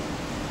the board.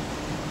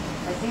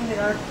 I think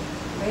there are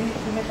mainly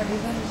two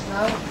mechanisms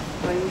now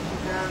by which you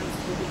can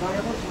set the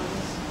variables. One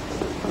is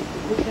to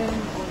put them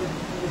on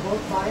the board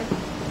file,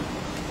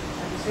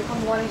 and the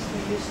second one is to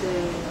use a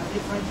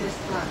different test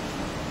plan.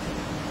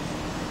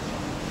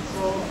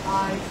 So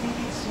I think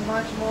it's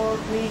much more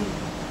clean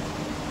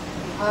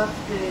to have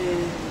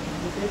the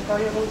test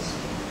variables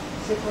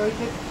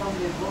separated from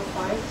the board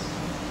files,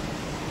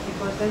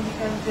 because then you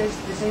can test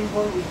the same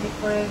board with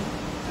different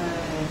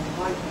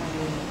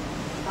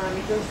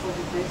parameters for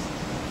the test.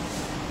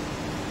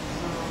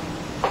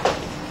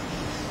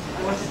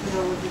 I wanted to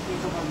know what you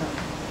think about that.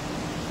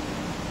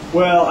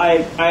 Well,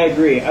 I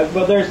agree.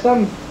 Well, there's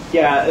some,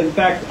 yeah, in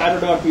fact, I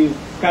don't know if you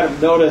kind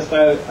of noticed,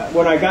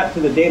 when I got to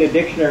the data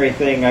dictionary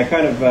thing, I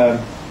kind of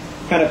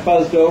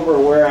fuzzed over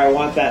where I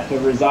want that to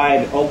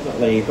reside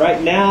ultimately.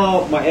 Right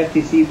now, my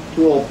FTC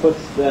tool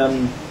puts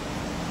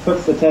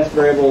the test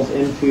variables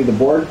into the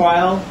board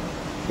file,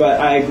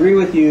 but I agree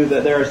with you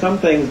that there are some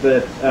things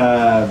that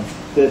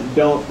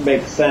don't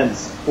make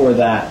sense for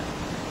that.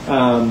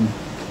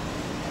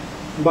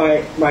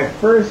 My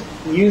first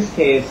use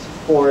case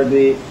for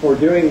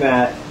doing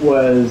that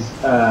was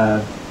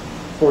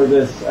for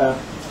this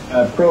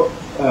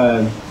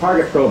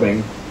target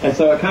probing, and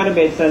so it kind of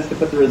made sense to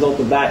put the result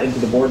of that into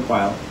the board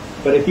file.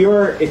 But if you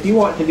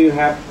want to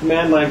have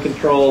command line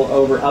control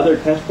over other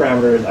test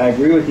parameters, I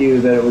agree with you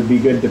that it would be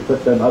good to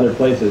put them other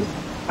places.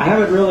 I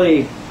haven't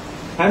really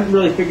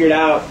figured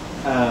out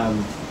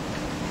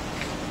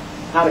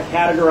how to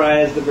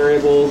categorize the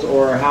variables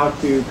or how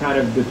to kind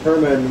of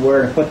determine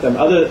where to put them,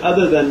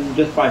 other than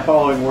just by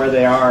following where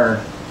they are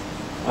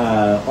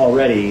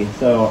already.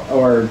 So,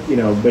 or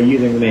by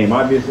using the name.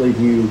 Obviously,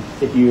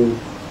 if you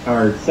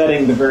are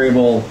setting the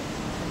variable,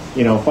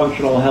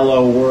 functional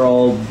hello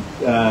world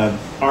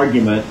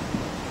argument,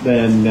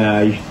 then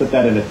you should put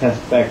that in a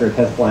test spec or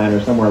test plan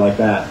or somewhere like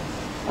that.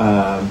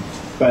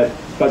 But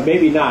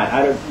maybe not.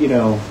 I don't.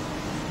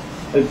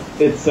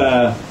 It's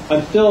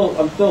I'm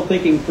still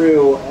thinking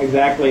through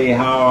exactly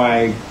how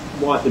I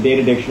want the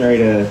data dictionary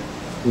to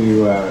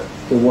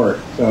work.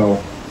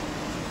 So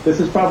this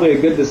is probably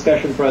a good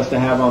discussion for us to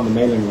have on the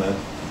mailing list.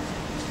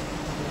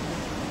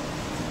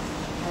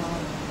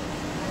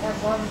 I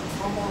have one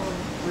more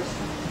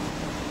question.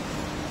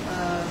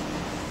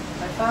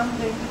 I found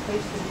the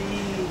interface to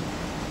be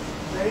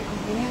very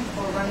convenient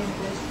for running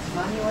tests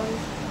manually.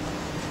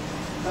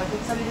 but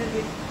it's a little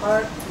bit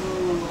hard to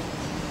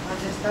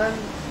understand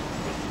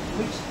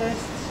which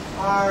tests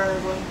are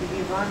going to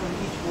be run on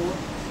each board.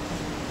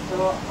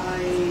 So I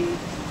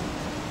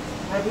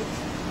would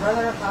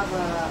rather have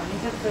an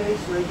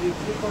interface where you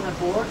click on a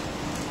board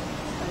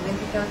and then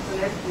you can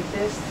select the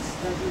tests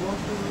that you want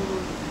to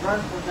run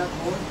for that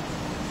board.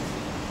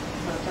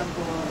 For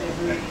example,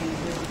 every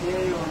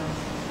day or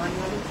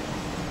manually,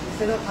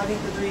 instead of having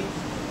to do it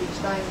each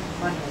time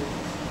manually.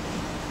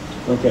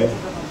 Okay.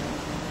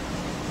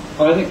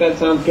 Oh, I think that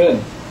sounds good.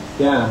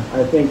 Yeah,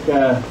 I think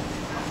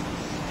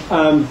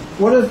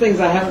one of the things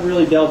I haven't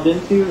really delved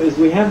into is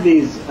we have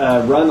these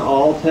run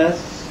all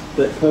tests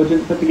that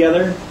Cogent put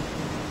together.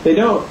 They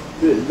don't,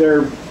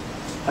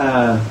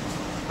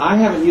 I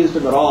haven't used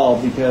them at all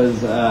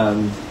because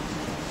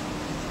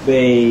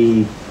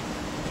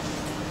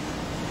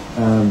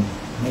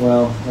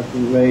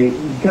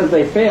because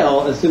they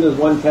fail as soon as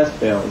one test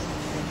fails.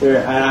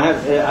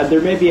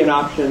 There may be an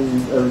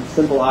option, a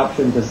simple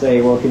option to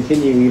say, well,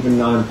 continue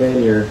even on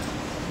failure.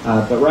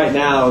 But right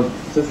now,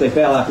 since they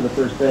fail after the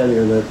first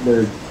failure,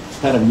 they're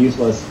kind of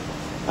useless.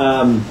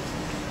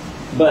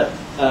 But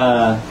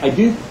I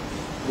do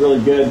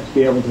really good to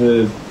be able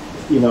to,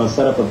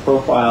 set up a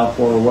profile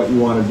for what you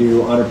want to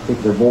do on a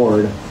particular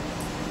board.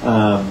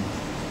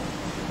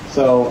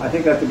 So I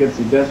think that's a good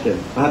suggestion.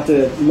 I'll have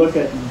to look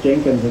at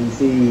Jenkins and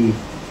see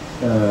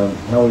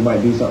how we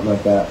might do something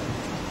like that.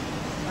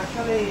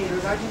 Actually,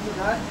 regarding to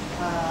that,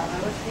 I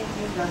was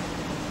thinking that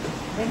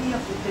many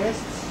of the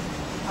tests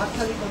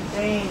actually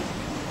contain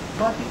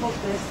multiple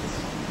tests,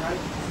 right?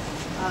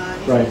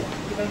 And Right.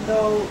 Even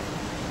though,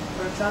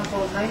 for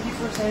example,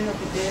 90% of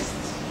the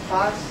tests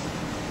pass,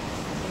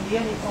 in the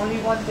end, if only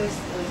one test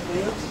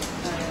fails,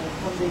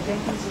 from the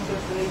Jenkins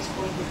interface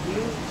point of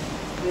view,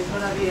 there's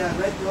going to be a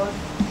red dot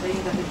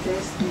saying that the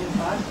test didn't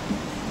pass.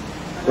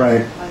 And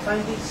Right. I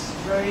find this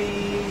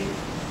very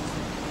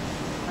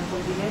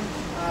inconvenient.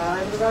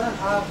 I would rather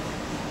have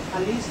a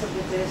list of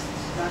the tests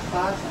that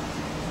pass, and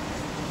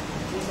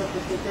a list of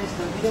the tests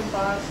that didn't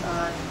pass,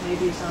 and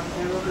maybe some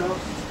error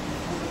logs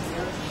over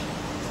here.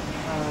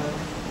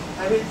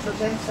 I will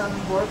present some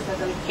work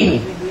that I've been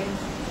doing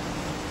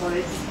for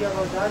ATC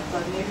about that,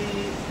 but maybe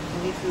we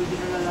need to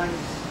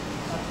generalize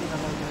something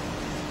about that.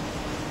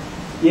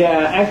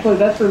 Yeah, actually,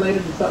 that's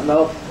related to something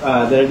else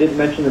that I didn't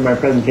mention in my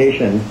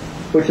presentation,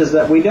 which is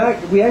that we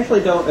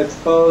actually don't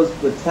expose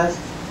the test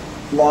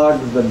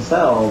logs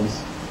themselves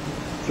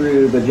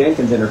through the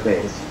Jenkins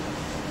interface.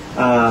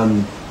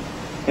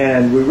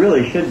 And we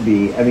really should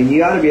be. I mean,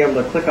 you ought to be able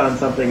to click on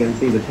something and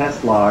see the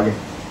test log.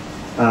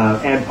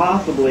 And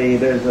possibly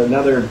there's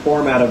another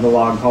format of the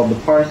log called the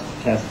parsed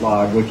test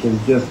log, which is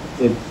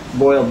it's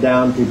boiled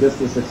down to just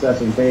the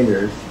success and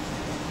failures.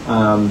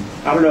 I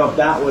don't know if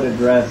that would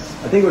address,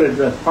 I think it would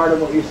address part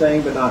of what you're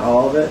saying, but not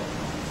all of it.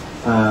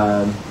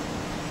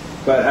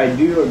 But I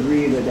do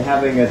agree that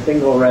having a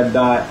single red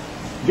dot,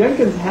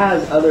 Jenkins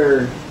has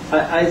other,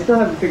 I still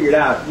haven't figured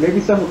out, maybe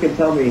someone can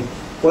tell me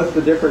what's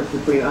the difference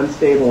between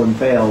unstable and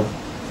failed.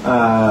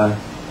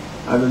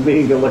 I'm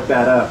meaning to look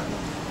that up.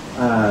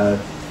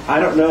 I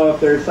don't know if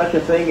there's such a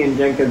thing in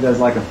Jenkins as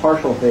like a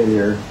partial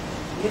failure.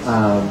 Yes,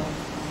 I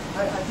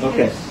think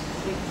okay.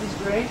 it's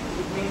great.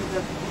 It means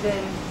that you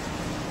didn't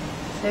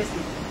test it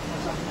or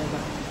something like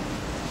that.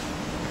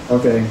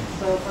 Okay.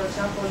 So, for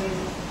example, in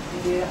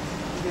the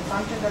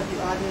function that you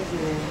added,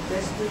 the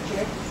test to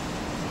check,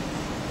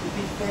 if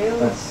it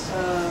fails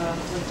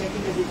when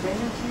checking the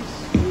dependencies,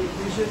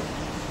 we should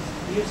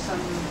use some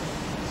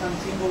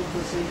symbol to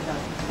say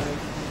that, right?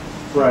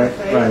 Right, If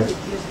it failed, right. it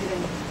just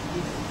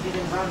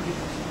didn't run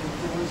because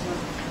there was not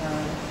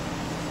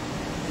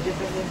the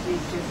dependency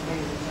just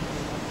failed or something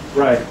like that.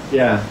 Right,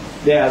 yeah.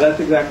 Yeah, that's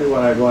exactly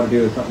what I'd want to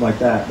do, is something like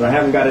that. But I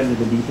haven't got into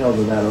the details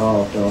of that at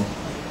all. So,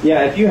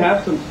 yeah, if you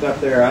have some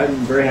stuff there, I'm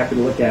very happy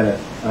to look at it.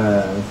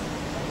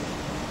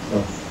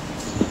 So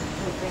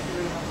thank you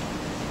very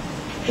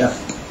much. Yeah.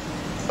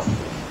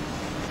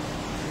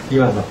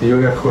 今になってよ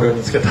うやくこれを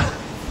見つけた。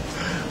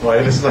ワイ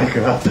ヤレスマイ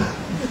クがあった。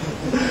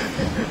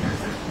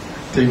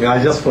Think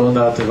I just found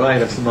out the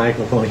wireless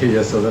microphone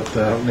here, so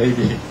that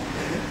maybe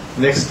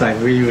next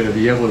time we will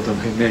be able to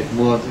make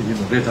more,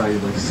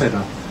 better,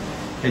 setup.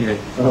 Anyway.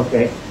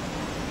 Okay.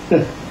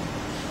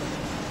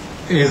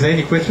 Is there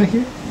any question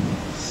here?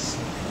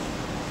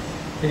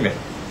 Anyway,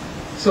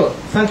 so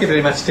thank you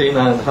very much, team,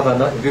 and have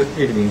a good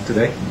evening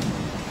today.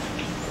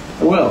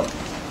 I will.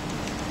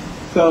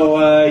 So,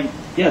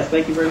 yes,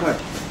 thank you very much.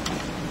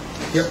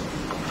 Yep.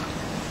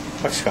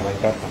 拍手か何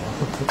かあるかな。